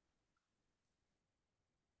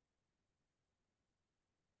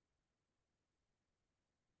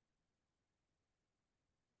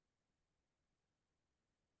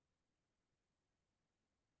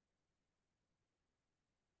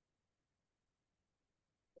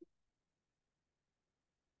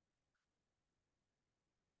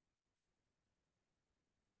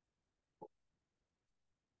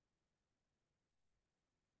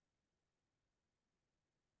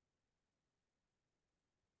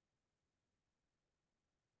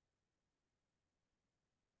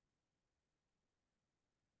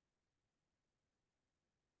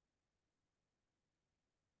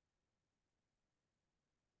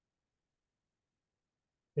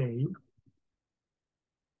 Okay.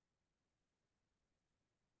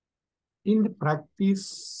 In the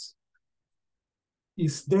practice,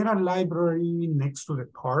 is there a library next to the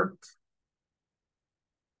park?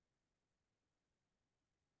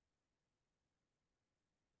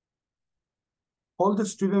 All the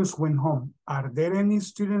students went home. Are there any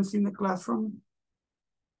students in the classroom?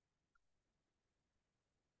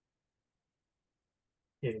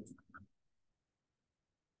 Okay.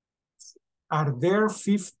 Are there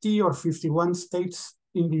 50 or 51 states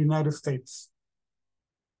in the United States?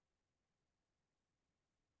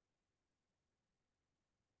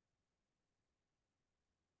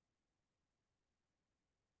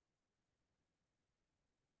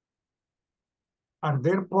 Are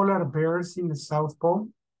there polar bears in the South Pole?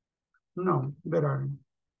 No, there aren't.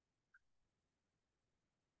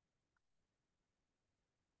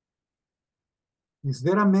 Is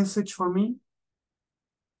there a message for me?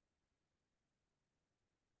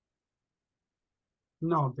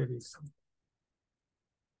 No, there isn't.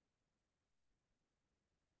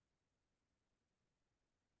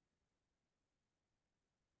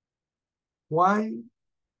 Why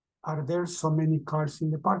are there so many cars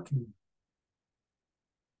in the parking?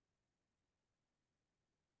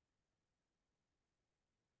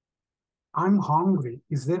 I'm hungry.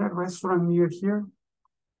 Is there a restaurant near here?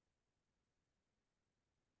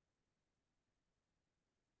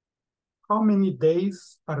 How many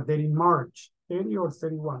days are there in March? 30 or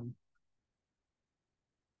 31?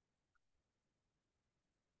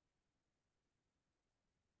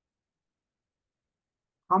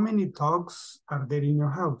 How many dogs are there in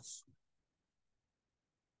your house?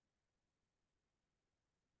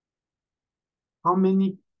 How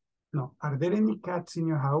many, no, are there any cats in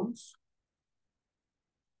your house?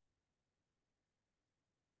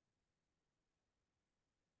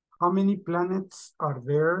 How many planets are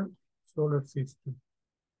there in the solar system?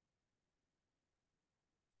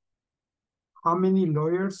 How many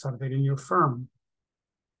lawyers are there in your firm?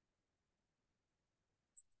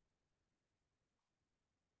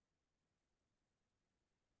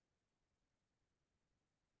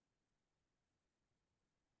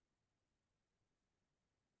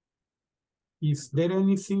 Is there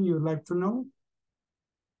anything you'd like to know?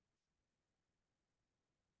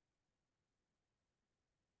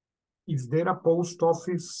 Is there a post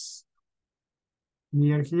office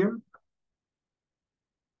near here?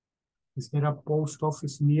 Is there a post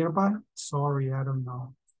office nearby? Sorry, I don't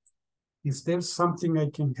know. Is there something I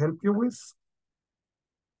can help you with?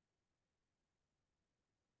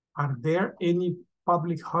 Are there any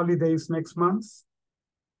public holidays next month?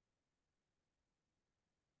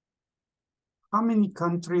 How many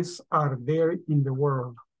countries are there in the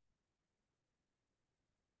world?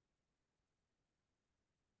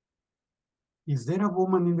 Is there a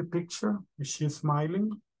woman in the picture? Is she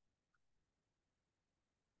smiling?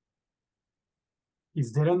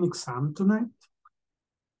 Is there an exam tonight?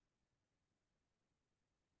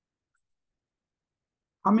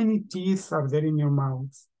 How many teeth are there in your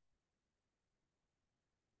mouth?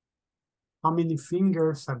 How many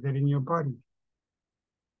fingers are there in your body?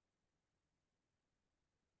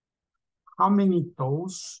 How many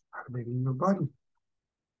toes are there in your body?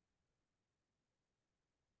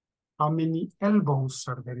 How many elbows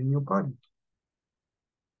are there in your body?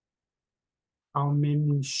 How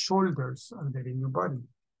many shoulders are there in your body?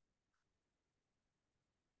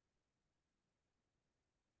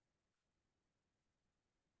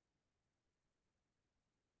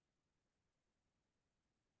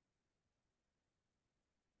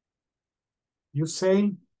 You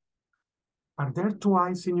say, are there 2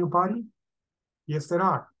 eyes in your body? Yes, there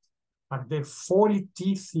are. Are there 40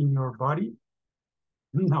 teeth in your body?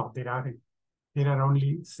 No, there aren't. There are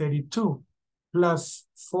only 32, plus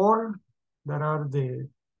 4 that are the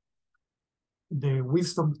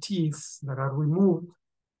wisdom teeth that are removed,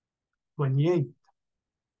 28.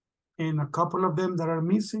 And a couple of them that are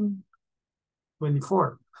missing,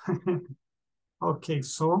 24. Okay,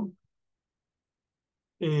 so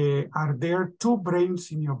are there 2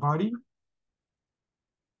 brains in your body?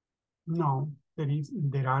 No,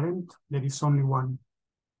 there aren't. There is only 1.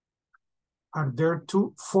 Are there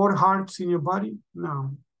 4 hearts in your body?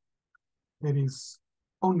 No, there is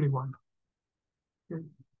only 1. Okay.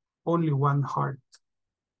 Only 1 heart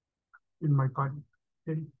in my body.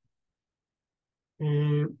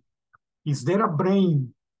 Okay. Is there a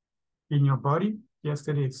brain in your body? Yes,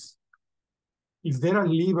 there is. Is there a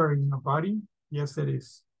liver in your body? Yes, there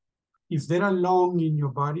is. Is there a lung in your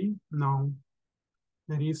body? No,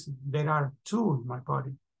 there is. There are 2 in my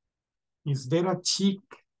body. Is there a cheek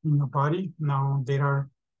in your body? No, there are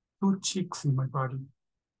 2 cheeks in my body.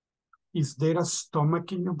 Is there a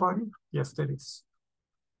stomach in your body? Yes, there is.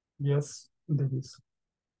 Yes, there is.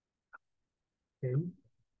 Okay.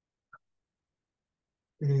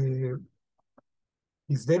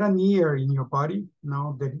 Is there an ear in your body?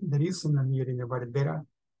 No, there isn't an ear in your body.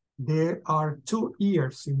 There are 2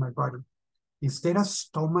 ears in my body. Is there a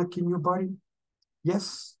stomach in your body?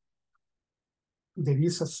 Yes, there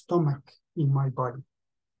is a stomach in my body.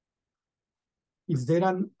 Is there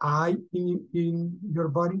an eye in your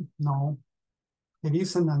body? No, there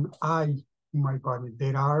isn't an eye in my body.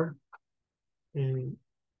 There are 2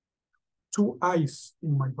 eyes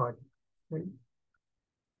in my body. Okay.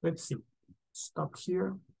 Let's see. Stop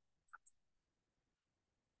here.